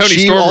 Yeah. Her and Tony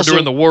Storm were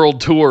doing the world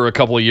tour a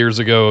couple of years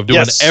ago of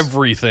doing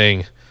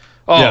everything.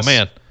 Oh,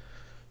 man.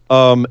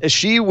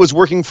 She was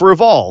working for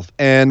Evolve,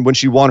 and when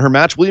she won her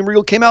match, William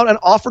Regal came out and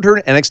offered her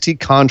an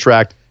NXT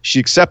contract. She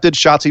accepted.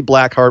 Shotzi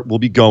Blackheart will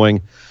be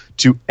going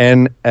to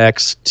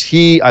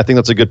NXT. I think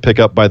that's a good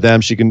pickup by them.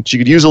 She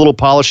could use a little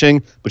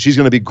polishing, but she's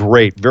going to be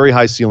great. Very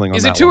high ceiling on that.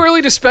 Is it too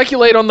early to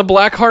speculate on the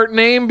Blackheart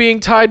name being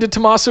tied to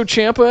Tommaso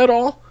Ciampa at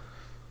all?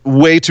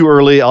 Way too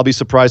early. I'll be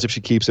surprised if she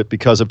keeps it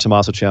because of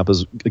Tommaso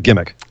Ciampa's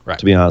gimmick,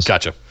 to be honest.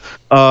 Gotcha.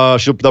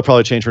 They'll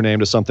probably change her name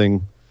to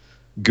something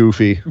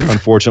goofy,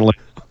 unfortunately.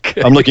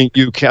 Okay. I'm looking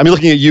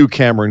at you,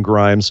 Cameron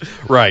Grimes.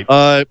 Right.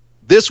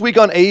 This week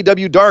on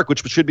AEW Dark,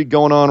 which should be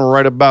going on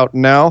right about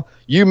now,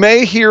 you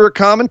may hear a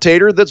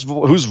commentator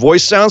whose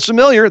voice sounds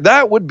familiar.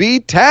 That would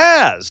be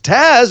Taz.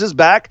 Taz is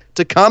back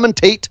to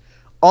commentate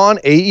on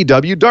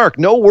AEW Dark.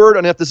 No word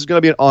on if this is going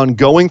to be an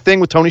ongoing thing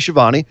with Tony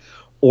Schiavone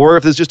or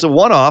if it's just a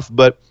one-off,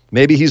 but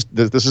maybe this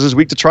is his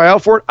week to try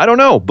out for it. I don't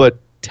know, but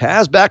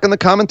Taz back on the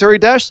commentary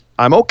desk,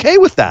 I'm okay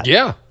with that.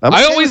 Yeah.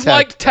 I always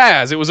liked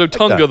Taz. It was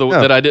Otunga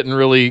that I didn't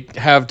really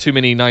have too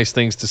many nice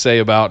things to say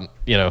about,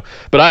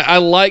 But I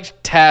liked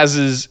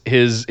Taz's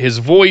his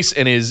voice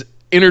and his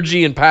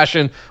energy and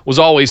passion was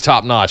always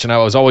top-notch, and I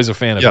was always a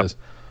fan of his.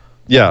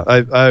 Yeah,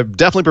 I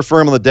definitely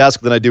prefer him on the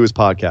desk than I do his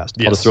podcast.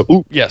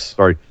 Yes.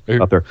 Sorry,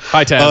 out there.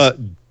 Hi,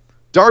 Taz.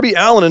 Darby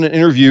Allin in an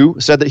interview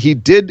said that he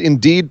did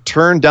indeed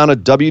turn down a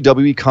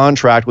WWE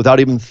contract without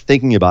even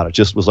thinking about it.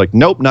 Just was like,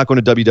 nope, not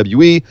going to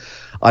WWE.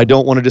 I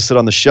don't want to just sit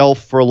on the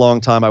shelf for a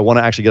long time. I want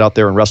to actually get out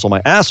there and wrestle my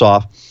ass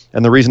off.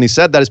 And the reason he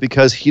said that is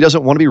because he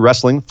doesn't want to be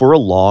wrestling for a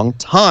long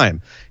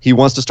time. He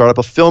wants to start up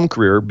a film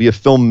career, be a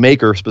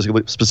filmmaker,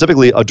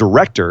 specifically a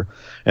director.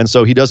 And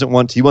so he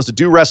wants to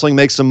do wrestling,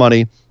 make some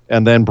money,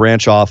 and then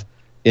branch off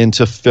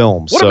into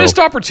film. What a missed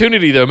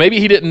opportunity, though. Maybe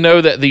he didn't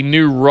know that the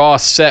new Raw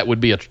set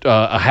would be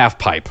a half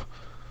pipe.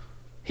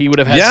 He would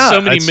have had so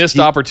many missed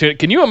opportunities.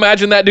 Can you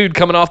imagine that dude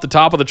coming off the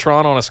top of the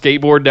Tron on a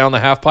skateboard down the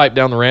half pipe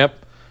down the ramp?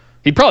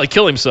 He'd probably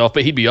kill himself,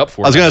 but he'd be up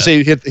for it. I was going to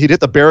say he'd hit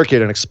the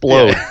barricade and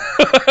explode.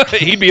 Yeah.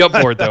 He'd be up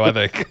for it, though, I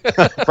think.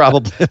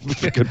 Probably.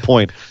 Good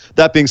point.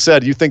 That being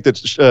said, you think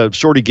that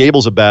Shorty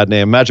Gable's a bad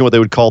name. Imagine what they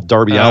would call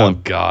Darby Allin.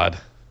 Oh, God.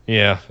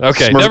 Yeah.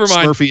 Okay, never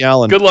mind. Smurfy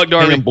Allen. Good luck,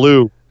 Darby. Paint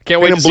blue. Can't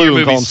wait to see your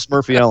movies. Call him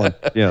Smurfy Allen.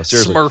 Yeah,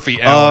 seriously. Smurfy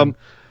Allen.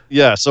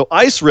 So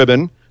Ice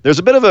Ribbon, there's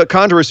a bit of a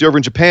controversy over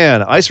in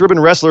Japan. Ice Ribbon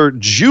wrestler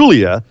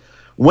Julia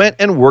went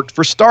and worked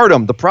for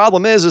Stardom. The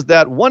problem is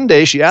that one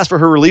day she asked for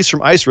her release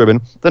from Ice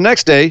Ribbon. The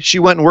next day she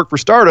went and worked for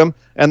Stardom,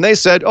 and they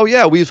said, oh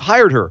yeah, we've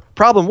hired her.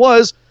 Problem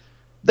was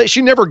that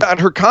she never got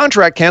her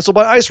contract canceled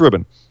by Ice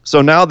Ribbon.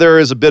 So now there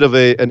is a bit of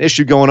an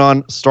issue going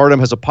on. Stardom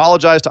has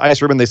apologized to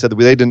Ice Ribbon. They said that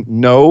they didn't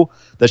know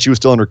that she was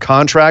still under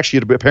contract. She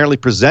had apparently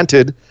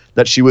presented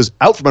that she was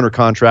out from under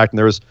contract, and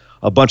there was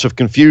a bunch of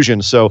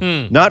confusion. So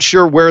not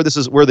sure where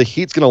the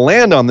heat's going to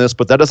land on this,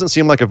 but that doesn't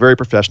seem like a very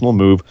professional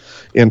move,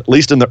 at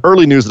least in the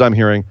early news that I'm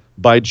hearing,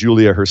 by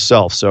Julia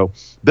herself. So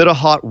bit of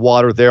hot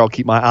water there. I'll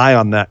keep my eye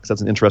on that because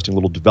that's an interesting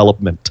little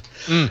development.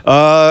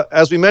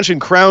 As we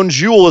mentioned, Crown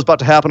Jewel is about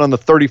to happen on the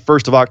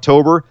 31st of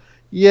October.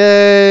 Yay!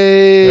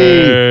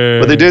 Hey.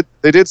 But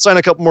they did sign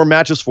a couple more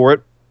matches for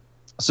it.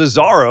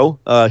 Cesaro,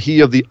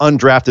 he of the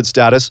undrafted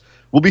status,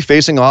 will be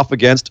facing off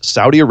against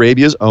Saudi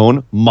Arabia's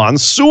own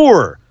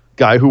Mansoor,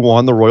 guy who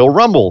won the Royal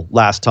Rumble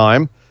last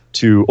time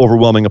to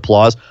overwhelming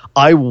applause.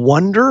 I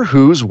wonder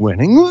who's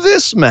winning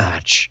this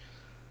match.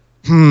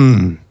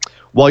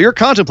 While you're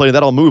contemplating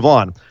that, I'll move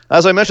on.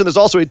 As I mentioned, there's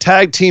also a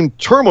tag team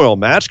turmoil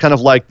match, kind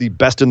of like the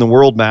Best in the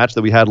World match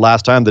that we had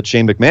last time that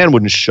Shane McMahon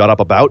wouldn't shut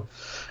up about.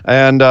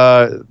 And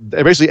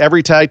basically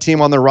every tag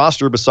team on the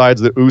roster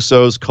besides the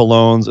Usos,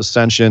 Colognes,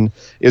 Ascension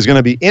is going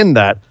to be in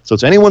that. So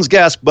it's anyone's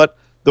guess, but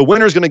the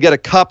winner's going to get a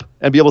cup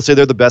and be able to say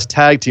they're the best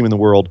tag team in the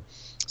world.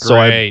 So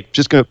I'm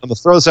going to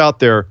throw this out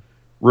there.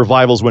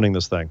 Revival's winning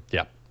this thing.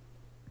 Yeah.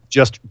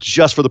 Just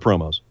for the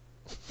promos.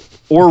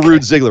 Or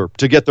Rude Ziggler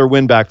to get their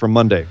win back from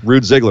Monday.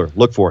 Rude Ziggler,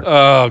 look for it.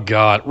 Oh,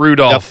 God.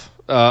 Rudolph.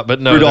 Yep. But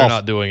no, Rudolph. They're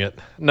not doing it.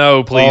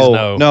 No, please,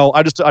 no. No,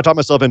 I talked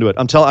myself into it.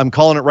 I'm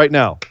calling it right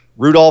now.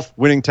 Rudolph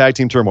winning tag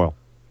team turmoil.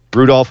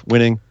 Rudolph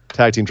winning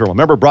tag team turmoil.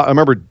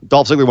 Remember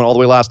Dolph Ziggler went all the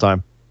way last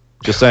time.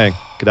 Just saying.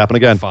 Could happen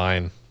again.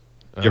 Fine.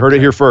 You heard it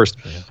here first.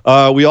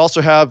 Yeah. We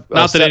also have...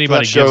 Not that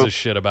anybody gives a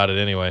shit about it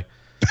anyway.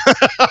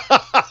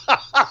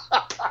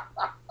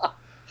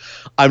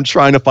 I'm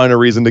trying to find a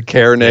reason to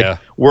care, Nick. Yeah.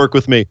 Work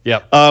with me.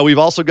 Yep. We've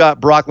also got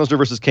Brock Lesnar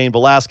versus Cain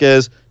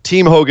Velasquez,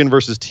 Team Hogan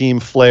versus Team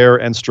Flair,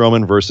 and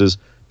Strowman versus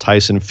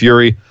Tyson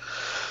Fury.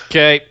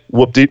 Okay.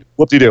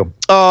 Whoop-de-doo.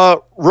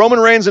 Roman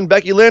Reigns and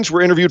Becky Lynch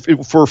were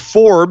interviewed for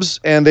Forbes,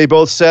 and they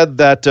both said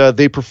that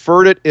they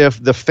preferred it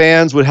if the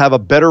fans would have a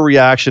better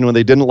reaction when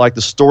they didn't like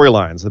the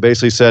storylines. They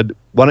basically said,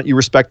 why don't you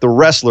respect the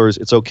wrestlers?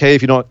 It's okay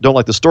if you don't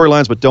like the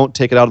storylines, but don't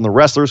take it out on the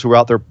wrestlers who are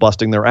out there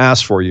busting their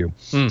ass for you.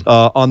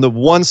 On the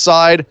one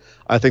side,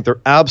 I think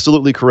they're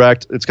absolutely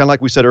correct. It's kind of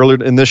like we said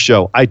earlier in this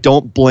show. I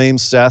don't blame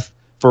Seth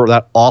for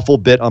that awful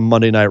bit on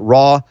Monday Night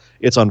Raw.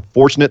 It's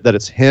unfortunate that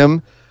it's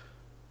him,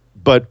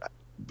 but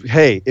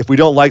hey, if we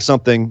don't like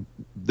something,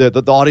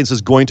 the audience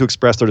is going to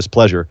express their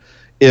displeasure.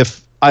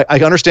 If I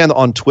understand that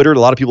on Twitter, a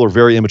lot of people are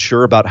very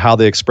immature about how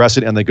they express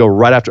it, and they go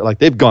right after, like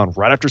they've gone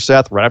right after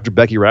Seth, right after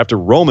Becky, right after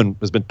Roman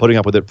has been putting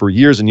up with it for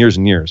years and years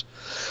and years.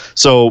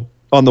 So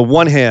on the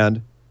one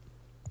hand,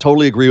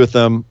 totally agree with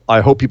them. I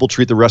hope people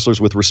treat the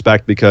wrestlers with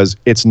respect because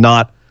it's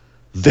not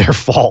their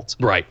fault.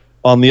 Right.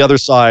 On the other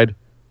side,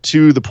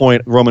 to the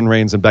point Roman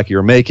Reigns and Becky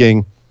are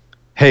making,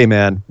 hey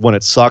man, when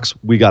it sucks,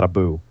 we got to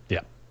boo.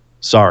 Yeah.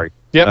 Sorry.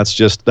 Yep. That's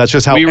just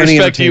how we any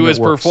respect you as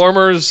works.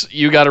 Performers.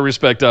 You got to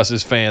respect us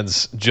as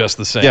fans just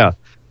the same. Yeah.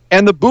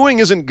 And the booing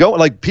isn't going,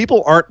 like,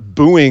 people aren't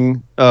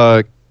booing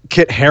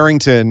Kit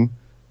Harington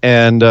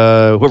and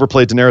whoever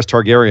played Daenerys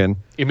Targaryen.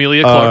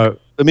 Emilia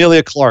Clarke.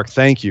 Emilia Clarke,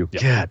 thank you.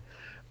 Yep. Yeah.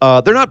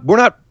 We're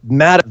not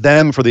mad at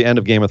them for the end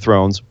of Game of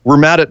Thrones. We're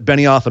mad at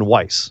Benioff and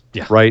Weiss.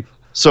 Yeah. Right?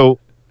 So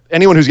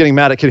anyone who's getting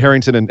mad at Kit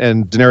Harington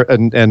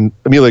and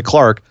Emilia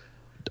Clarke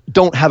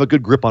don't have a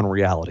good grip on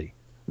reality.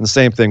 And the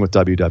same thing with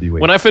WWE.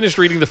 When I finished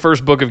reading the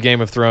first book of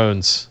Game of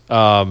Thrones,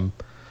 I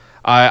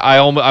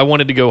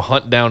wanted to go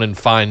hunt down and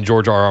find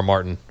George R.R.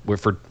 Martin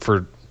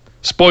for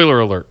spoiler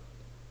alert,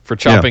 for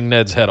chopping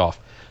Ned's head off.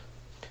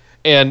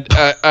 And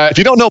if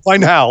you don't know by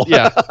now.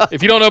 Yeah.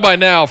 If you don't know by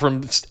now,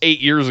 from 9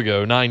 years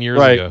ago.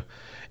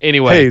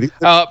 Anyway. Hey,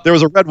 there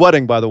was a red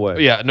wedding, by the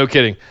way. Yeah, no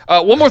kidding.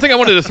 One more thing I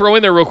wanted to throw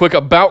in there real quick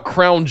about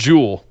Crown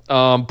Jewel.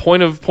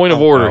 Point of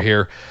order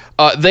here.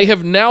 They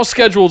have now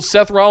scheduled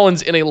Seth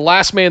Rollins in a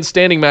last man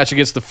standing match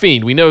against The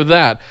Fiend. We know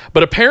that.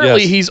 But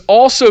apparently he's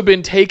also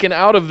been taken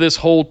out of this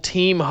whole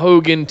Team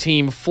Hogan,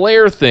 Team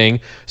Flair thing.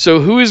 So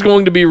who is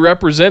going to be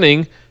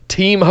representing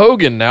Team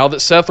Hogan now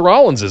that Seth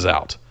Rollins is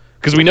out?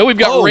 Because we know we've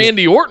got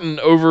Randy Orton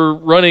over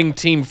running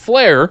Team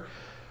Flair.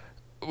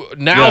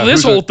 Now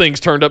this whole thing's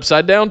turned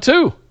upside down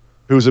too.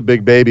 Who's a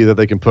big baby that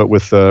they can put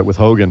with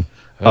Hogan?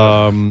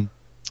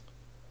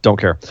 Don't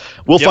care.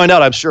 We'll find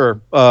out, I'm sure.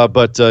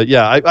 But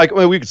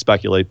we could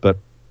speculate, but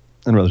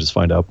I'd rather just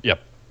find out. Yep.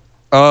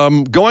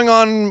 Going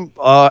on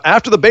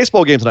after the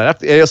baseball game tonight,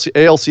 after the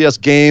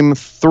ALCS Game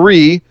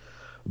 3,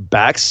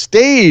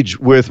 backstage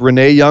with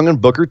Renee Young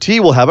and Booker T,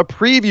 we'll have a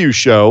preview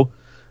show,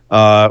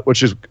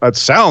 which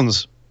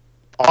sounds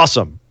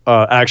awesome.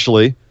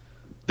 Actually,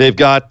 they've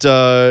got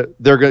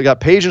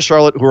Paige and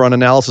Charlotte who are on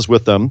analysis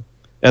with them.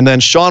 And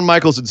then Shawn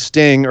Michaels and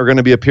Sting are going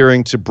to be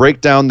appearing to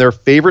break down their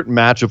favorite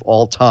match of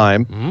all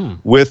time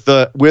with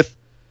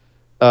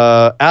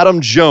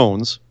Adam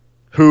Jones,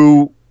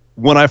 who,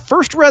 when I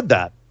first read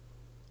that,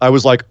 I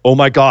was like, oh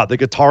my God, the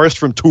guitarist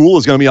from Tool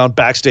is going to be on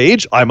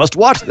backstage? I must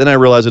watch. Then I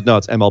realized it's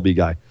MLB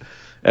guy.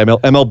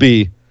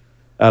 MLB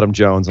Adam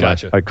Jones. And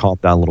gotcha. I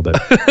calmed down a little bit.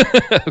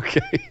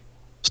 Okay.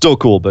 Still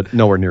cool, but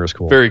nowhere near as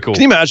cool. Very cool.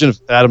 Can you imagine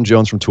if Adam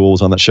Jones from Tool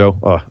was on that show?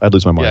 Oh, I'd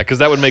lose my mind. Yeah, because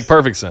that would make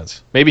perfect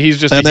sense. Maybe he's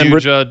just a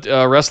huge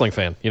wrestling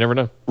fan. You never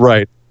know.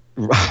 Right.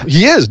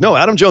 He is. No,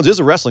 Adam Jones is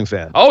a wrestling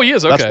fan. Oh, he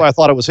is? Okay. That's why I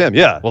thought it was him.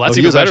 Yeah. Well, that's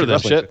even better than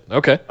shit.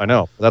 Okay. I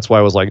know. That's why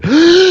I was like,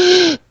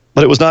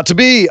 but it was not to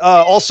be.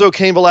 Also,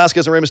 Cain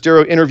Velasquez and Rey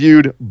Mysterio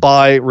interviewed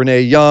by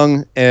Renee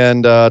Young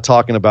and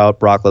talking about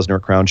Brock Lesnar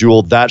at Crown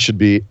Jewel. That should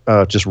be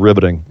just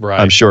riveting, right.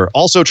 I'm sure.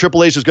 Also,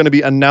 Triple H is going to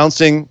be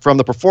announcing from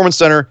the Performance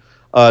Center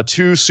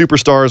 2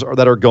 superstars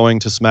that are going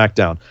to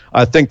SmackDown.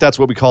 I think that's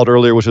what we called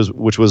earlier, which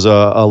was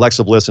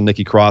Alexa Bliss and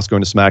Nikki Cross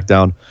going to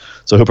SmackDown.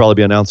 So he'll probably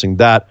be announcing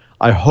that.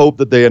 I hope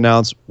that they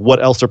announce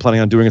what else they're planning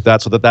on doing with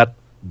that, so that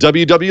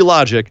WWE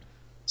logic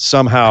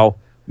somehow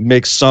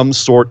makes some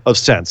sort of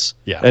sense.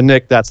 Yeah. And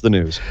Nick, that's the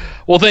news.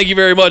 Well, thank you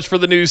very much for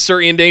the news,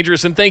 Sir Ian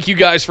Dangerous, and thank you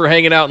guys for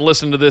hanging out and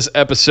listening to this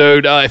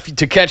episode.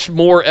 To catch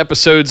more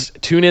episodes,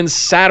 tune in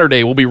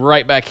Saturday. We'll be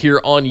right back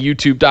here on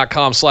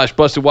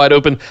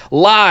youtube.com/bustedwideopen,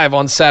 live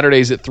on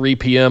Saturdays at 3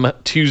 p.m.,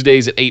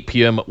 Tuesdays at 8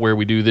 p.m., where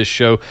we do this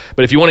show.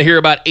 But if you want to hear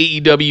about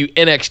AEW,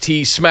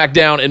 NXT,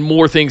 SmackDown, and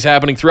more things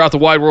happening throughout the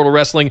wide world of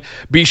wrestling,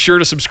 be sure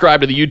to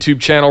subscribe to the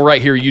YouTube channel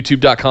right here,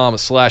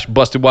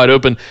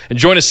 youtube.com/bustedwideopen, and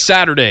join us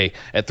Saturday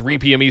at 3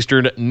 p.m.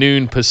 Eastern,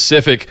 noon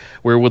Pacific,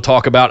 where we'll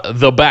talk about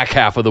the back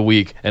half of the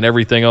week and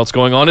everything else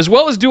going on, as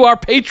well as do our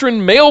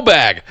patron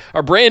mailbag,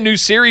 our brand new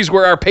series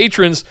where our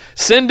patrons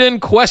send in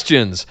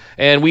questions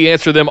and we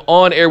answer them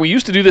on air. We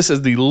used to do this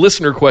as the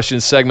listener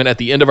questions segment at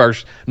the end of our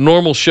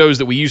normal shows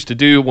that we used to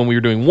do when we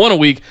were doing one a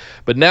week,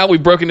 but now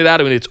we've broken it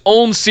out in its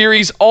own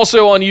series,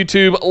 also on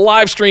YouTube,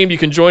 live streamed. You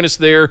can join us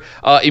there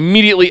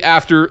immediately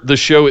after the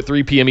show at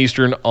 3 p.m.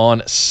 Eastern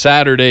on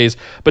Saturdays.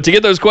 But to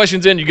get those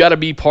questions in, you got to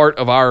be part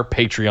of our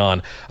Patreon.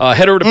 Patreon.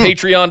 Head over to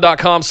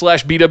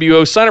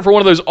patreon.com/BWO. Sign up for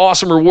one of those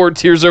awesome reward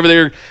tiers over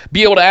there.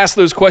 Be able to ask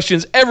those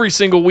questions every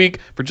single week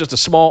for just a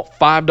small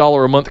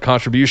 $5 a month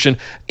contribution.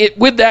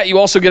 With that, you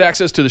also get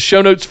access to the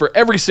show notes for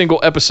every single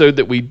episode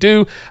that we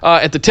do.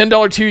 At the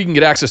 $10 tier, you can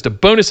get access to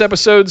bonus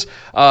episodes,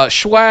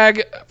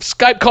 swag,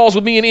 Skype calls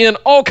with me and Ian,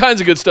 all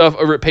kinds of good stuff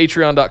over at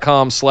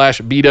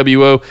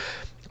patreon.com/BWO.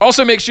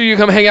 Also, make sure you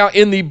come hang out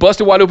in the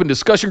Busted Wide Open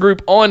discussion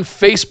group on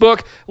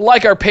Facebook.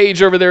 Like our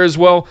page over there as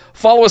well.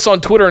 Follow us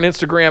on Twitter and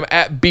Instagram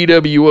at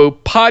BWO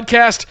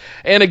Podcast.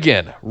 And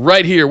again,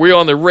 right here, we're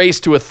on the race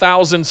to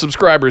 1,000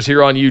 subscribers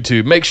here on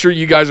YouTube. Make sure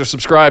you guys are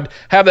subscribed,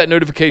 have that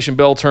notification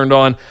bell turned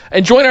on,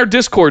 and join our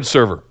Discord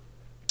server.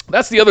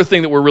 That's the other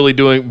thing that we're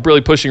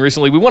really pushing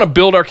recently. We want to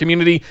build our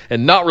community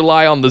and not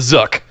rely on the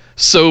Zuck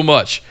so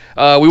much.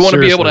 We want to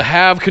be able to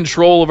have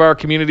control of our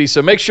community.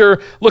 So make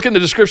sure, look in the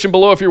description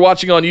below if you're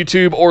watching on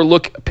YouTube, or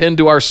look pinned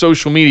to our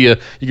social media.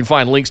 You can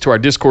find links to our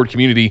Discord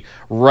community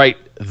right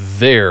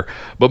there.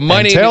 But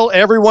tell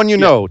everyone you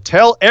know.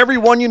 Tell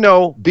everyone you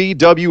know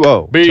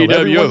BWO. BWO. Tell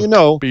everyone you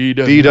know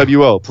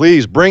BWO.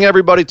 Please bring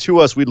everybody to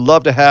us. We'd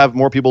love to have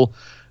more people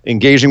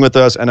engaging with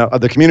us, and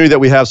the community that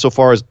we have so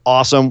far is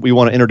awesome. We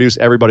want to introduce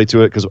everybody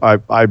to it because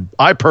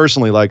I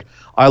personally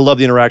I love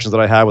the interactions that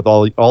I have with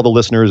all the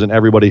listeners and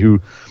everybody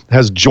who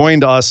has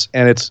joined us,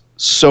 and it's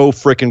so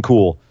freaking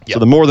cool. Yep. So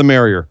the more the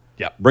merrier.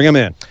 Yep. Bring them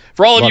in.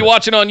 For all of you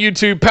watching on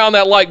YouTube, pound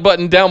that like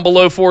button down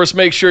below for us.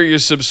 Make sure you're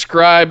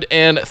subscribed,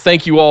 and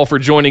thank you all for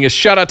joining us.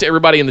 Shout out to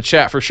everybody in the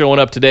chat for showing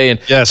up today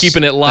and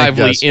keeping it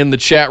lively in the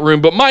chat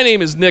room. But my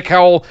name is Nick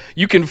Howell.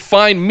 You can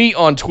find me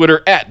on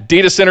Twitter at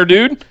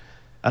DataCenterDude.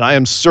 And I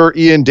am Sir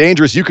Ian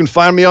Dangerous. You can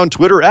find me on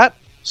Twitter at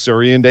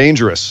Sir Ian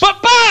Dangerous.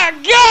 But by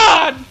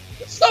God,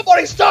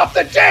 somebody stop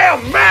the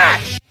damn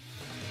match!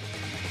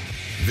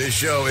 This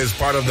show is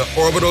part of the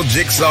Orbital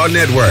Jigsaw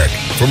Network.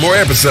 For more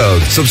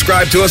episodes,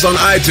 subscribe to us on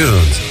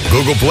iTunes,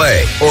 Google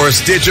Play, or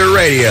Stitcher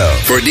Radio.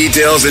 For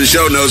details and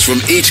show notes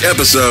from each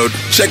episode,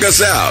 check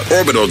us out,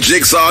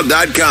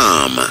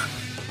 orbitaljigsaw.com.